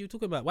lineage. What are you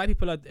talking about? White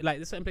people are like,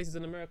 there's certain places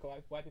in America.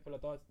 White people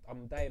are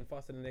dying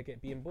faster than they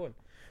get being born.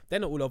 They're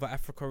not all over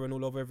Africa and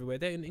all over everywhere.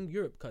 They're in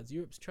Europe, cause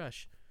Europe's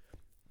trash.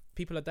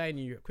 People are dying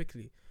in Europe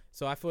quickly.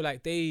 So I feel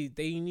like they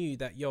knew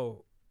that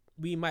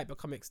we might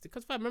become mixed.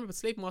 Because if I remember,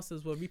 slave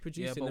masters were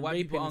reproducing. Yeah, but and white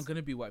raping. people aren't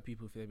gonna be white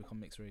people if they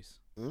become mixed race.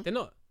 They're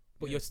not.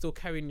 But you're still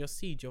carrying your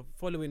seed. You're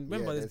following.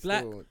 Remember, there's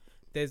black.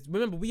 Still...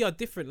 Remember, we are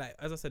different. Like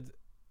as I said,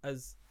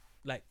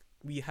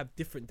 we have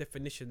different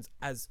definitions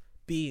as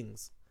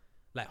beings.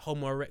 Like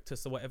Homo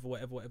erectus or whatever.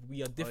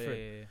 We are different.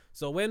 Yeah.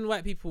 So when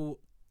white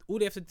people, all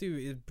they have to do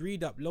is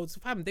breed up loads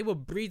of fam. They were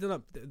breeding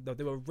up.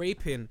 They were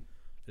raping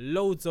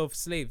loads of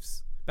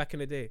slaves back in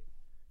the day,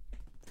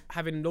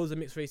 having loads of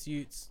mixed race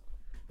youths,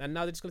 and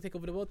now they're just gonna take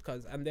over the world,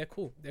 and they're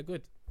cool. They're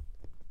good.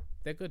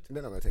 They're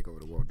not gonna take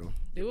over the world though.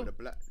 They will. The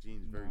black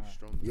gene's very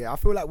strong. Yeah, I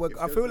feel like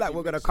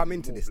we're gonna come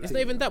into this. It's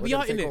not even that. We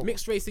are in it.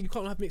 Mixed race. You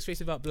can't have mixed race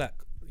without black.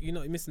 You're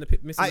not missing the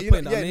point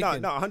that I'm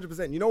making. No,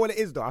 100%. You know what it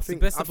is though? I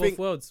think it's the best of both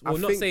worlds. Well,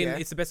 not saying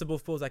it's the best of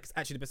both worlds, like it's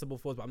actually the best of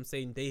both worlds, but I'm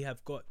saying they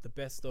have got the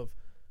best of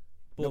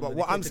both. No, but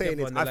what I'm saying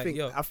is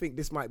I think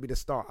this might be the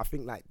start. I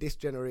think like this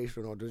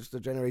generation or just the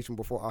generation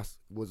before us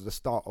was the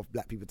start of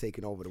black people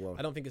taking over the world.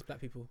 I don't think it's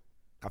black people.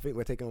 I think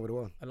we're taking over the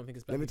world. I don't think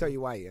it's black people. Let me tell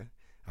you why, yeah?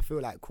 I feel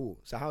like, cool.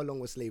 So how long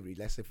was slavery?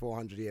 Let's say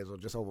 400 years or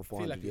just over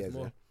 400 years.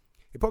 Yeah?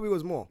 It probably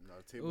was more.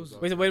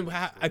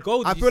 I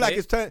feel like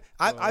it's turned.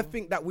 I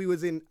think that we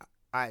was in...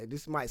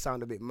 this might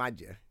sound a bit mad,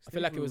 yeah. I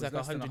feel like it was like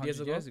 100 years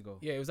ago.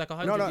 Yeah, it was like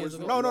 100 years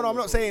ago. No, I'm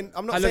not saying...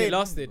 How long it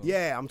lasted?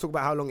 Yeah, I'm talking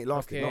about how long it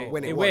lasted, not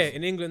when it was. Where?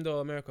 In England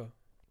or America?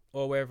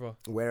 Or wherever?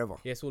 Wherever.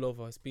 Yeah, it's all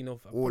over. It's been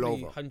over.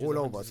 All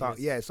over. So,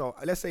 yeah, so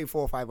let's say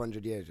 400 or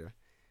 500 years, yeah.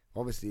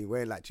 Obviously,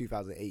 we're in like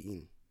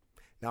 2018.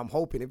 Now, I'm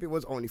hoping if it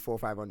was only 400 or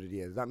 500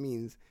 years, that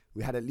means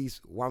we had at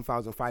least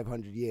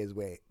 1,500 years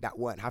where that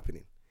weren't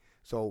happening.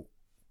 So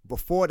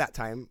before that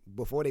time,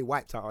 before they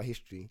wiped out our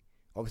history,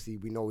 obviously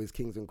we know as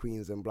kings and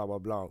queens and blah, blah,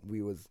 blah,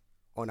 we was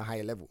on a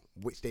higher level,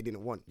 which they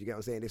didn't want. You get what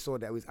I'm saying? They saw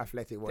that it was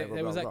athletic, whatever.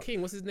 There was that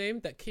king, what's his name?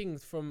 That king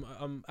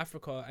from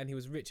Africa, and he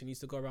was rich and he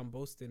used to go around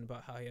boasting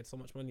about how he had so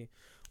much money.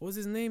 What was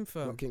his name,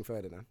 fam? Not King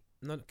Ferdinand.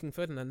 Not King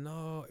Ferdinand.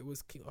 No, it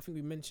was King. I think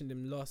we mentioned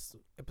him last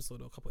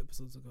episode or a couple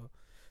episodes ago.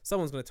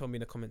 Someone's gonna tell me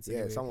in the comments. Yeah,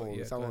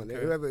 anyway, someone.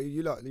 Whoever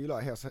you lot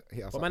hit us.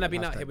 But man, I've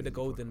been out here with the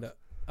golden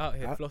out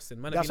here flossing.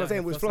 Man, that's what I'm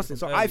saying. Was flossing.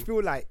 So I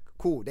feel like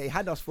cool. They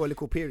had us for a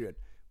little period,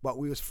 but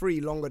we was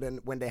free longer than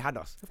when they had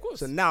us. Of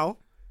course. So now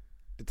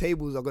the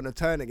tables are gonna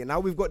turn again.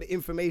 Now we've got the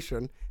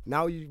information.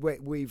 Now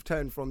we've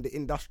turned from the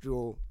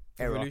industrial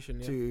era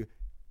to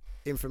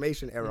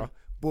information era.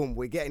 Boom,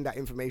 we're getting that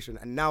information,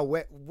 and now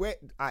we're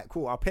alright,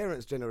 cool. Our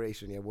parents'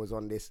 generation was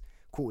on this.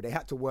 Cool, they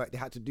had to work, they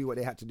had to do what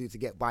they had to do to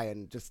get by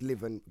and just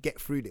live and get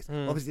through this.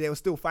 Obviously, they were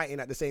still fighting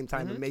at the same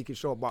time and making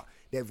sure, but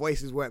their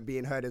voices weren't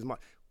being heard as much.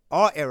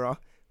 Our era,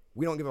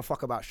 we don't give a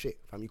fuck about shit,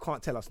 fam. You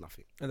can't tell us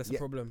nothing. And that's a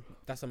problem.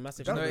 That's a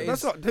massive problem.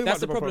 That's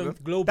a problem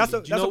globally. That's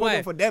a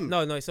problem for them.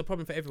 No, it's a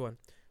problem for everyone.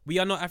 We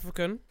are not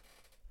African.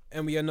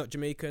 And we are not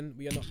Jamaican,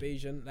 we are not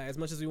Asian. Like, as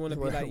much as we want to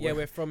be like,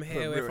 we're from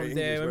here, we're from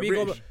there.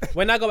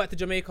 When I go back to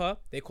Jamaica,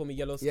 they call me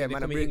yellow skin. They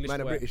call me English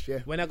boy. British,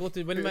 when I go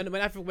to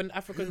when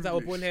Africans that were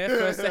born here,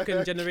 first,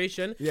 second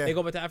generation, they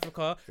go back to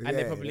Africa and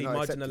they probably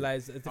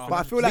marginalised. But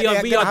I feel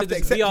like we are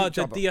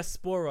the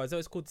diaspora. Is that what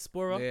it's called?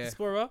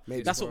 Diaspora.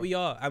 Maybe that's what we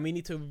are, and we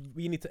need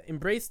to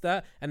embrace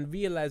that and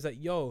realize that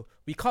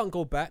we can't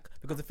go back,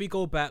 because if we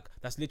go back,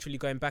 that's literally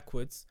going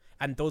backwards,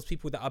 and those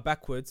people that are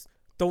backwards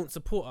don't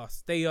support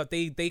us.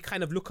 They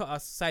kind of look at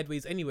us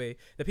sideways anyway.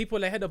 The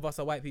people ahead of us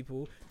are white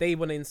people. They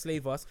want to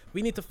enslave us.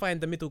 We need to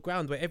find the middle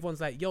ground where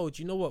everyone's like, do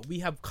you know what? We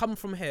have come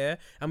from here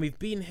and we've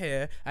been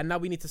here, and now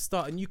we need to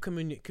start a new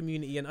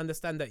community and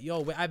understand that,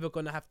 we're either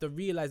going to have to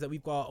realize that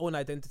we've got our own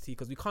identity,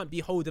 because we can't be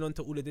holding on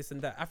to all of this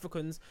and that.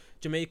 Africans,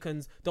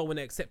 Jamaicans don't want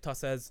to accept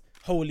us as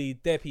wholly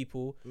their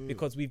people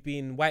because we've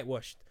been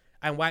whitewashed.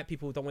 And white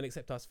people don't want to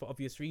accept us for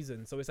obvious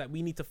reasons. So it's like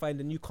we need to find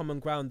a new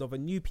common ground of a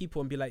new people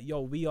and be like,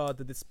 we are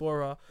the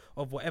diaspora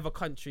of whatever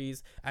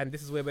countries, and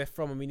this is where we're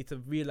from, and we need to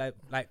realize,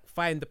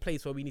 find the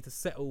place where we need to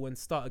settle and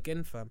start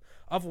again, fam.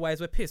 Otherwise,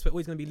 we're pissed. We're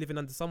always going to be living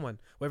under someone,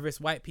 whether it's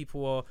white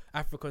people or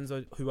Africans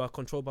who are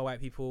controlled by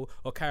white people,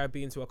 or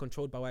Caribbeans who are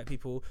controlled by white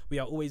people. We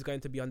are always going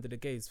to be under the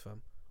gaze,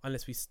 fam.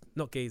 Unless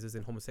not gays as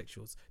in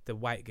homosexuals, the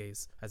white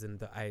gaze as in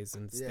the eyes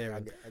and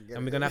staring.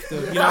 And we're gonna have to,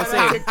 you know what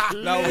I'm saying?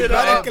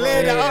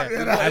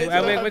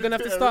 And we're gonna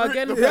have to start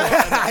again.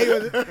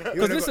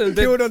 Because listen,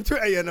 killed on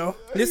Twitter,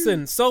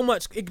 Listen, so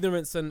much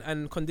ignorance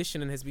and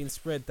conditioning has been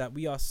spread that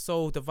we are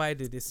so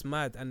divided. It's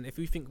mad. And if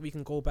we think we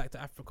can go back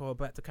to Africa or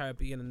back to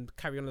Caribbean and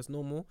carry on as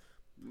normal,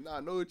 nah,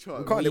 no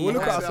chance. We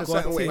look at us a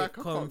certain way.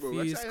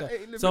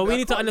 So we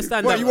need to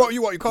understand that.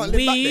 You can't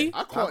live back there.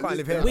 I can't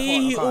live here.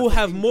 We all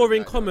have more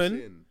in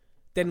common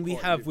than we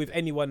have with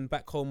anyone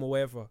back home or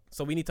wherever.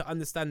 So we need to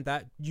understand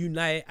that,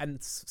 unite,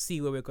 and see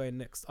where we're going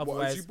next.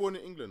 Otherwise, was you born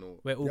in England, or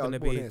we're all going to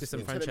be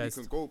disenfranchised.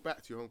 You can go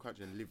back to your home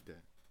country and live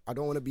there. I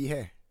don't want to be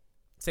here.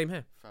 Same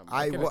here.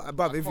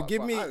 Bruv, if you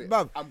give me,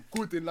 bruv, I'm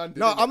good in London.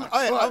 No, I'm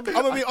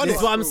gonna be honest. This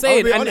is what I'm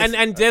saying,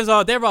 and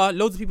there are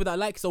loads of people that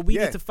like. So we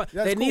need to.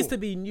 There needs to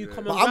be new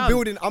common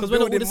ground. I'm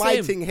building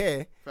my thing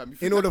here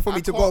in order for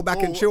me to go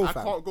back and chill,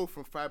 fam. I can't go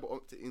from fibre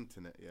optic to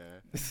internet,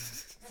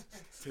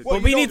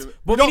 But we need to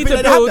build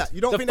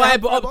the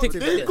fibre optic.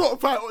 They've got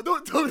fibre.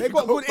 Don't tell me. They've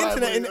got good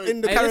internet in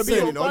the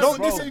Caribbean,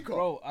 Don't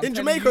disagree. In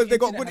Jamaica, they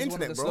got good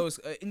internet, bro.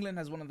 England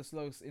has one of the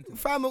slowest internet.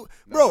 Fam,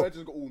 bro,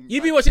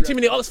 you be watching too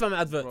many Oxfam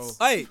adverts.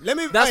 Hey,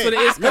 that's what it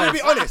is. Let me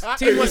be honest.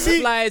 Too much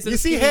supplies and you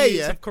see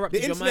here,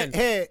 the internet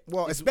here,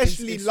 well,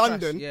 especially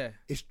London,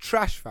 is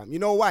trash, fam. You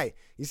know why?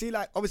 You see,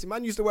 obviously,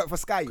 man used to work for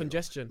Sky.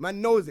 Congestion.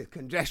 Man knows it.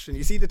 Congestion.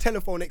 You see the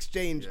telephone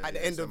exchange at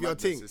the end of your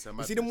thing.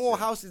 You see the more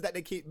houses that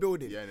they keep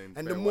building,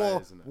 and the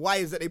more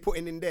wires that they put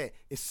in there,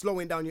 it's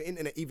slowing down your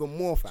internet even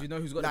more, fam. Do you know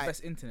who's got the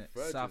best internet?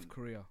 South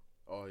Korea.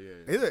 Oh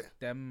yeah. Is it?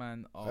 Them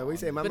man. What you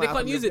say, man? But they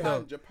can't use it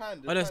though.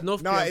 Japan. Oh, no, it's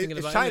North Korea. No,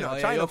 it's China.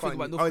 China can't.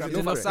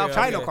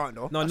 China can't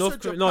though.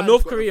 No,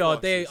 North Korea.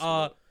 They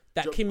are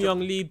that Kim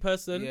Jong Il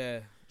person. Yeah.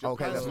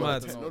 Okay, that's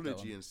mad.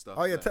 Technology and stuff.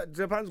 Oh yeah,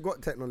 Japan's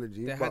got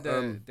technology. They had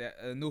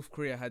North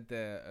Korea had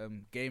their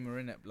gamer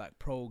in it, like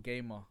pro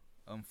gamer,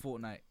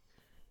 Fortnite.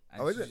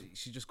 And is it?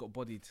 She just got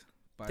bodied.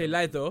 They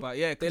lied though. But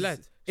yeah, they lied.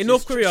 In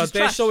North Korea,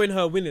 they're showing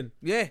her winning.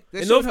 Yeah.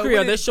 In North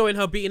Korea, they're showing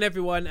her beating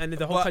everyone, and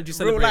the whole country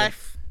celebrating. Real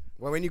life.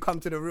 Well, when you come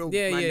to the real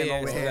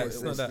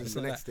it's not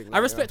that. I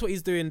respect what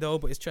he's doing though,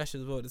 but it's trash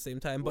as well at the same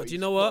time. But you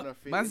know what?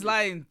 Man's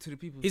lying to the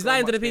people. He's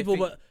lying to the people,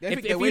 but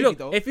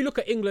if you look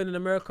at England and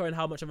America and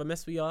how much of a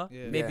mess we are,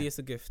 maybe it's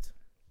a gift.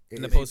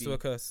 In opposed to a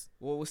curse.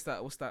 Well, what's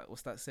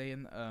that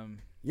saying?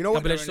 You know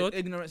what?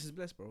 Ignorance is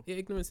bliss, bro. Yeah,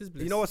 ignorance is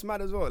bliss. You know what's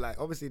mad as well? Like,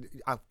 obviously,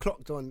 I've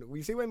clocked on.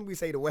 We see when we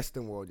say the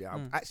Western world,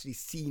 I've actually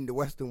seen the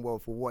Western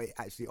world for what it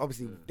actually.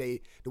 Obviously,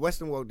 the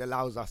Western world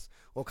allows us,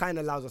 or kind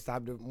of allows us to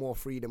have more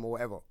freedom or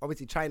whatever.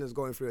 Obviously, China's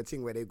going through a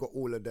thing where they've got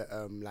all of the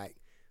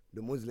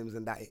the Muslims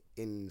and that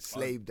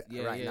enslaved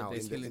right now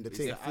in the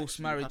thing. Forced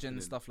marriage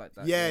and stuff like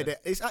that. Yeah,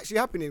 it's actually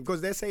happening because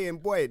they're saying,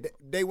 boy,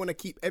 they want to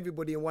keep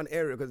everybody in one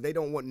area because they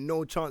don't want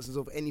no chances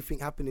of anything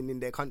happening in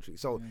their country.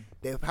 So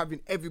they're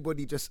having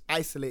everybody just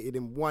isolated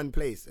in one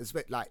place,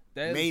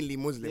 mainly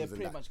Muslims. They're and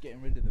pretty that. much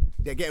getting rid of them.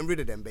 They're getting rid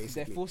of them,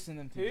 basically. They're forcing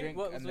them to drink.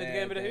 What, and they're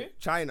getting rid of who?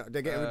 China.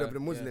 They're getting rid of the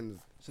Muslims.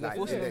 So they're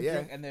forcing them to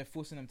drink and they're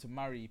forcing them to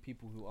marry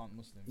people who aren't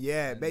Muslim.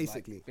 Yeah, and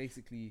basically.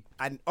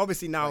 And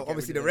obviously now,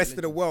 the rest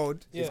of the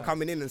world is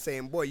coming in and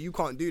saying, boy, you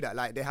can't do that.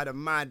 Like, they had a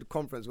mad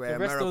conference where the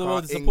rest America, of the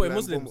world is supporting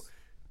Muslims.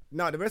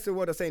 No, the rest of the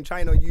world are saying,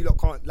 China, you lot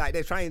can't. Like,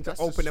 they're trying to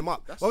open them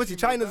up. Obviously,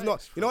 China's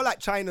not,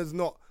 China's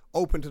not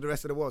open to the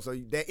rest of the world. So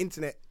their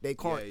internet, they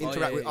can't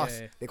interact with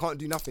us. They can't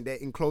do nothing. They're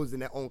enclosed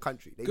in their own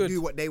country. They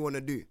do what they want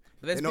to do.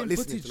 There's they're been not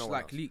listening footage to no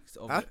one else. leaked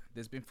of it.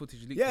 There's been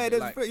footage leaked. Yeah,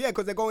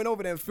 because they're going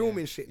over there and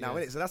filming shit now,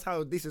 innit? So that's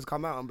how this has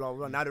come out and blah blah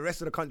blah. Now the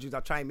rest of the countries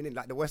are chiming in,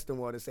 like the Western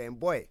world is saying,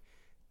 boy,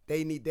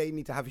 they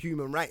need to have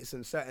human rights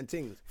and certain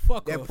things.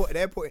 They're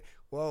putting.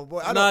 Well,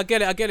 boy, I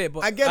get it,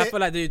 but I feel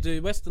like the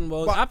Western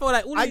world. I feel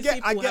like all these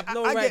people have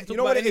no right to talk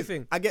about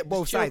anything. I get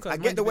both sides. I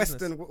get the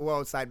Western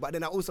world side, but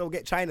then I also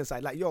get China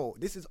side. Like, yo,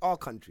 this is our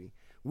country.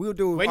 We'll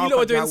do when you lot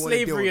were doing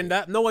slavery and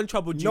that, no one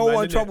troubled you. No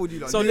one troubled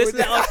you. So let's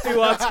let us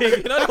do our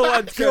thing. No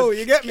one. Yo,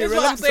 you get me?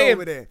 Relax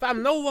over there,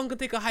 fam. No one can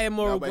take a higher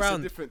moral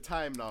ground. It's a different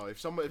time now.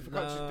 If a country's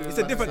doing it's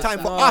a different time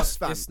for us,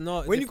 fam. It's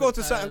not. When you go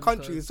to certain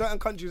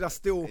countries are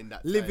still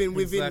living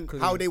within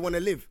how they want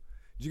to live.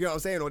 Do you get what I'm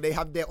saying? Or they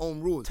have their own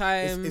rules.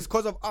 It's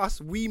because of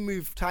us. We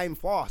move time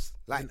fast.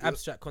 Like it's an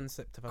abstract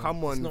concept.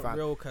 Come on, it's not fam.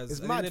 real.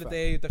 Because at mad, the end of the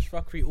day, the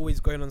shrubbery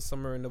always going on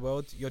somewhere in the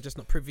world. You're just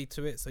not privy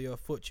to it, so you're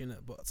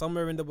fortunate. But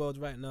somewhere in the world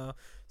right now,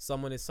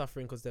 someone is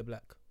suffering because they're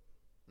black.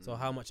 So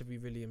how much have we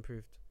really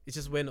improved? It's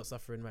just we're not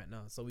suffering right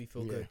now, so we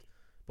feel good.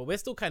 But we're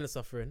still kind of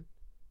suffering,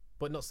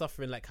 but not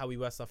suffering like how we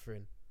were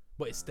suffering.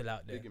 But it's still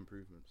out there. Big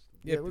improvements.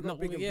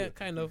 Yeah,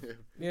 kind of.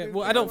 Yeah,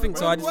 well, I don't think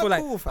so. I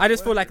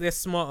just feel like they're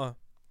smarter.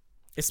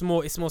 It's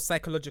more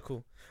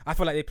psychological. I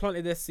feel like they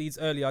planted their seeds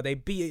earlier. They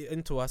beat it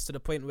into us to the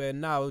point where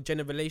now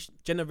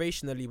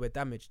generationally we're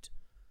damaged.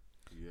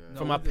 Yeah.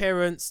 From our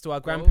parents to our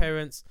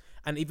grandparents,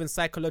 and even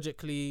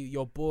psychologically,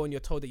 you're born.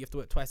 You're told that you have to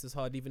work twice as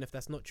hard, even if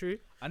that's not true.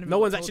 No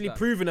one's actually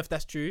proven if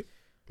that's true.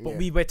 But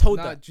we were told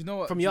that do you know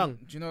what, from young.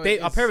 Do you know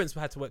our parents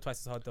had to work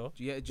twice as hard though.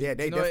 Do you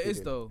know what it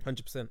is though?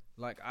 100%.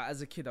 Like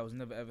as a kid, I was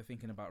never ever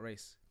thinking about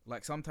race.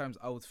 Like sometimes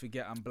I would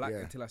forget I'm black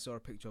until I saw a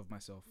picture of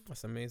myself.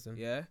 That's amazing.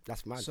 Yeah,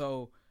 that's mad.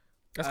 So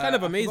that's kind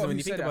of amazing when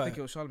you think about it. I think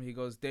it was Charlemagne. He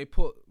goes, they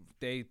put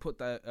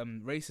the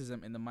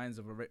racism in the minds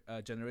of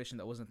a generation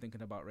that wasn't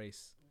thinking about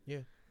race. Yeah,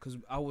 because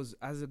I was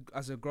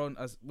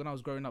when I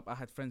was growing up, I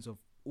had friends of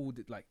all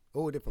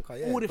different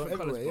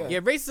colors.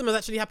 Yeah, racism has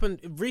actually happened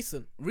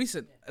recent.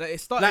 Like,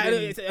 it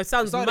started. It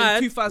sounds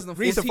mad. In 2014.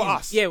 Recent for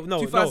us. Yeah, no,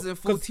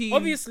 2014.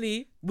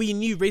 Obviously, we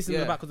knew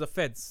racism about because of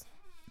feds.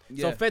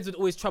 So feds would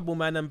always trouble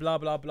man and blah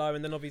blah blah,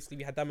 and then obviously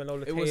we had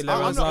Damanola Taylor.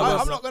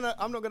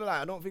 I'm not gonna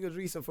lie. I don't think it was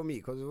recent for me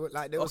because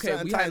like there was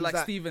certain we times had like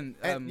that, Stephen,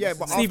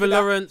 but Stephen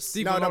Lawrence.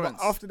 But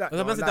after that,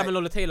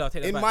 Damanola Taylor.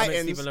 In my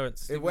ends, Stephen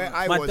Lawrence. Where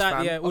I was,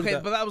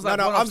 but that was like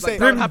I'm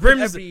saying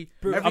Brim's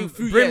every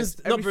few years.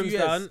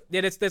 Yeah,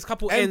 there's a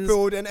couple ends.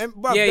 Enfield and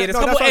there's a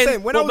couple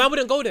ends. But man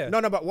wouldn't go there.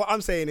 No, but what I'm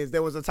saying is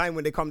there was a time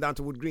when they come down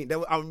to Wood Green.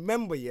 I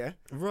remember, there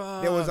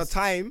was a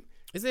time.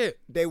 Is it?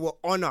 They were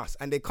on us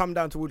and they come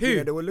down to Wood Green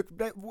and they were looking.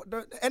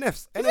 The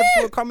NFs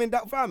were coming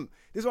down, fam.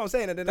 This is what I'm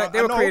saying. And then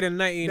they were created in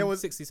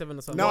 1967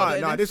 or something.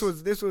 No, this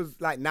was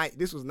like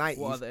this was 90s.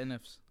 What are the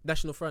NFs?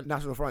 National Front.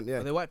 Yeah.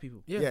 Are they white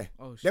people? Yeah.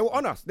 Oh, shit. They were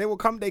on us.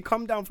 They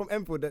come down from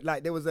Enfield. That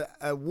like there was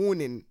a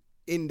warning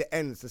in the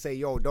ends to say,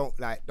 yo, don't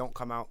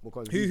come out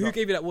because who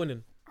gave you that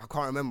warning? I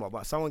can't remember,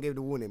 but someone gave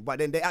the warning. But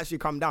then they actually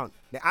come down.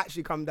 But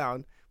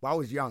I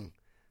was young,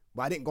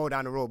 but I didn't go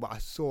down the road. But I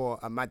saw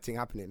a mad thing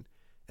happening.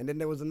 And then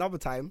there was another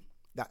time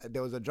that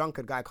there was a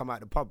drunkard guy come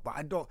out the pub.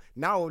 But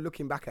now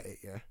looking back at it,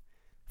 I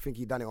think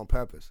he done it on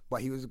purpose.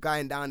 But he was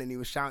going down and he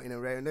was shouting and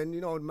raving. And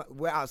then,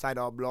 we're outside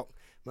our block,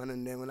 man,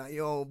 and then we're like,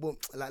 yo, boom,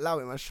 like, allow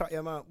him, man, shut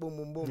your mouth, boom,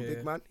 boom, boom,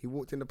 big man. He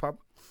walked in the pub.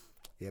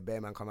 Yeah, bear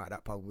man come out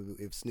that pub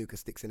with snooker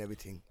sticks and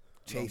everything.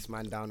 Chase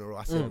man down the road.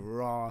 I said,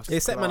 raw. They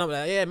set man up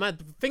like, yeah, man.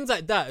 Things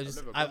like that.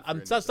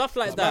 Stuff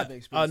like that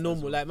are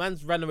normal. Like,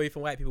 man's ran away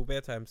from white people bare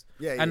times.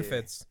 And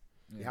feds.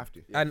 You have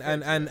to.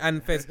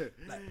 And feds.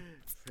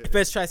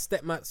 Feds try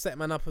to set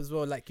man up as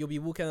well. Like, you'll be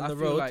walking on the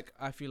road.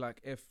 I feel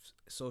like if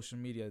social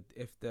media,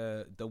 if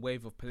the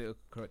wave of political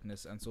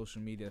correctness and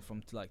social media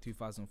from like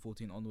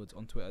 2014 onwards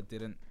on Twitter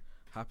didn't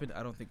happen,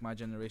 I don't think my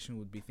generation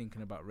would be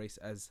thinking about race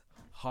as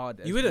hard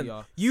as you wouldn't. We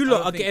are. You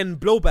lot are getting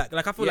blowback.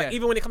 Like, I feel like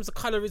even when it comes to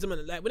colorism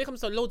and like when it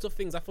comes to loads of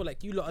things, I feel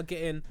like you lot are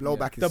getting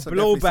blowback. The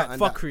blowback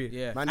fuckery.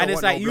 Yeah, and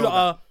it's like you lot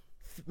are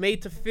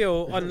made to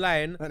feel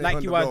online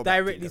like you are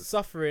directly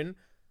suffering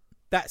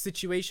that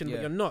situation, but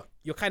you're not.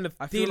 You're kind of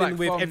dealing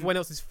with everyone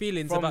else's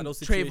feelings about those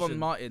situations. Trayvon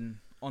Martin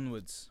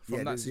onwards,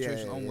 from that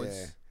situation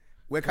onwards.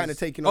 We're kind of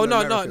taking on the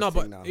America no,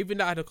 but now. even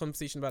that I had a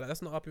conversation about that.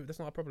 That's not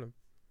our problem.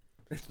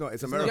 It's not.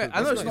 It's Yeah, American.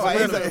 I know it's It's not. not.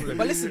 American. It's not.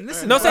 But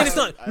listen. Not saying it's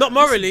not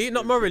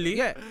morally,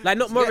 Yeah. like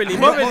not morally. I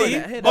Morally,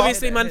 hear that,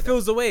 obviously, I man hear that.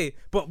 feels away,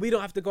 but we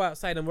don't have to go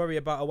outside and worry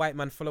about a white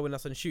man following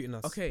us and shooting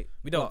us. Okay,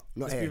 we don't.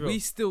 Not Let's be here. real. we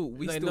still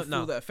No, feel not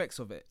now. the effects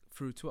of it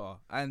through Twitter,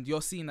 and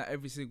you're seeing that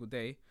every single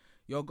day.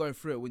 You're going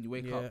through it when you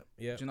wake up.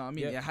 Yeah. Do you know what I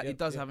mean? Yeah, It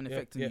does have an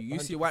effect on you. You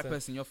see a 100%. white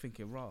person, you're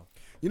thinking, raw.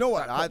 You know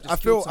what? That cop I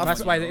just feel. killed someone.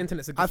 That's why the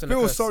internet's a I gift and a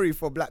feel curse. sorry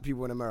for black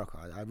people in America.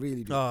 I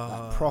really do.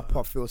 Like,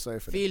 proper feel sorry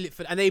for them. Feel it,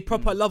 and they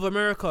proper love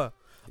America.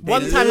 They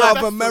One time, love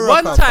like, America,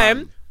 one time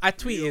fam. I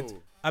tweeted,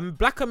 Yo.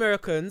 Black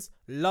Americans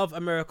love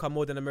America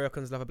more than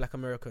Americans love Black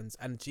Americans,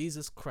 and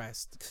Jesus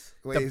Christ,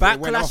 Wait, the it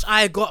went backlash off.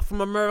 I got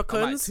from I might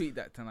Americans. tweet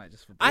that tonight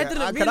just for. I Yeah,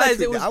 didn't can realize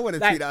tweet it was. that? I want to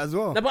like, tweet that as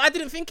well. No, but I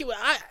didn't think it was.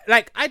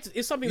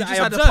 It's something You that just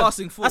I had a observed.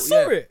 passing I thought, saw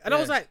yeah. it, and I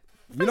Yeah. was like,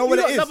 You know what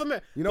it lot is? love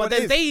America. You know But what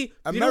then it is? they, you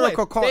know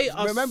America what? They can't.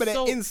 are Remember,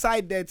 so, they're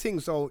inside their thing,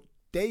 so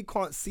they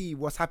can't see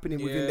what's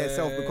happening within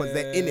themselves because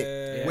they're in it.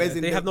 Yeah. Whereas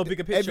in They have no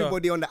bigger picture.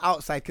 Everybody on the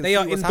outside can They see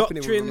are what's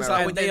happening with indoctrined, It's America. like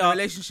and when they they're in a are-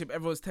 relationship,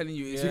 everyone's telling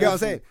you. It's You get what I'm awful.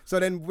 saying? So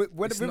then with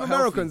It's with not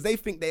Americans, healthy.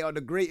 they think they are the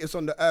greatest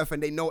on the earth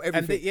and they know And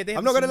everything. they have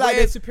I'm not this gonna lie. weird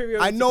there's-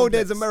 superiority I know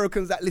there's complex.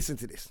 Americans that listen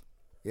to this.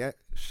 Yeah,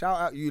 shout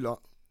out you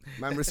lot,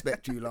 man.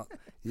 Respect you lot.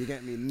 You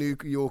get me, New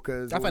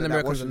Yorkers. I all find of that,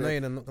 Americans washing it.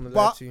 annoying. I'm not gonna lie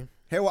But to you.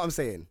 hear what I'm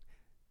saying.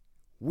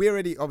 We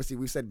already, obviously,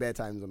 we've said bare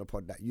times on the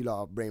pod that you lot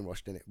are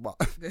brainwashed in it. But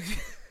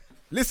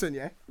listen,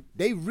 yeah,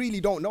 they really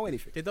don't know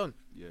anything. They don't.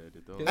 Yeah, they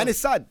don't. And it's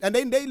sad. And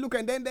then they look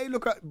at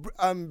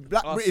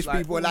black Us, British like,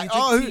 people oh, and like, you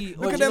drink oh, tea, look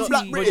oh, at you them got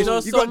black tea. British. But you know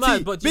what's You so got mad?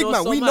 tea. But you Big know man,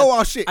 what's we so know mad?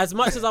 our shit. As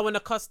much as I want to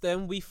cuss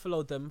them, we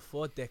followed them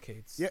for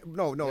decades. Yeah,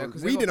 no, Yeah,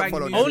 'cause we they got didn't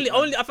follow banging them. music.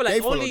 Only I feel They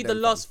like followed only the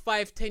them, last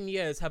 5-10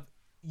 years have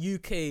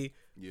UK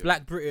Yeah.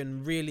 Black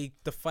Britain really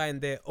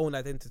defined their own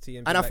identity.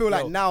 And And been I feel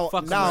like yo, now,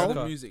 fuck now,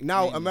 America. music,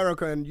 now mainly.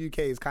 America and UK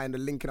is kind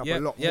of linking up Yeah, a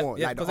lot yeah, more.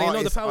 yeah, Like the 'cause they know the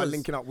artists are powers.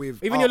 linking up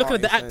with. Even you're looking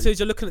at the artists actors,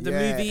 you're looking at the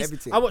yeah, movies.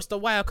 everything. I watched The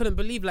Wire. I couldn't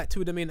believe like 2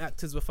 of the main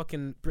actors were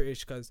fucking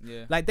British, cause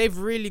Yeah. like they've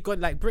really got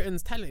like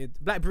Britain's talented.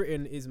 Black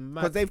Britain is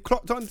mad. Because they've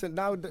clocked on to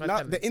now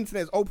talent. the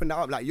internet's opened that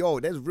up. Like, yo,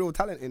 there's real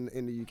talent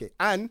in the UK.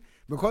 And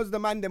because the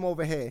man them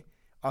over here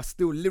are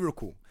still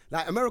lyrical.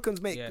 Like, Americans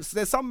make... Yeah.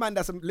 There's some man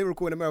that's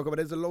lyrical in America, but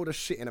there's a load of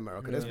shit in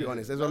America. Let's be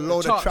honest. There's a Like, load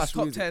of charts, trash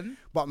top music. 10.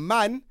 But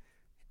man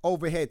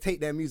over here take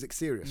their music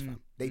serious, fam.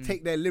 They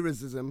take their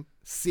lyricism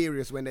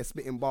serious when they're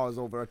spitting bars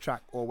over a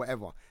track or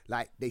whatever.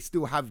 Like, they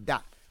still have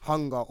that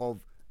hunger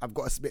of, I've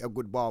got to spit a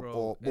good bar Bro,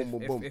 or boom,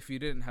 boom, boom. If you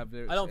didn't have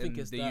lyrics I don't think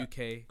in it's the that.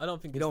 UK, I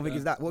don't think You don't think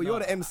it's that? Well, you're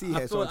the MC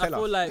here, so I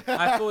tell feel us.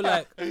 I feel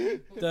like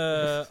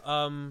the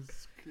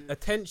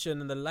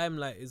attention and the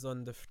limelight is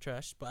on the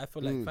trash, but I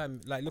feel like fam,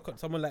 like look at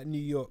someone like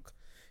New York.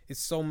 It's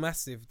so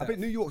massive. I That think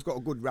New York's got a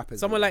good rappers.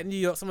 someone though. like New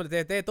York, someone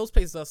there, those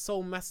places are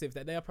so massive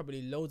that there are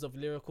probably loads of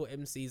lyrical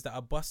MCs that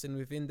are busting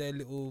within their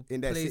little In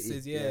their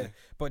places. city, yeah. yeah.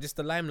 But just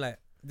the limelight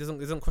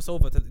doesn't cross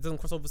over. It doesn't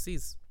cross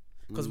overseas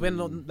because we're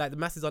not like the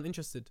masses aren't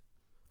interested.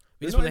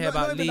 We just want to hear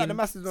about even lean. that the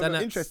masses are not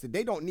Xanax. interested.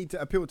 They don't need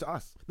to appeal to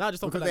us. No, I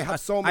just don't because feel they like have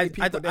so many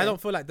people I there. don't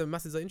feel like the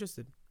masses are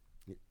interested.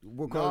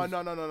 Because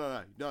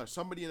No.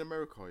 Somebody in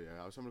America,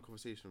 yeah, I was having a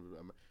conversation with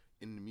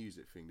in the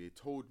music thing. They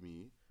told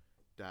me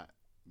that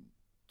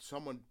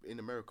someone in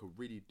America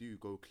really do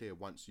go clear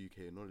once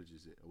UK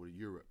acknowledges it, or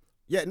Europe.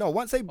 yeah, no.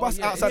 Once they bust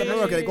yeah, outside yeah,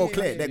 America, yeah, they go yeah,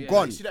 clear. yeah, They're yeah.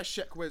 gone. You see that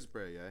Sheck West,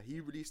 bro, yeah? He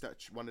released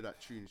one of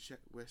that tune, Sheck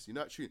West. You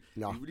know that tune?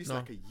 No. He released No.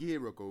 like a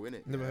year ago,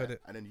 innit? Never heard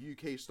it. And then the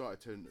UK started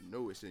to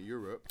notice in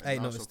Europe. I ain't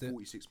And now it's noticed on it.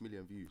 46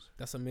 million views.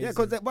 That's amazing. Yeah,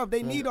 because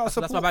they need our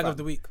support. That's my bag fam. of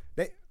the week.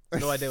 They,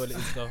 No idea what it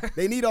is though.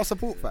 they need our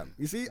support, fam.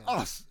 You see,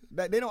 us.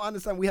 They don't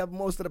understand. We have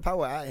most of the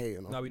power out here,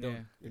 you know. No, we don't. Yeah.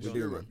 we It's do,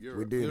 Europe, man. Europe.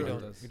 We do, Europe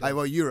man. does. We Like, don't.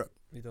 well, Europe.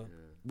 We don't.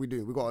 We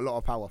do. We got a lot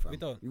of power, fam. We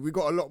don't. We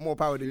got a lot more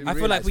power than you I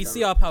feel like realise, we fam.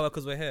 see our power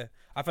because we're here.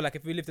 I feel like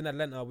if we lived in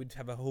Atlanta, we'd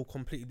have a whole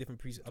completely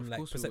different course we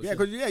would. perception. Yeah,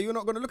 because you're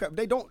not gonna look at.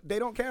 They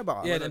don't care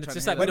about us. Yeah, not and it's trying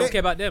just to like hear we that. don't care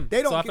about them.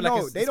 They don't. So I feel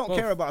like they don't both.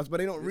 care about us, but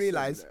they don't Listen,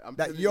 realize I'm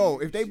that telling yo,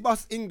 you, if they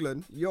bust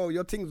England,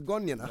 your thing's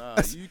gone, you know. Nah,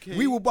 UK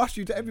we will bust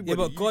you to everybody.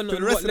 Yeah, but gone to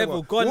on the rest what of the level?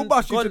 world. Gone. We'll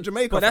bust you gone, to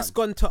Jamaica. But that's fam.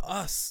 gone to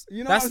us.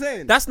 You know that's, what I'm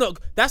saying? That's not.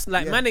 That's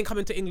like Yeah. man ain't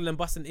coming to England and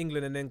busting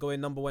England and then going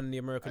number 1 in the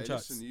American Hey,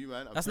 charts. listen, you,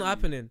 man, I'm That's not telling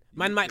happening. you,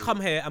 Man might UK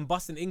come here and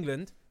bust in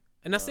England,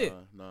 and that's it.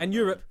 And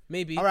Europe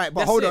maybe. All right,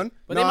 but That's hold it. on.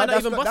 But No, they might not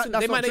that's even bust.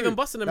 that's They might not true. even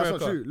bust in America.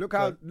 That's not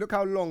true. Look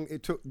how long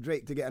it took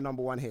Drake to get a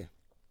number 1 here.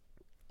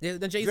 Yeah,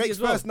 then Jay Z Drake's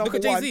as well. first number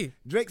Look at 1. Jay Z.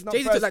 Drake's not Jay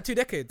Z first. took like 2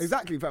 decades.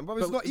 Exactly, fam. But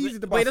it's not easy to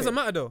bust. But it doesn't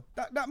here. matter though.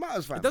 That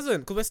matters, fam. It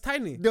doesn't because we're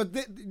tiny.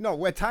 No,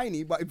 we're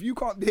tiny, but if you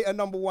can't hit a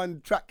number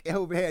 1 track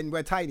over here and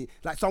we're tiny,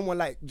 like someone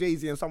like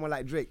Jay-Z and someone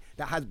like Drake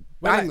that has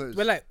bangers.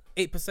 We're like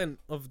 8%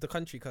 of the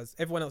country because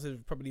everyone else is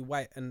probably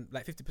white and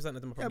like 50%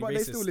 of them are yeah, probably but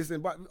racist. they still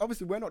listen. But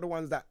obviously, we're not the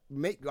ones that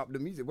make up the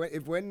music.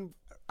 When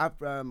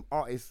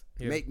artists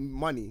Yeah. make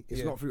money, it's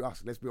Yeah. not through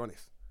us. Let's be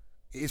honest.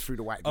 It is through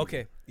the white people.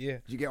 Okay, yeah.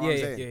 You get what I'm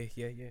yeah, saying?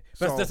 Yeah.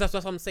 So- That's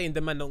what I'm saying.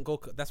 The man don't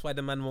go. That's why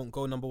the man won't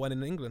go number 1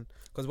 in England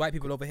because white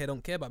people over here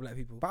don't care about black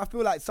people. But I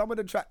feel like some of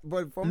the track,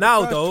 but from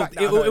Now the first though, track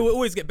that it I will heard-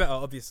 always get better.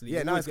 Obviously, Yeah,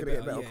 It will now always it's gonna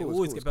get better. Yeah, Of it course, will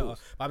always of get course, better. of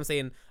course. But I'm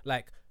saying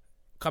like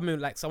coming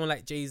like someone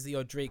like Jay-Z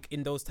or Drake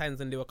in those times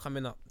when they were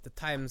coming up, the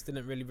times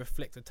didn't really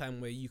reflect the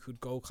time where you could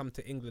come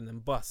to England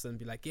and bust and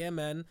be like, yeah,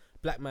 man,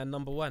 black man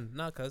 #1.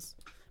 Nah, cuz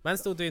man's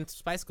still doing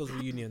Spice Girls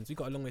reunions. We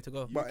got a long way to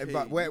go. But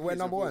we're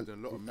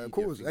 #1. Of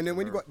course. And then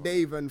when you got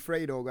Dave and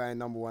Fredo going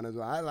 #1 as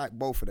well, I like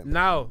both of them.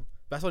 Now,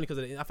 that's only because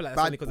I feel like that's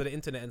only because of the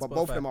internet and but Spotify.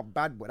 both of them are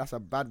bad boy. That's a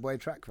bad boy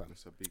track, fam.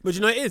 But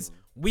you know what it is?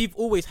 We've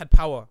always had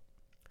power,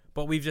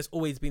 but we've just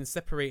always been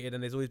separated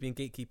and there's always been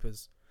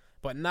gatekeepers.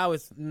 But now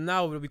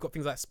we've got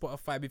things like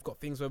Spotify. We've got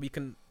things where we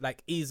can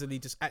like easily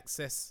just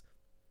access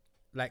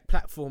like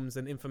platforms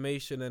and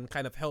information and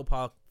kind of help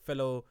our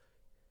fellow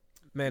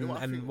men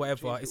and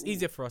whatever. It's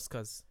easier for us,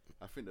 cuz.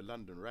 I think the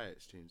London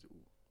riots changed it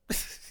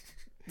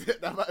all.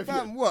 That might be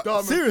Fam, what?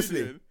 dumb Seriously?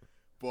 opinion,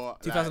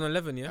 but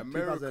 2011, yeah.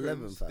 Americans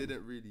 2011, fam.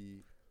 didn't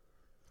really.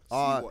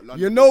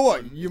 You know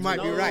what? You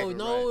might be right.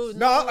 No,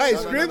 Hey,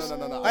 Scribs.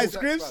 Hey,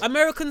 Scribs.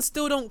 Americans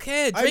still don't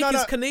care. Drake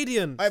is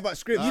Canadian. Hey, but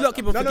Scribs. You lot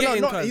keep on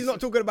forgetting. He's not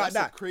talking about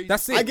that.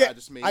 That's it.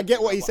 I get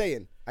what he's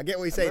saying.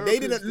 They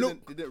didn't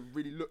look. They didn't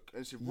really look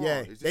and say, raw.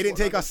 Yeah, they didn't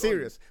take us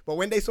serious. But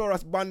when they saw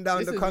us bun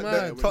down the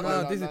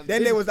Tottenham,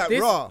 then they was like,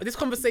 raw. This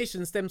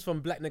conversation stems from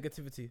black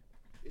negativity.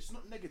 It's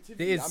not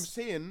negativity. It is. I'm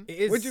saying. It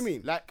is. What do you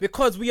mean? Like,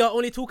 because we are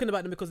only talking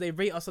about them because they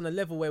rate us on a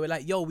level where we're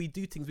like, yo, we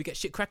do things, we get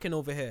shit cracking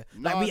over here.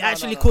 Like, we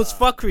actually cause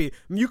fuckery.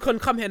 You can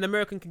come here and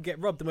American can get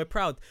robbed and we're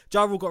proud.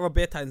 Ja Rule got robbed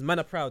bare times, man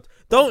are proud.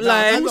 Don't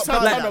lie.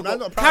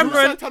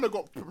 Cameron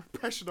got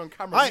pressured on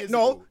camera.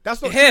 No,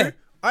 that's not here.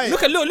 true.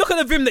 Look at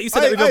the vim that you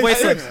said that with your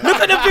voice. Look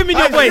at the vim in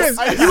your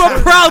voice. You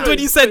were proud when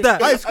you said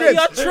that.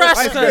 You're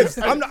trash, guys.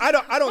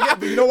 I don't get.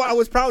 But you know what I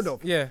was proud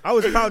of? Yeah. I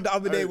was proud the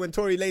other day when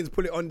Tory Lanez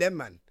put it on them,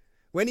 man.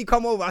 When he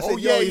come over, I said,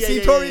 "Yo, you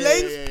see Tory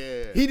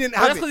Lanez? He didn't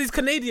have that's because he's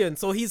Canadian,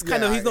 so he's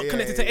he's not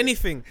connected to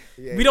anything.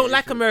 We don't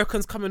like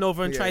Americans coming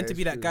over and trying to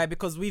be that guy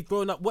because we've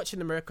grown up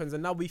watching Americans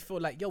and now we feel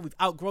like, yo, we've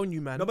outgrown you,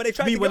 man. No, but they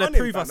tried to get on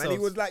him, fam, and he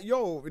was like,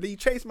 yo, he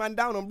chased man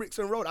down on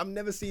Brixton Road. I've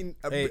never seen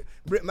a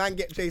Brit man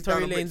get chased down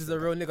on Tory Lanez Brixton. is a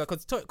real nigga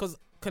because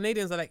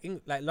Canadians are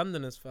like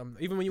Londoners, fam.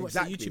 Even when you watch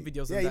the YouTube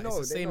videos and that, it's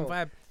the same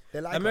vibe.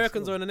 Like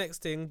Americans are on the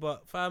next thing,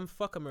 but fam,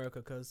 fuck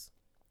America, cuz.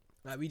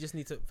 Like, we just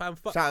need to, fam,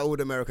 fuck. Shout out all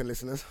the American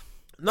listeners.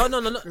 No.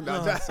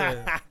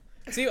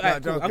 See,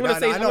 cool.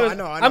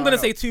 I'm gonna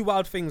say two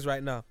wild things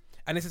right now,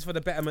 and this is for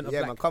the betterment of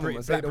black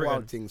Britain. Say the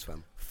wild things,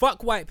 fam.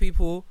 Fuck white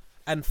people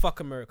and fuck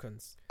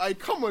Americans.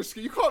 Come on,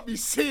 you can't be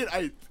saying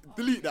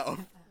delete that off.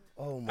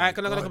 Oh my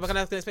God. Can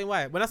I explain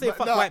why? When I say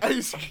fuck white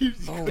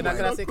people, can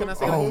I say?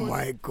 Oh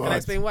my God. Can I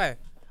explain why?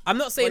 I'm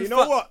not saying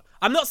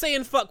I'm not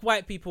saying fuck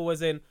white people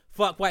as in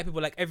fuck white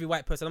people like every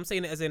white person. I'm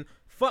saying it as in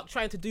fuck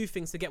trying to do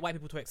things to get white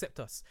people to accept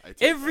us.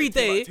 Every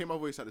day. Take my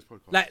voice at this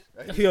podcast. Like,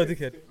 yo,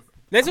 dickhead.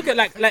 Let's look at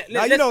like.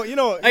 You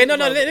know.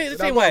 Let me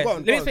explain why.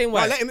 Let me explain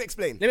why. Let him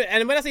explain.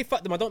 And when I say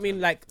fuck them, I don't mean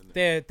like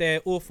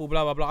they're awful,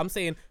 blah blah blah. I'm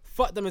saying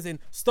fuck them as in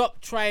stop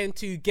trying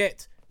to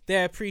get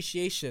their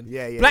appreciation.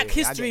 Black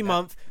History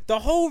Month. The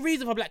whole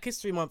reason for Black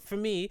History Month for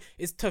me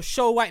is to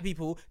show white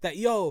people that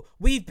yo,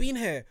 we've been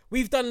here,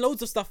 we've done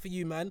loads of stuff for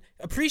you, man.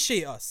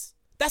 Appreciate us.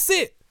 That's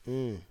it.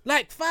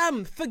 Like,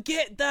 fam,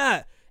 forget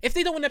that. If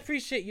they don't want to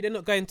appreciate you, they're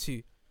not going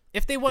to.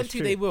 If they want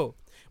to, they will.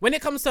 When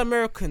it comes to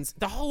Americans,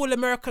 the whole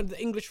the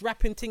English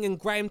rapping thing and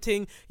grime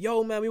thing,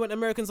 yo, man, we want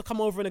Americans to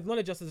come over and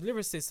acknowledge us as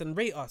lyricists and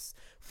rate us.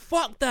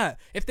 Fuck that.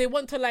 If they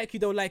want to like you,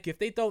 they'll like you. If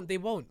they don't, they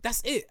won't.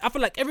 That's it. I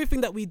feel like everything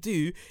that we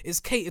do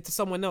is catered to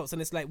someone else,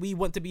 and it's like we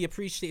want to be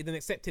appreciated and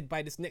accepted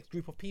by this next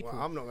group of people.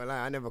 Well, I'm not gonna lie,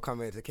 I never come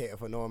here to cater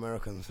for no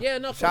Americans. Yeah,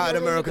 no. Shout out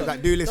Americans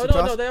that do listen to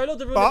us. No, there are a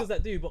lot of real niggas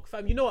that do, but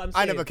fam, you know what I'm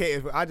saying. I never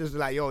catered for. I just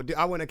like, yo,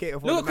 I want to cater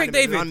for. Look at Craig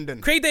David. London.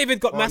 Craig David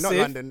got massive,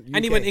 London,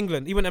 and he went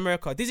England. He went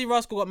America. Dizzy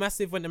Rascal got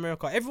massive, went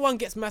America. Everyone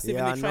gets massive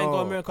and they try and go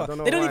America.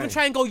 They don't even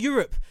try and go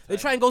Europe. They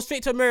try and go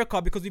straight to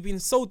America because we've been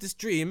sold this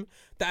dream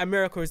that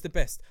America is the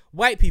best.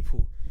 White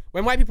people,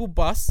 when white people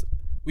bust,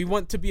 we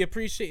want to be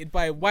appreciated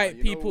by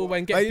white people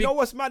when get you know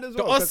what's mad as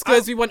well? The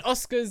Oscars, we want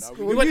Oscars.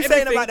 We want you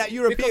saying about that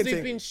European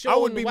thing? Been I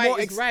would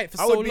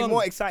be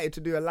more excited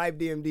to do a live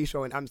DMD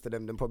show in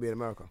Amsterdam than probably in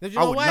America. Do you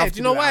know why? Do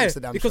you know why?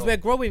 Because we're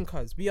growing,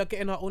 cuz we are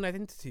getting our own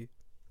identity.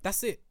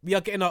 That's it. We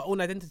are getting our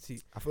own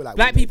identity. I feel like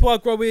black people are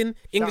growing,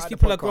 English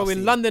people are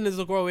growing, Londoners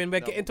are growing. We're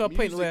getting to a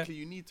point where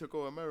you need to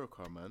go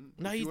America, man.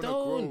 No, you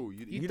don't.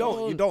 You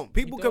don't.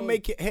 People can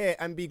make it here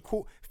and be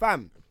cool,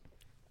 fam.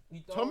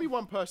 Tell me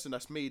one person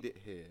that's made it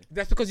here.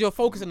 That's because you're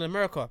focusing on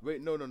America. Wait,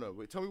 no.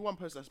 Wait, tell me one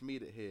person that's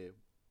made it here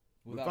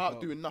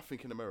without doing nothing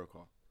in America.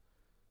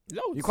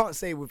 Loads. You can't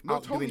say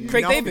without doing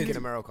Craig nothing David. in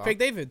America. Craig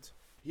David.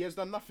 He has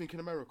done nothing in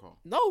America.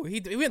 No, he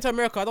went to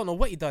America. I don't know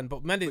what he done,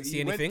 but man didn't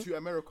see anything. Went to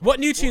America. What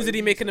new tunes did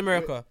he make in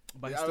America?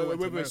 But he still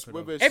went to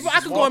America.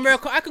 I can go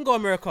America. I can go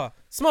America.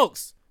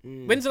 Smokes.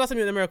 When's the last time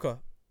you went to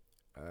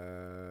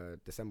America?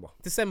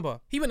 December.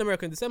 He went to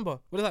America in December.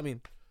 What does that mean?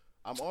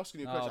 I'm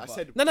asking you a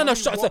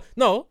question. I said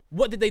no.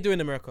 What did they do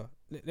in America?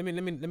 Let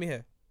me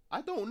hear.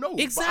 I don't know.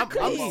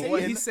 Exactly.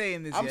 What he's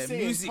saying is,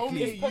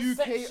 musically,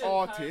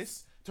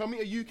 tell me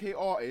a UK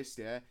artist,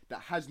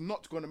 that has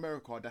not gone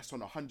America that's on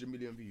 100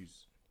 million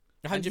views.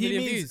 100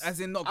 million views, as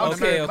in not gone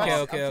America.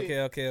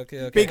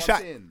 Okay. Big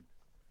Shaq.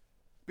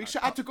 Big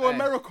Shaq had to go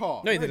America.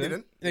 No, he No, he didn't.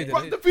 didn't. No, he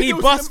Bruv, didn't. the He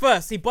videos bust in-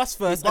 first. He bust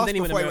first, and then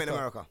he went before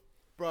America.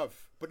 Bruv,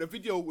 but the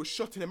video was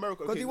shot in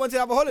America. Because Okay. he wanted to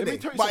have a Let me holiday.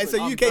 tell you But it's a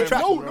something. UK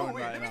track. No, Bro, wait,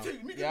 right let me now. tell you.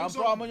 Let me Yeah, give I'm, you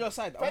bro, I'm some- on your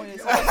side. I'm on your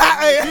Big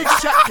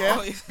side. Shaq,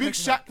 yeah. Big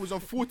Shaq was on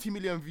 40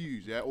 million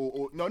views, yeah,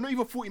 or no, not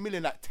even 40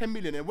 million, like 10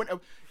 million. And when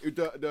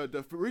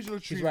the original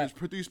tune right. was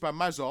produced by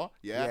Mazza,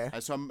 Yeah.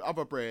 and some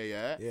other bray,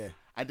 yeah. Yeah.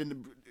 And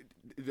then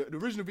the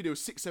original video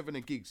was 6, 7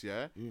 and gigs,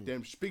 yeah.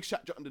 Then Big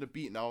Shaq jumped under the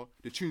beat. Now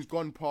the tune's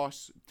gone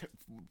past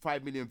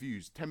 5 million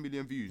views, 10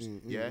 million views,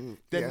 yeah.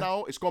 Then Yeah.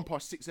 now it's gone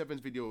past 6,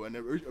 7's video and the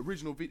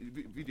original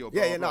video.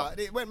 Yeah, yeah, blah, no,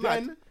 blah. it went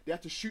Then mad. they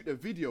had to shoot the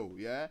video,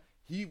 yeah.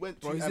 He went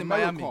Bro, to he's in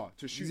America Miami.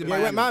 to shoot. He's the in Yeah,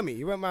 he went Miami. Miami.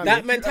 He went Miami. That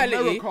Shoot mentality-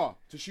 America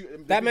to shoot the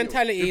that video.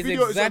 mentality The is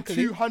video exactly-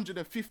 is on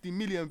 250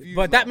 million views.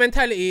 But now. that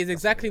mentality is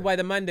exactly why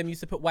the man them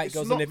used to put white it's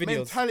girls not on their videos.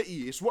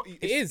 mentality. It's what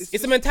It is. It's a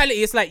just-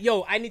 mentality. It's like,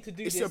 yo, I need to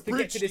do It's this a to get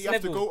bridge to that this you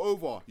have to level. go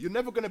over. You're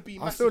never gonna be.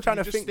 I'm still massive trying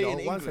if to you think just stay though.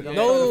 in One England. second.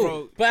 No,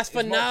 Bro, but that's for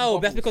it's now.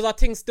 That's bubbles. because our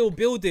thing's still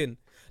building.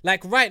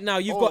 Like right now,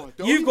 you've Oh, got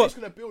the only way it's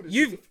gonna build is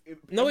if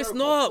no, it's America,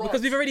 not France.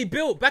 because we've already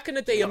built. Back in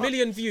the day, a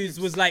million views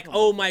was like,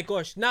 oh my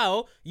gosh.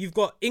 Now you've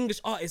got English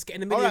artists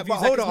getting a All million right, but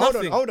views. Like it's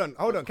nothing.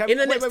 hold on. Can In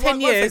the wait, next wait, 10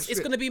 one years, second, it's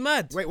gonna be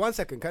mad. Wait 1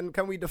 second.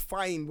 Can we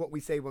define what we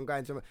say when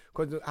going to?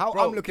 Because how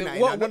Bro, I'm looking at it.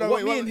 what, now- no,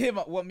 what wait, me and him,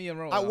 what me and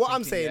Ron. are what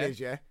I'm thinking, saying is,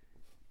 yeah,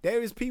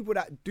 there is people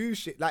that do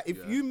shit. Like if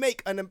you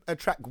make a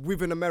track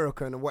with an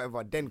American or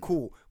whatever, then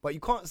cool. But you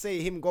can't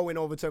say him going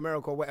over to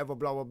America or whatever,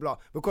 blah blah blah.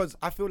 Because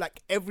I feel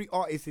like every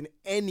artist in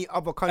any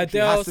other country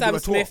Adele, has to Sam do a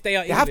tour. Smith, they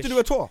are have to English. do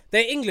a tour.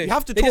 They're English. You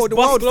have to They tour just the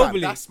bust world, fam.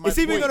 globally. That's my It's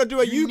either point. gonna do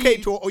a You UK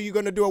need- tour or you're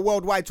gonna do a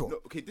worldwide tour. No,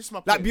 okay, this is my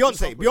point. Like This is my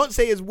Beyonce. point.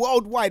 Beyonce is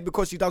worldwide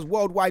because she does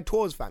worldwide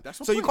tours, fam. That's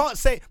my So you point. can't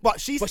say,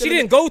 but she's. But still she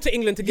in didn't the- go to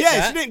England to get Yeah,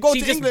 that. she didn't go to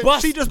just England.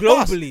 bust She just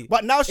bust. globally.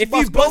 But now she if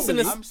you bust bust in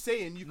globally. the I'm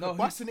saying you can No,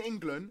 bust in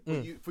England,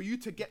 but for you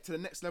to get to the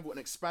next level and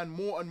expand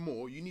more and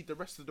more, you need the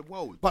rest of the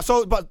world. But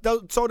so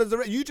does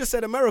the. You just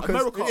said Americans.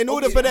 America, In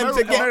order okay, for them to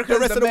America- get America's the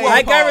rest the of the main world.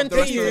 I part of the guarantee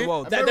rest of the you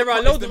world. that there are America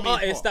is loads the of main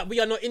artists part. that we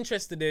are not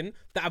interested in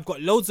that have got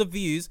loads of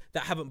views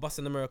that haven't bust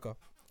in America.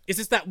 It's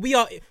just that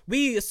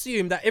we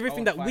assume that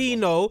everything that find we one.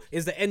 know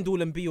is the end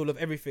all and be all of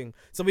everything.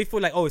 So we feel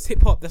like, oh, it's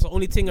hip hop. That's the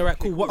only thing. Alright,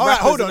 cool. What All right,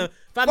 rappers hold and on.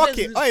 fam, Fuck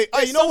there's- it. Hey,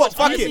 there's you know so what? much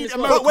Fuck artists it. in this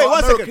America- world. Wait, 1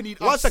 America second. need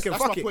 1 us. second.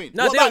 That's Fuck my it. point.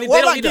 No, What they about don't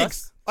what about need gigs?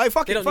 us. Hey,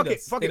 fuck They it. don't Fuck need it.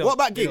 us. Fuck They it. don't. What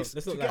about They gigs?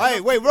 don't. Let's not lie. Hey,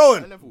 wait, That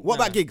Rowan. level. What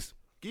about gigs?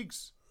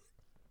 Gigs,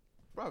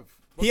 bruv.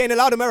 He ain't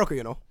allowed America,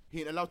 you know. He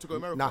ain't allowed to go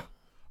America. Nah.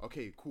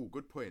 Okay, cool,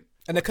 good point.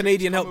 And a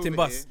Canadian come helped him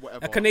over bust. here, A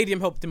whatever. Canadian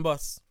helped him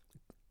bust.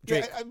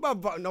 Drake. Yeah,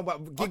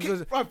 but Gigs,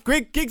 Okay,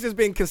 bruv. Gigs has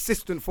been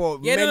consistent for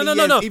Yeah, many no,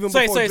 years, even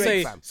sorry, before sorry,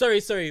 Drake, sorry,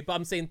 fam. sorry. But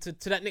I'm saying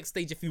to that next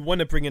stage, if you want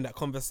to bring in that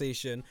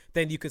conversation,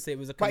 then you could say it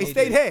was a But Canadian.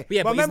 he stayed here. But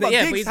yeah, but but remember, he's, yeah,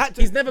 Giggs but he's, had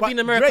to, he's never but been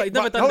in America. Drake, He's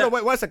never but done hold that. on,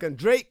 wait 1 second.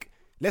 Drake,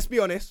 let's be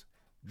honest.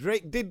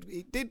 Drake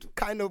did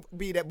kind of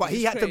be there, but he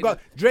He's had to go.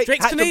 Canadian.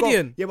 Drake's had to go-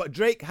 Canadian. Yeah, but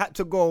Drake had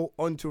to go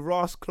onto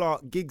Ross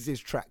Clark Giggs'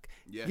 track.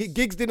 Yes.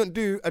 Giggs didn't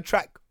do a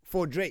track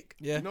for Drake.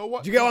 Yeah. You know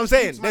what? Do you get what I'm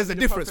saying? Giggs might There's be a the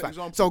difference, perfect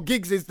fam. example. So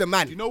Giggs is the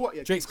man. You know what?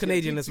 Yeah, Drake's Giggs- yeah,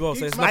 Canadian Giggs- as well,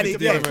 so Giggs it's might And be he,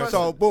 the yeah, first person.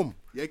 so boom.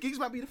 Yeah, Giggs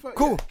might be the first.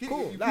 Cool, yeah, Giggs-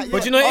 cool. you- Like, you-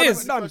 But you know Yeah, what it oh,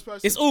 is? done. First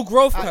person. It's all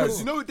growth, Because cuz.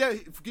 you know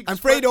that Giggs' And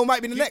first- Fredo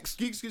might be the Giggs- next.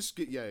 Giggs,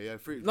 yeah.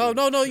 No,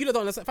 you don't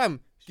understand, fam.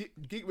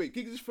 Wait,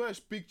 Giggs'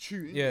 first big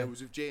tune Yeah.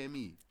 was with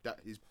JME. That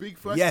his big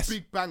first Yes.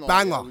 big banger.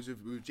 Banger. Was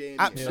with JME.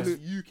 Absolute.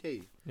 That's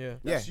UK. Yeah. Yeah,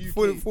 That's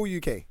UK. full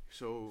UK.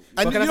 So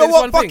And But can you I know say this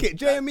what? one Fuck thing? it,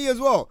 JME as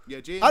well. Yeah,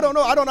 JME. I don't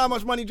know how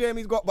much money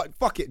JME's got, but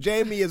fuck it,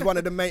 JME is one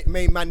of the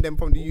main man them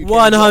from the UK.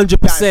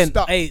 100%.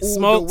 That Hey, stuck all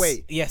smokes. the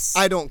way. Yes.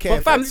 I don't care.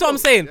 But fam, that's what I'm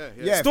saying.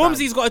 Yeah,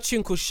 Stormzy's got a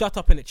tune called "Shut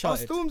Up" and it Oh,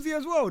 charted. Stormzy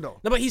as well, though.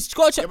 No, but he's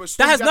got a Yeah, but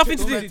that has Stormzy nothing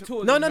to had do. to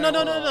tour No.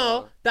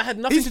 America. That had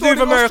nothing He's to do with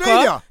toured in America.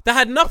 Australia. That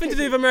had nothing to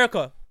do with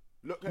America.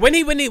 Look, When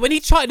he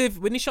charted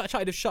with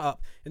 "Shut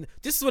Up," and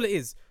this is what it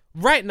is.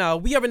 Right now,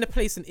 we are in a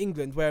place in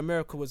England where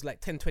America was like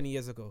 10, 20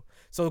 years ago.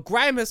 So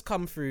grime has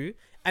come through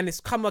and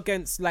it's come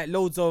against like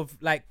loads of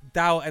like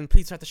doubt and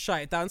police tried to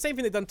shut it down. Same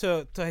thing they've done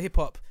to hip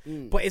hop,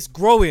 but it's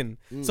growing.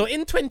 So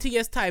in 20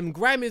 years time,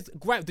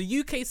 the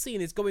UK scene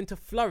is going to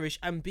flourish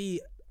and be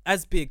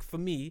as big for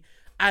me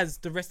as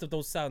the rest of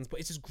those sounds, but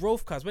it's just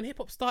growth. Cause when hip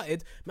hop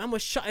started, man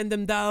was shutting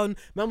them down,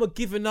 man were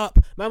giving up,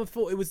 man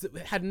thought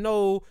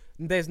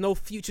there's no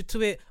future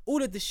to it.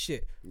 All of this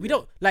shit, we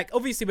don't like.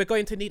 Obviously, we're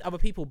going to need other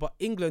people, but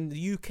England,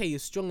 the UK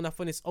is strong enough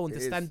on its own to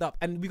stand up,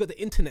 and we got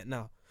the internet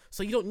now,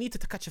 so you don't need to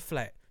catch a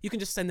flight. You can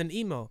just send an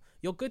email.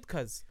 You're good,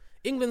 cuz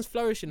England's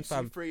flourishing, see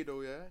fam.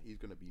 Fredo, yeah, he's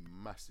gonna be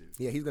massive.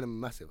 Yeah, he's gonna be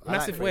massive. I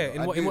Massive like where? Fredo.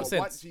 In I what- do. in what But sense?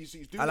 once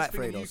he's doing I like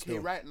this thing in Fredo UK still.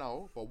 right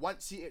now, but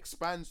once he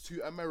expands to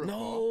America,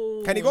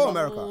 No. Can he go to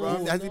America?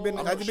 No. Has he been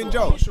I'm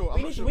Joe? not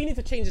sure. We need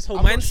to change this whole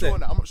I'm not sure mindset. on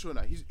that. I'm not sure on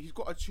that. He's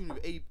got a tune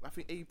with I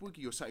think A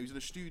Boogie or something. He's in the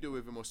studio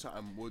with him or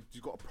something. Or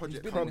he's got a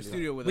project. Been in coming. the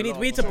studio with We a need- lot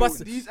we of need to songs.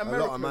 bust- These lot of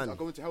Americans man. are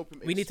going to help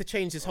him. We need to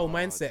change this whole do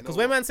mindset you because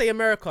know when what? man say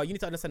America, you need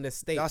to understand the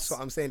states. That's what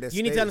I'm saying.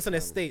 You need to understand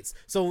the states.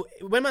 So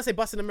when man say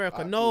bust in America,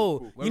 Alright, no,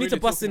 cool. We're you need to really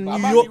bust in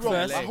talking New about- York I might be wrong,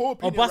 first, like, my whole or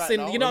opinion bust right in.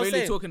 now, You We're know what I'm really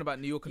saying? talking about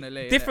New York and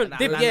LA. Different,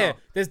 and Atlanta. yeah.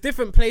 There's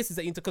different places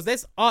that you need to because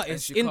there's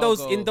artists And in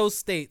Chicago. those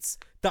states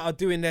that are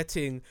doing their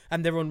thing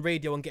and they're on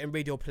radio and getting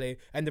radio play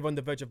and they're on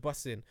the verge of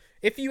busting.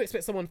 If you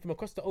expect someone from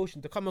across the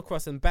ocean to come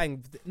across and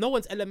bang, no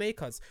one's LMA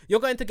cuz. You're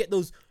going to get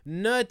those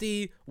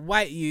nerdy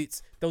white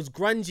youths, those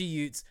grungy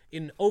youths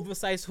in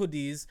oversized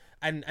hoodies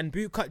and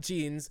bootcut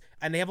jeans,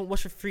 and they haven't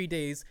washed for 3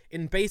 days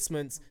in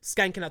basements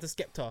skanking out to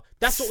Skepta.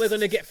 That's what we're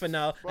going to get for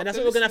now, and that's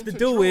what we're going to have to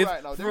deal with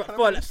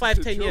for like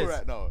 5-10 years.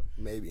 Right now.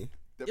 Maybe.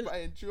 They're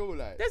buying drill,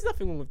 like. There's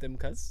nothing wrong with them,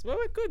 cuz. Well,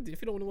 we're good.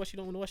 If you don't want to wash, you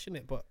don't want to wash in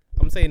it. But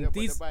I'm saying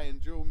these. They're buying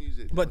drill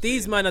music. But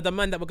these man are the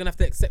man that we're gonna have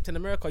to accept in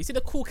America. You see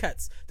the cool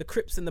cats, the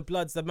Crips and the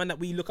Bloods, the man that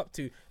we look up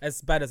to.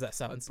 As bad as that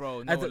sounds,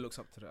 bro. No one looks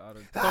up to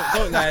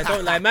that.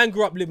 Don't lie. Man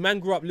grew up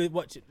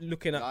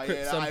looking at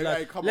Crips and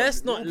Bloods.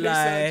 Let's not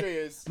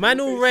lie. Man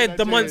all read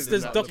the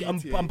Monsters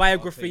and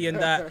biography and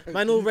that.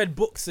 Man all read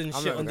books and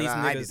shit on these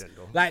niggas.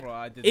 Like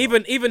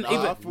even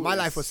my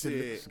life was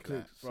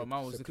secluded. Bro,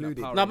 man was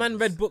secluded. No, man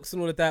read books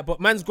and all of that. But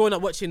man's growing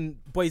up watching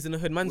Boys in the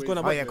Hood. Man's growing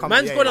up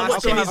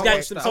watching these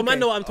gangsters. So man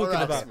know what I'm talking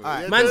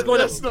about. Man's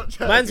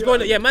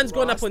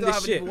growing up on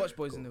this shit. Watch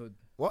Boys in the Hood.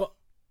 What?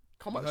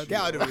 Come on, get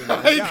out of the room.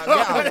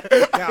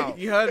 Get out.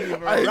 You heard me,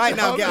 bro. Right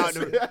now, get out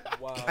of the room.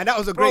 Wow. And that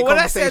was a great Bro, when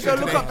I conversation. said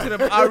don't look up to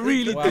them, I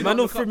really did. Man,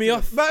 all threw me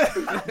off.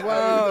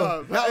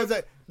 Wow.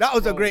 That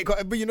was a great.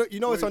 But you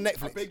know it's on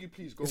Netflix. I beg you,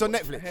 please go. It's on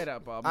watch Netflix. I hear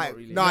that, but I'm Aight, not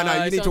really.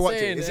 no, you need to watch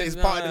it. It's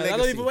part of the I don't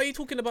legacy. even. What are you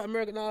talking about,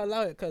 America? No,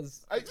 allow it,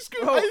 cuz.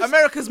 Bro,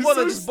 America's more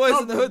than just Boys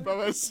in the Hood.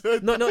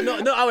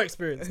 No, our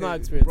experience. Not our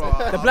experience. Bro,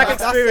 The black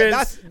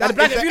experience. that's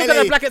If you look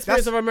at the black experience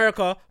that's- of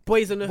America,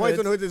 Boys in the Boys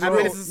in the Hood is and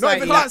real. Menace to Not Society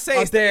even You can't say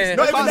are it's there.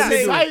 not even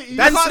say that. it. You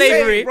That's can't say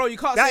slavery. it, bro. You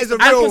can't That say is a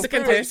it's real my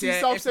experience. experience.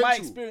 Yeah, South if my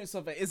Central. experience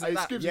of it I isn't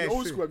that. skipped Yeah, you old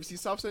it's school. true. Have you seen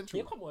South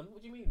Central? Yeah, come on.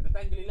 What do you mean? The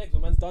dangly legs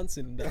when man's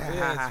dancing.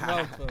 Yeah, it's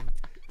wild, fam.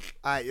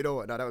 Alright, you know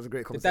what? No, that was a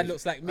great The conversation. dad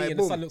looks like me Aight, and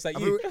the boom. son looks like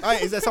you.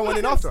 Alright, is there someone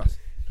in after us?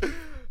 Yeah.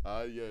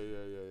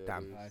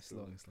 Damn. Alright,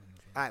 slow.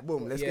 Alright,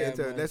 boom. Let's Yeah, get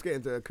man.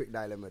 into a quick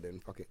dilemma then.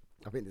 Fuck it.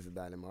 I think this is a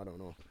dilemma. I don't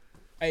know.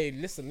 Hey,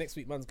 listen, next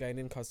week man's going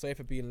in, cuz. Sorry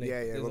for being late. Yeah,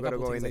 There's we're a gonna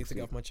couple go things in I need next to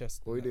get week. off my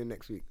chest. What are we doing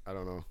next week? I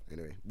don't know.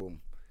 Anyway, boom.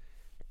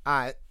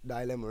 Alright,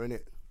 dilemma,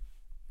 innit?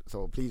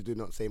 So please do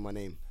not say my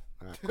name.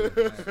 Alright,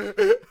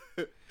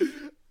 cool.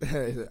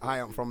 Hi,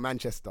 I'm from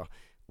Manchester.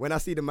 When I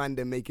see the man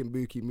them making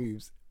bookie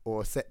moves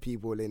or set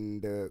people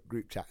in the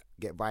group chat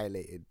get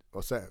violated,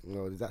 or certain,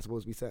 is that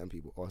supposed to be certain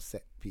people or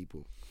set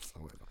people,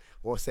 or whatever,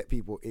 or set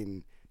people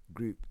in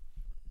group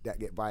that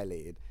get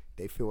violated,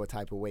 they feel a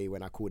type of way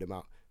when I call them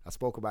out. I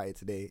spoke about it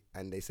today,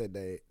 and they said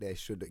they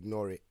should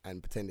ignore it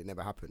and pretend it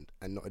never happened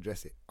and not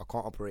address it. I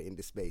can't operate in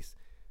this space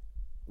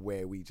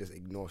where we just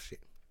ignore shit.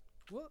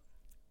 What?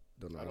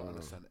 Don't know. I don't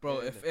understand.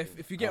 Bro,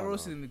 if you get Oh,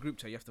 roasted no. in the group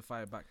chat, you have to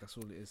fire back. That's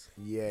all it is.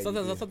 Yeah. you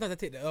Sometimes do. I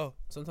take the L.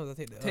 Sometimes I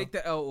take the L. Take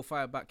the L or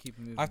fire back. Keep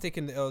it moving. I've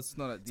taken the L's. It's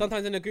not that deep.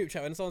 Sometimes in a group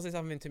chat, when someone says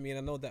something to me and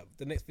I know that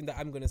the next thing that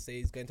I'm gonna say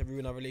is going to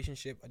ruin our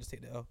relationship, I just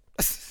take the L.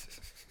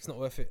 It's not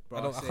worth it.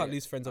 Bro, I can't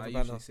lose friends over I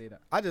banner. usually say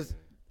that. I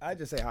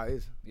just say how it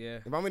is. Yeah.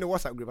 If I'm in a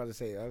WhatsApp group, I just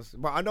say it.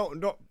 But I don't,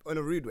 not in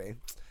a rude way.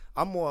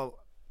 I'm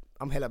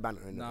hella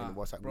banter in the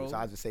WhatsApp bro. group, so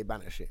I just say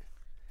banter shit.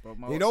 Bro,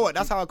 my You know what? WhatsApp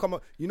That's how I come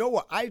up. You know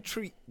what? I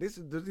treat this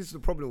is the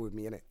problem with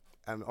me, innit?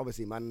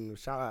 Obviously, man,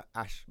 shout out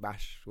Ash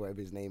Bash,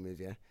 whatever his name is,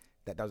 yeah,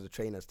 that does the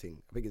trainers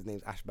thing. I think his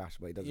name's Ash Bash,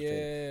 but he does the training.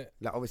 Yeah.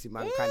 Like obviously,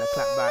 man, kind of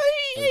clap back.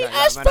 Hey, Like,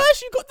 Ash man,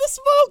 Bash, you got the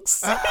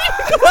smokes.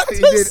 he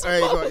did.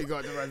 He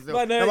got the man still.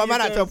 Man, No, my you man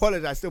had to guys-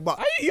 apologize still,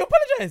 but You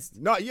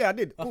apologized. no, yeah, I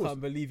did. I Of course.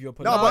 can't believe you No,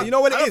 apologized. but you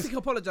know what I it don't is. think I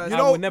apologize. You I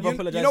know, will never you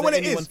apologize know to what it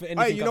anyone is. for Hey,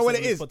 anything you know what it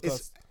I've said is. on this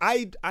It's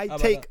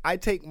podcast. I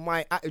take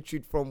my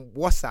attitude from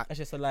WhatsApp That's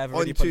just a lie. I've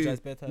already onto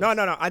apologized better.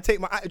 no. I take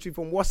my attitude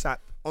from WhatsApp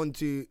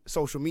onto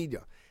social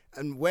media.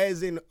 And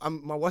whereas in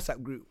my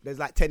WhatsApp group, there's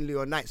like 10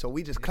 Leo nights, so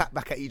we just clap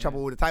back at each other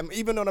all the time.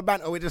 Even on a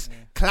banter, we just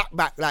clap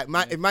back. Like,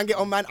 man, if man get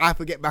on man, I have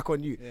to get back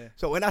on you. Yeah.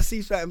 So when I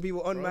see certain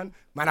people on man,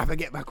 I have to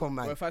get back on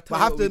man. Bro, if I But tell I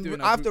you have what we do to, in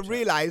I our have to group chat.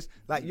 realize,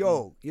 like,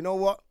 yo, you know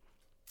what?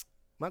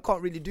 Man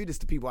can't really do this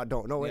to people I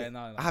don't know. Yeah, innit?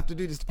 no. I have to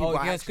do this to people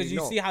I yes, actually because you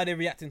know. see how they're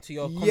reacting to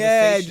your conversation.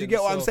 Yeah, do you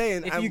get what I'm So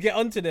saying? If And- you get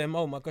onto them,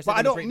 oh my gosh, But they're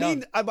I gonna don't break mean,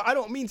 down. but I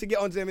don't mean to get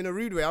onto them in a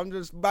rude way. I'm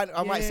just,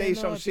 I might say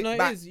some shit no,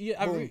 back. It is. You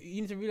Boom.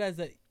 need to realize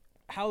that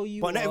how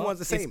you But not are everyone's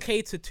the same. is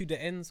catered to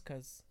the ends,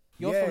 cause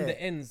you're Yeah. from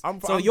the ends. I'm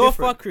So your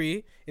different.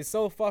 fuckery is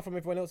so far from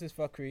everyone else's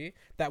fuckery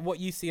that what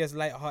you see as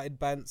light-hearted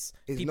bants,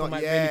 It's people not,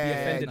 might yeah, really be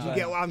offended do you by.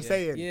 get what I'm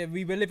saying? Yeah,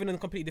 we're living in a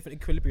completely different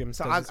equilibrium.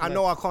 So cause I it's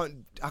know like-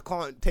 I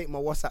can't take my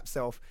WhatsApp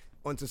self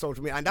onto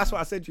social media, and that's what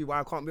I said to you.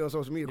 Why I can't be on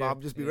social media? 'Cause I'll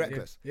just be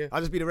reckless. yeah.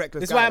 I'll just be the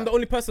reckless. This is guy why I'm that- the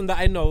only person that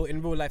I know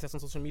in real life that's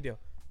on social media.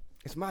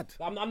 It's mad.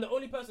 I'm the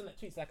only person that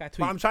tweets like I But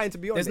tweet. I'm trying to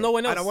be on. There's there, no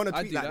one and I else. want to I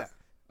tweet do like that.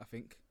 that. I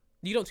think.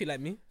 You don't tweet like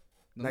me.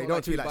 No, you not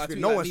don't tweet but I like tweet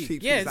no like one's me.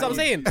 tweet. Yeah, tweets that's what I'm like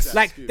saying. you.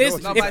 Like, cute.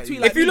 there's, No, but I tweet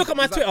like if you me. look at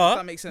my Does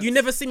that make Twitter, sense? you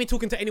never see me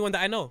talking to anyone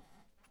that I know.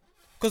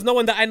 Because no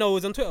one that I know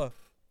is on Twitter.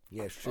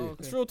 Yeah, it's true.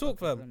 It's real talk,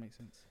 fam. That makes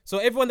sense. So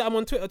everyone that I'm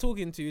on Twitter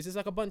talking to is just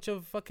like a bunch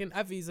of fucking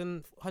avies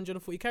and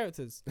 140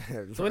 characters.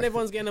 So when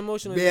everyone's getting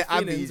emotional in Bare their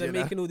feelings avies, and you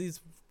know. making all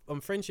these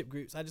friendship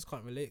groups, I just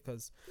can't relate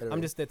because Anyway.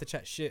 I'm just there to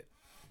chat shit.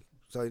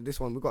 So this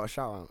one, we got a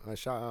shout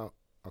out.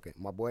 Okay,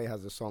 my boy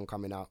has a song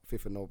coming out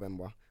 5th of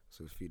November,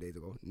 so it's a few days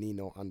ago.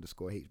 Nino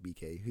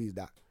 _HBK. Who's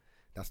that?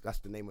 That's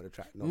the name of the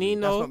track.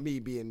 Nino. That's not me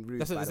being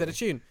rude. Is by that the a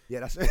tune?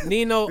 Yeah, that's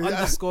Nino _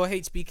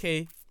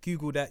 HBK.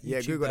 Google that. yeah.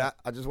 YouTube Google that.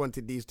 I just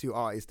wanted these two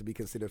artists to be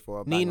considered for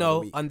a bang Nino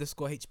of the week.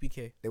 _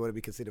 HBK. They want to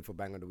be considered for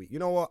bang of the week. You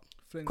know what?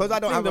 Fling Because I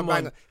don't Fling have a them on.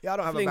 banger. Yeah, I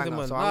don't have a Fling them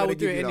banger. on. So Nah, I'm gonna we'll do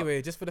give it you that.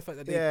 anyway, just for the fact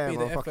that they Yeah, made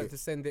man, the fuck effort it. to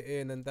send it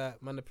in, and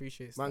that man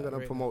appreciates. Man, that. gonna I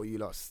rate promote you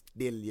lot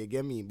still. You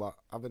get me? But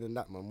other than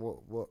that, man,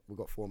 what we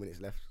got 4 minutes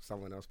left.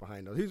 Someone else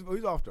behind us.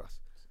 Who's after us?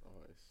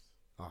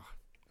 I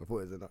thought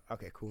it was enough.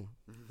 Okay, cool.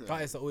 that.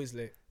 Artists are always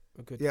late.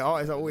 We're good. Yeah,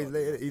 artists are always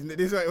late.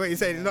 This is what you're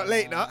saying. He's not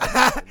late now.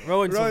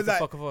 Rowan Rowan's wants to like-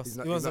 fuck off us. he's He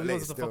not- wants he's not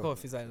late us to fuck still.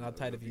 off. He's like, I'm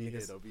tired of you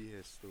niggas. They'll be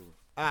here still.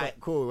 All right,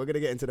 cool. We're gonna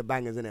get into the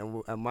bangers,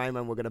 innit? And my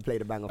man, we're gonna play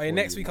the banger. Hey, for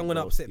next you, week my I'm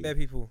gonna bro, upset Steve. bare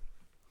people.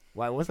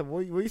 Why? What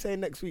are you saying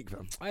next week,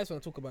 fam? I just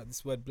want to talk about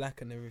this word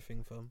black and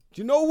everything, fam.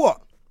 Do you know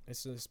what?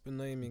 It's just been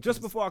annoying me. Just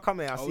 'cause- before I come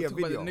here, I Oh, see we a talk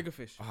about video. the nigger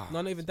fish. Ah,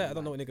 No, not even that. I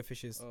don't know what nigger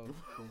fish is. Oh,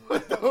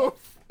 cool.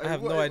 I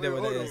have no idea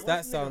what that is.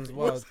 That sounds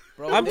wild.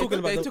 Bro, I'm they, talking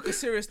about they the- took a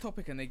serious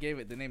topic and they gave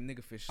it the name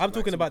nigger fish. I'm like,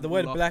 talking so about the people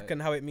word laugh black at it.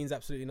 and how it means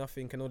absolutely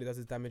nothing, and all it does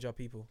is damage our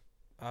people.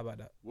 How about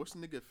that? What's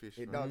nigger fish?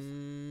 It man?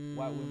 does.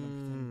 White women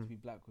pretending to be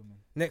black women.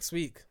 Next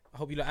week, I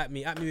hope you look at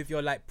me with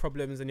your like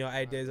problems and your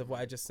ideas of what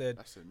I just said,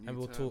 That's a new and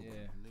we'll term, talk. man.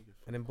 Yeah. Nigger fish.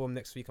 and then boom,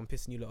 next week I'm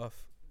pissing you lot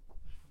off.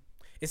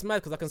 It's mad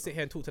because I can sit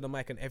here and talk to the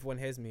mic and everyone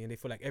hears me and they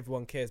feel like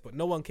everyone cares, but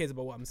no one cares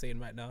about what I'm saying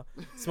right now.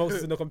 Smokes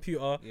is in the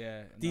computer.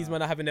 Yeah. These nah.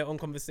 men are having their own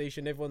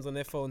conversation. Everyone's on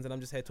their phones, and I'm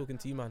just here talking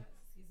to you, man.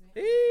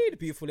 Hey, the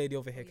beautiful lady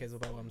over here cares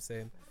about what I'm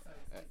saying.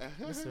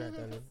 That's right,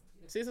 darling.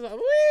 See, it's like,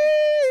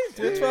 wee,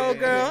 do a 12,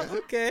 girl.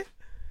 Okay.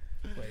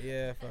 But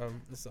yeah,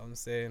 fam, that's what I'm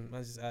saying.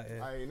 Man's just out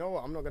here. You know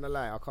what? I'm not gonna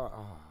lie.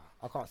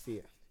 I can't see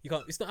it. You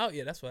can't. It's not out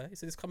yet. That's why. He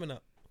said it's coming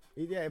up.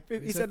 Yeah, He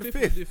he said the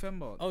 5th of 5th.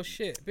 November. Oh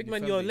shit, big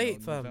man, November, you're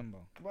late, fam. November.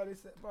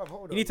 Bro,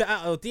 hold on. You need to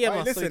DM us.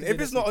 so Listen, you can if do it's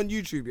this not week. on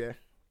YouTube, yeah.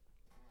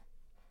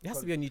 It has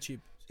to be on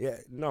YouTube, Yeah,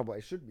 no, but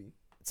it should be.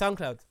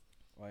 SoundCloud.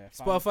 Oh, yeah,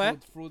 Spotify?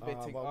 Fraud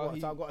bait thing. But Oh, what,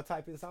 he, so I've got to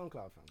type in SoundCloud,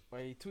 fam.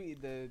 well, he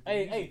tweeted the Hey,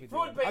 music hey, video.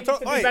 fraud bait. I Needs told-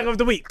 to be Oi. bang of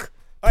the week.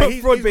 Hey,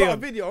 Put fraud he's bait got a on.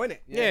 video, innit?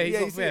 Yeah, he's you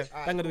got see it? fair.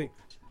 Alright, Bang of the cool. week.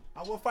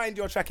 I will find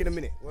your track in a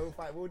minute.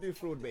 We'll do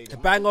fraud bait. The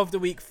bang of the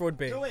week, fraud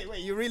bait. No, wait,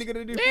 you're really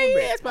gonna do Yeah, fraud yeah,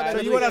 bait? it's my bang So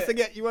of you the want week. us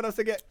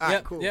to get? Alright,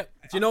 Yep, cool. yep.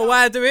 Do you know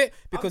why I do it?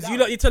 Because you down.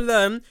 lot need to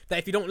learn that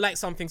if you don't like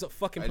something, stop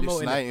fucking At least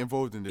promoting I it. ain't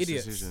involved in this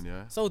Idiots. decision,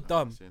 yeah. So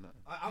dumb. Saying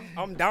that.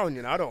 I'm down,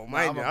 you know. I don't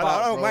mind. I'm you know.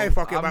 about, I don't bro. mind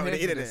fucking I'm about with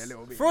here the for internet this. a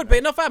little bit. Fraud you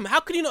bait, no fam. How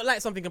can you not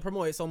like something and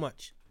promote it so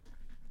much?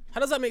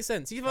 How does that make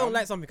sense? If I don't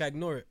like something, I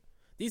ignore it.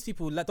 These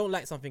people don't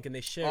like something and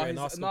they share Oh, it and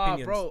he's- ask nah,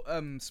 opinions.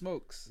 bro.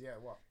 Smokes. know? Yeah,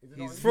 what? Is it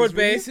He's, on Fraud he's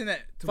bait. releasing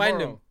it tomorrow.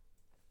 Find him.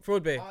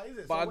 Fraud bait. Ah, is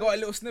it? But So I what got a is-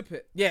 little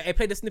snippet. Yeah, I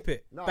played the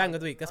snippet. No, Bang of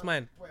the week. That's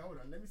mine. Wait, hold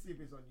on. Let me see if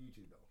it's on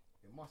YouTube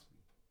though. It must be.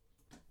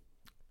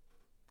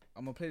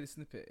 I'm gonna play the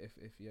snippet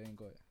if you ain't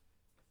got it.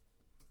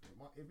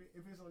 If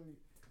it's on,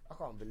 I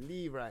can't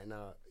believe right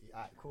now.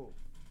 Alright, cool.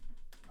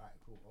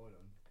 Hold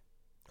on.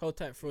 Hold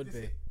tight, fraud Is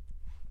this bait. it?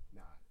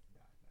 Nah.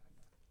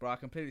 Bro, I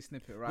can play the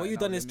snippet right What you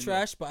now, done let is me know.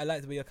 trash, but I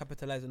like the way you're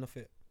capitalizing off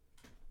it.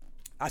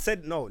 I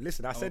said no.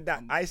 Listen, I said that.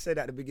 I'm- I said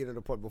at the beginning of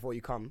the pod before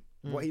you come.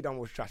 What he done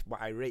was trash,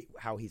 but I rate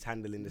how he's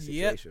handling the Yep.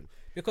 situation.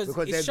 Because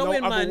Because it's there's no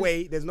showing, other man.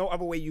 way. There's no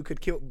other way you could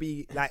run the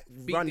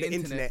the internet.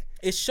 internet.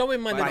 It's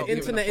showing, man, By that not the giving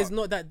a internet is fuck.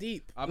 not that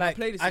deep. I'm Like,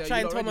 gonna play this, I yeah, try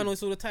you and tell lot man ready?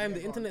 this all the time.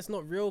 The internet's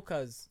not real,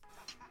 cuz.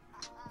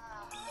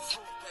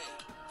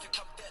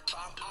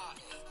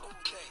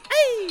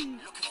 Hey!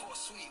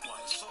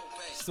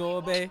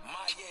 Sorbet.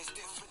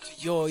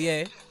 Yo,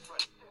 yeah.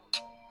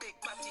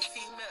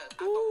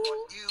 Ooh.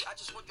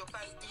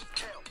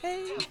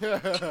 Hey.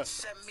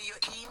 Send me your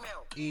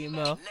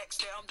Email. Next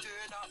day I'm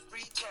doing up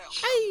retail.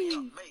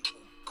 Hey.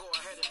 Go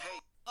ahead and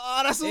hate.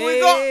 Oh, that's all Hey. we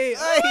got.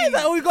 Oh, is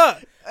that all we got?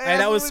 Hey, that's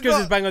that was what we Skrizz's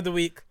got. bang of the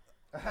week.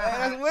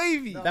 That's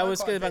wavy. That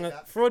was Skrizz's bang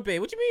of fraud bay.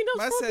 What do you mean? That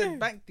Man was fraud said bay.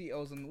 bank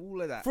details and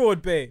all of that.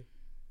 Fraud bay.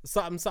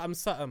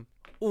 Something.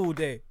 All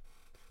day.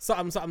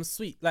 Something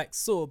sweet like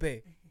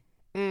sorbet.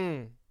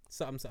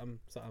 Something.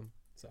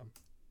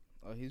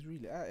 Oh, he's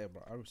really out here,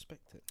 bro. I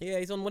respect it. Yeah,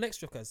 he's on one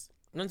extra, cuz.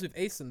 Runs with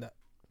Ace and that.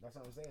 That's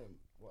what I'm saying.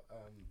 What,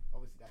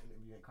 obviously that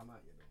interview ain't come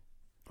out yet though.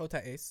 Hold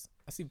tight, Ace.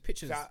 I see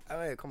pictures.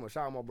 Hey, come on,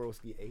 shout out my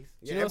broski Ace.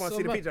 you Yeah, know everyone so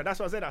see the much- picture. That's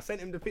what I said. I sent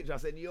him the picture. I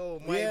said, yo,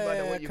 my yeah,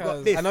 brother, what you cuz.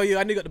 got this. I know you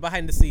got the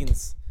behind the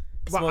scenes.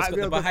 But Smoke's got the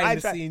because behind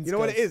the tried- scenes. You know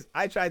what it cuz. is?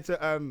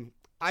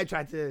 I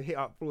tried to hit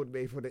up Fraud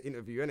Bay for the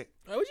interview, innit?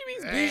 Oh, what do you mean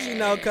it's bougie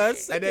now,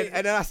 cuz? And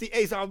then I see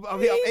Ace. I'm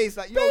hit up Ace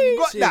like, yo, you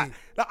got Bougie. that?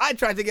 Like I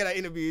tried to get that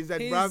interview. He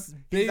said, He's bruv,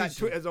 he's like bougie.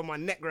 Twitter's on my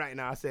neck right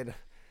now. I said,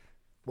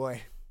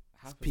 boy,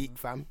 it's peak,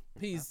 fam.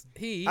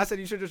 I said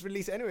you should just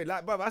release it anyway.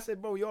 Like, bruv, I said,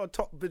 bro, you're a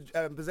top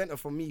presenter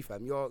for me,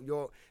 fam.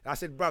 You're. I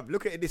said, bruv,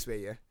 look at it this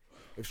way, yeah.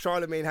 If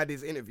Charlemagne had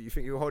his interview, you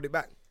think he'll hold it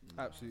back?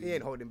 Absolutely. He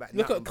ain't holding back.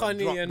 Look nothing, at bruv.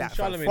 Drop Kanye and that, fam.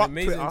 Charlemagne. Fuck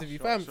Amazing Twitter. interview,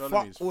 fam.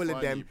 Charlemagne's Fuck all of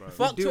funny, them. bro.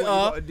 Fuck Do what you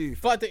gotta Twitter. do.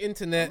 Fuck the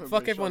internet. remember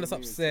Fuck everyone that's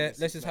Charlemagne upset.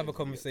 said Let's just have a 6ix9ine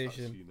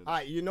conversation. didn't get touched,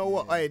 Alright, you know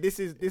what? Hey,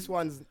 this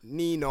one's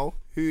Nino.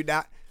 Who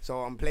that? So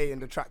I'm playing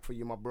the track for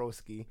you, my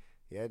broski.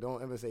 Yeah,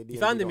 don't ever say. You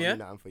found him, don't yeah? do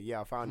nothing for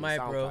I found My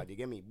him. bro. SoundCloud. You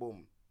get me?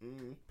 Boom.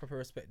 Mm-hmm. Proper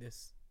respect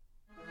this.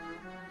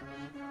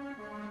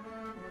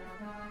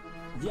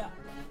 Yeah,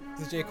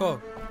 This is J. Cole.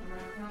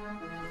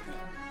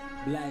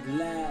 Black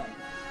Lab.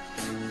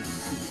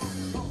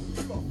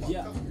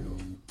 Yeah.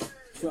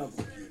 Trouble.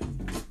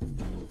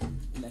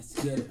 Let's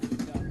get it.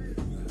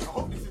 I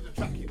hope this is the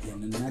track.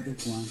 And another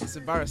one. It's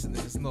embarrassing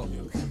that it's not.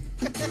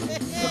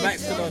 The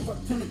mic's still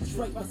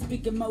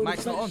on.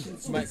 Mic's not on.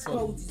 Mic's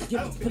on.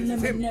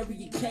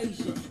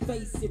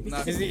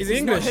 Nah, Is it it's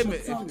English? not him,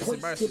 it's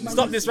embarrassing.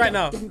 Stop this right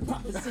now.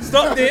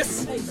 Stop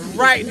this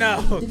right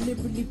now.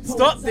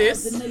 Stop this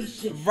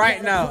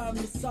right now.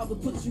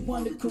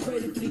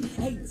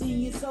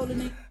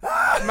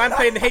 Man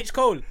playing the H.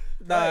 Cole.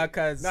 Nah,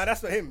 cuz. Nah,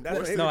 that's not him. That's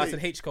not him. No, I is said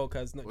it? H. Cole,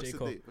 cuz, not What's J. the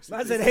Cole. date? What's the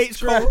Man date? said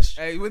H Coach.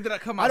 Hey, when did that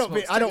come out? I don't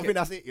think Smokes?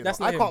 that's it. You know? That's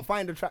not I him. can't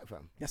find the track,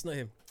 fam. That's not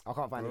him. I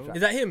can't find the track.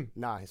 Is that him?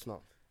 Nah, it's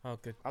not. Oh,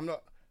 good. I'm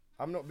not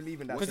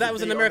believing that. Because What's that the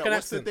was an date on American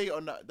What's the accent. date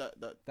on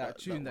That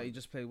tune that one? you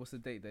just played, what's the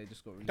date that it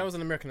just got released? That was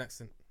an American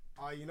accent.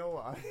 Oh, you know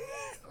what?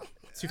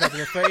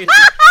 2013.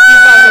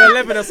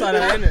 2011 or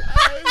something, innit?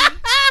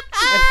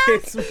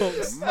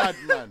 Smokes. Mad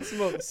man.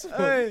 Smokes.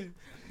 Hey,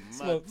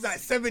 Smokes. like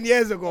 7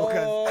 years ago, cuz.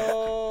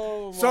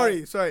 Oh,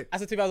 Sorry. I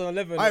said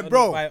 2011. Alright,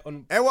 bro.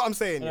 On Hey, what I'm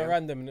saying, a yeah,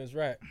 random, and it was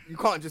right. you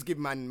can't just give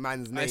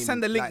man's name.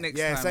 send the link next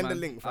yeah, time, send man. the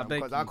link, I fam, beg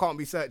because I you. can't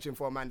be searching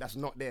for a man that's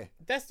not there.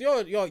 That's you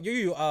are. You're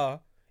You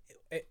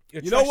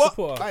know what?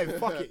 supporter. Hey,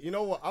 fuck it. You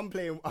know what? I'm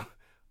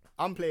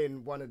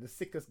playing one of the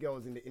sickest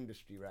girls in the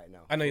industry right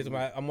now. I know you're talking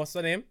about. What's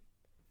her name?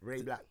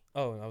 Ray Black.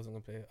 Oh, I wasn't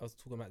gonna play it. I was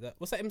talking about that.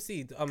 What's that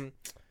MC? The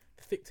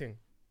thick thing.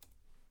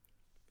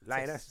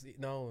 Lioness.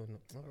 No,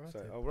 not right.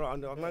 Sorry, oh, bro, I'm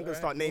not gonna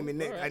start naming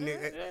Nick. Alright, You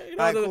you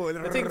know,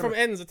 the thing from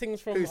Ends. The things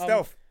from Who?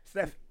 Steph.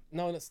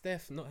 No, not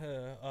Steph. Not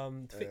her.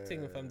 Thick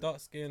thing from dark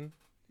skin.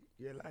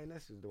 Yeah,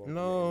 Lioness is the one.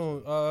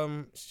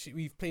 No.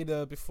 We've played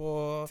her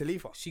before.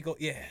 Talifa. She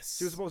got yes.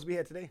 She was supposed to be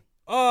here today.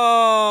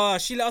 Oh,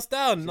 she let us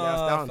down. let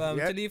us down, Fam.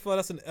 yeah. Talifa,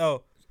 that's an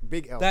L.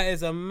 Big L. That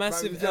is a Man,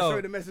 massive just L. show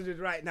the messages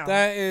right now.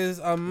 That is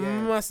a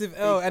massive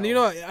L. Big And L. you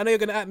know, I know you're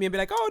gonna at me and be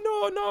like, oh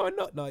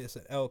no. No, it's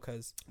an L,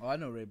 cuz. Oh, I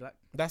know Ray Black.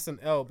 That's an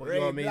L, but Ray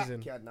you're Black,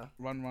 amazing. kid, nah.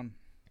 Run. You're Nah,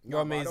 but I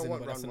don't amazing,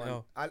 want but that's Run an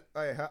L.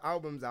 Her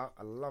album's out.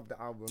 I love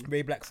the album.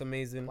 Ray Black's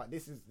amazing. But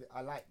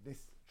I like this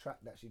track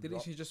that she Didn't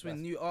dropped. she just win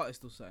That's- new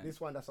artist or something? This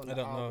one that's on I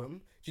the don't know.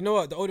 album. Do you know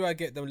what? The older I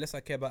get, the less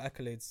I care about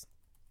accolades.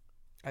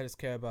 I just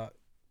care about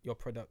your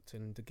product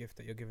and the gift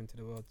that you're giving to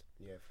the world.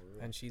 Yeah, for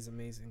real. And she's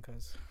amazing,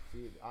 cuz.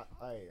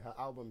 Her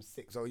album's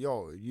sick. So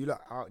yo, you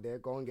lot out there,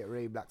 go and get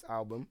Ray Black's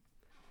album.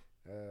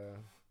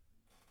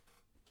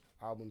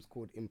 Album's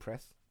called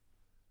Impress.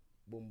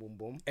 Boom, boom,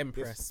 boom.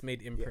 Empress,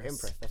 made Impress. Yeah,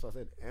 Empress. That's what I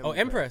said. Oh,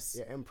 Empress?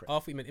 Yeah, Empress. Oh, I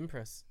thought you meant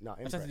Impress. No, I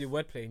Empress. tried to do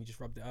wordplay and you just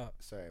rubbed it out.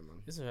 Sorry,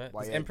 man. This is right.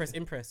 Why, It's yeah. Impress.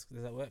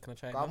 Does that work? Can I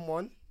try it Come now?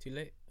 on. Too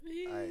late.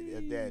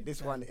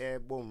 This one here,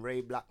 boom, Ray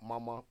Black,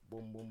 Mama,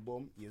 boom, boom,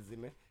 boom. You see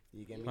me?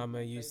 You get me?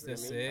 Mama used to You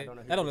get me? say. I don't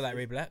know who That don't this look like is.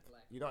 Ray Black.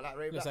 You don't like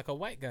Ray Looks Black? like a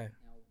white guy.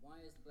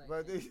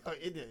 But this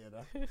idiot, you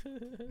know.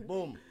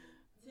 Boom.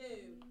 2,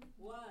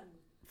 1.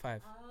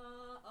 5.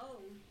 Oh.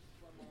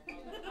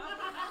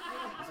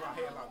 That's what I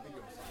hear about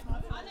videos.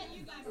 I'll let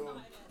you guys start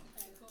again.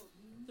 Okay, cool.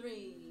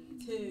 3,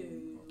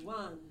 2,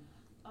 1.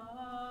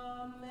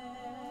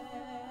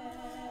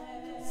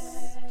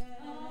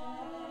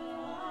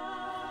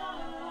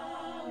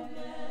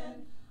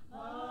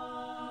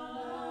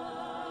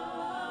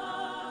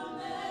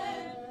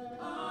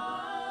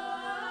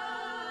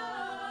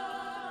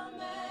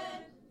 Amen.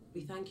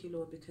 We thank you,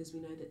 Lord, because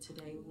we know that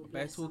today will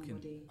Bear bless talking.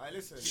 somebody. Hey,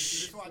 listen,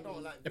 this is what I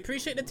don't like.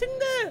 Appreciate the thing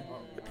there.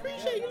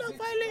 Appreciate you not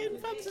violating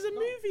fams as a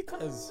movie,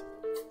 cuz.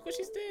 What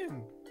she's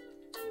doing.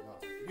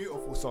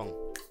 Beautiful song.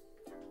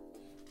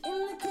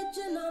 In the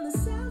kitchen on the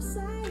south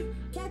side,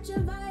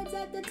 catching vibes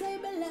at the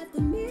table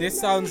after midnight. This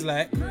sounds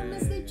like Mama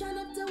sleep trying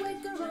not to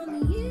wake her on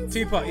the inside.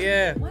 Tupac,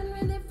 yeah.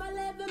 Wondering if I'll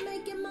ever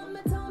make it.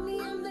 Mama told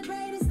me I'm the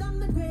greatest, I'm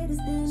the greatest.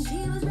 Then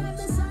she was right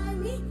beside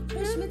me,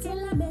 pushed me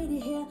till I made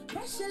it here.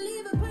 Pressure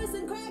leave a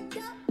person cracked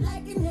up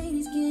like an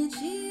 80s kid.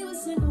 She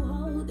was single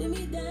holding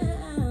me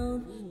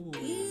down,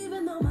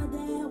 even though my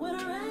dad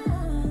went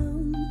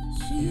around.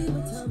 She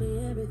would tell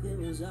me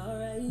everything was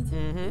alright.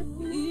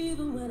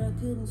 Even when I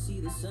couldn't see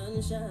the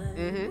sunshine.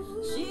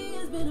 She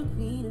has been a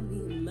queen of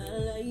me in my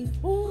life.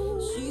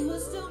 She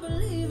was still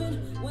believing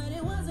when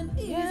it wasn't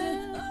easy.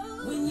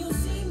 Oh, when you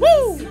see me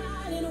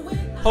smiling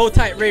when Hold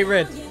tight, Ray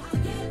Red. I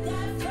get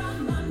that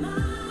from my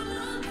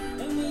mama.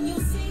 And when you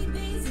see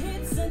these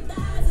hips and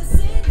thighs that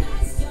sit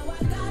nice, yo, I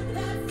got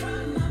that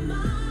from my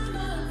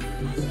mama.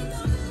 And it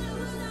don't matter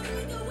what I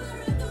think or where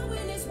I go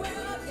in this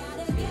world,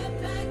 gotta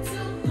get back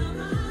to my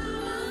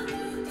mama.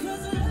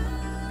 'Cause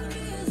love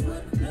is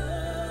what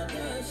love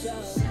does, yo.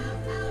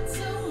 Shout out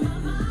to my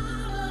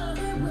mama.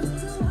 It was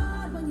too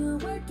hard when you're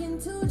working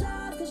 2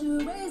 jobs, 'cause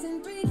you're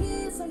raising 3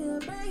 kids, so you're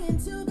praying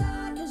to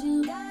God, 'cause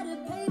you gotta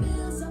pay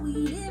bills, so we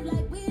live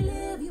like we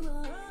live. You were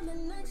on the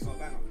night shift.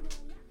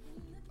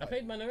 I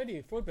played man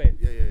already. Fraud Bay.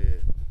 Yeah.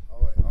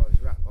 Oh,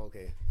 it's rap.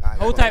 Okay. Alright,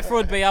 Hold go tight,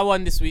 Fraud Bay. I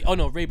won this week. Oh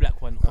no, Ray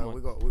Black won. Come on.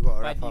 we got to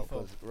wrap By up default.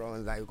 because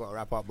Rowan's like we got to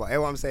wrap up. But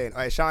everyone I'm saying,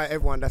 alright, shout out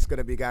everyone that's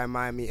gonna be going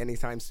Miami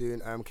anytime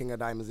soon. King of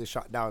Diamonds is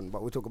shut down,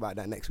 but we'll talk about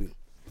that next week.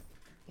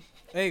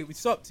 Hey, we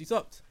stopped. You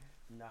stopped.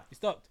 Nah. You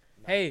stopped.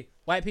 Hey,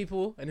 white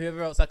people and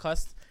whoever else I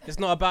cussed. It's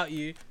not about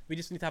you. We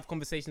just need to have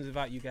conversations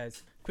about you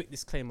guys. Quick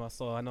disclaimer.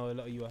 So I know a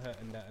lot of you are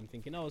hurting that and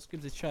thinking, oh,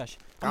 Scribs is trash.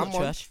 I'm not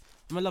trash.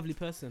 I'm a lovely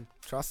person.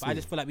 Trust But me. I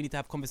just feel like we need to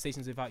have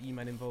conversations without you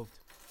man involved.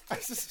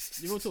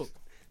 You real talk?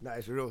 That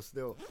is real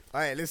still.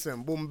 All right,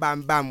 listen. Boom,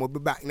 bam, bam. We'll be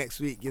back next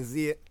week. You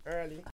see it early.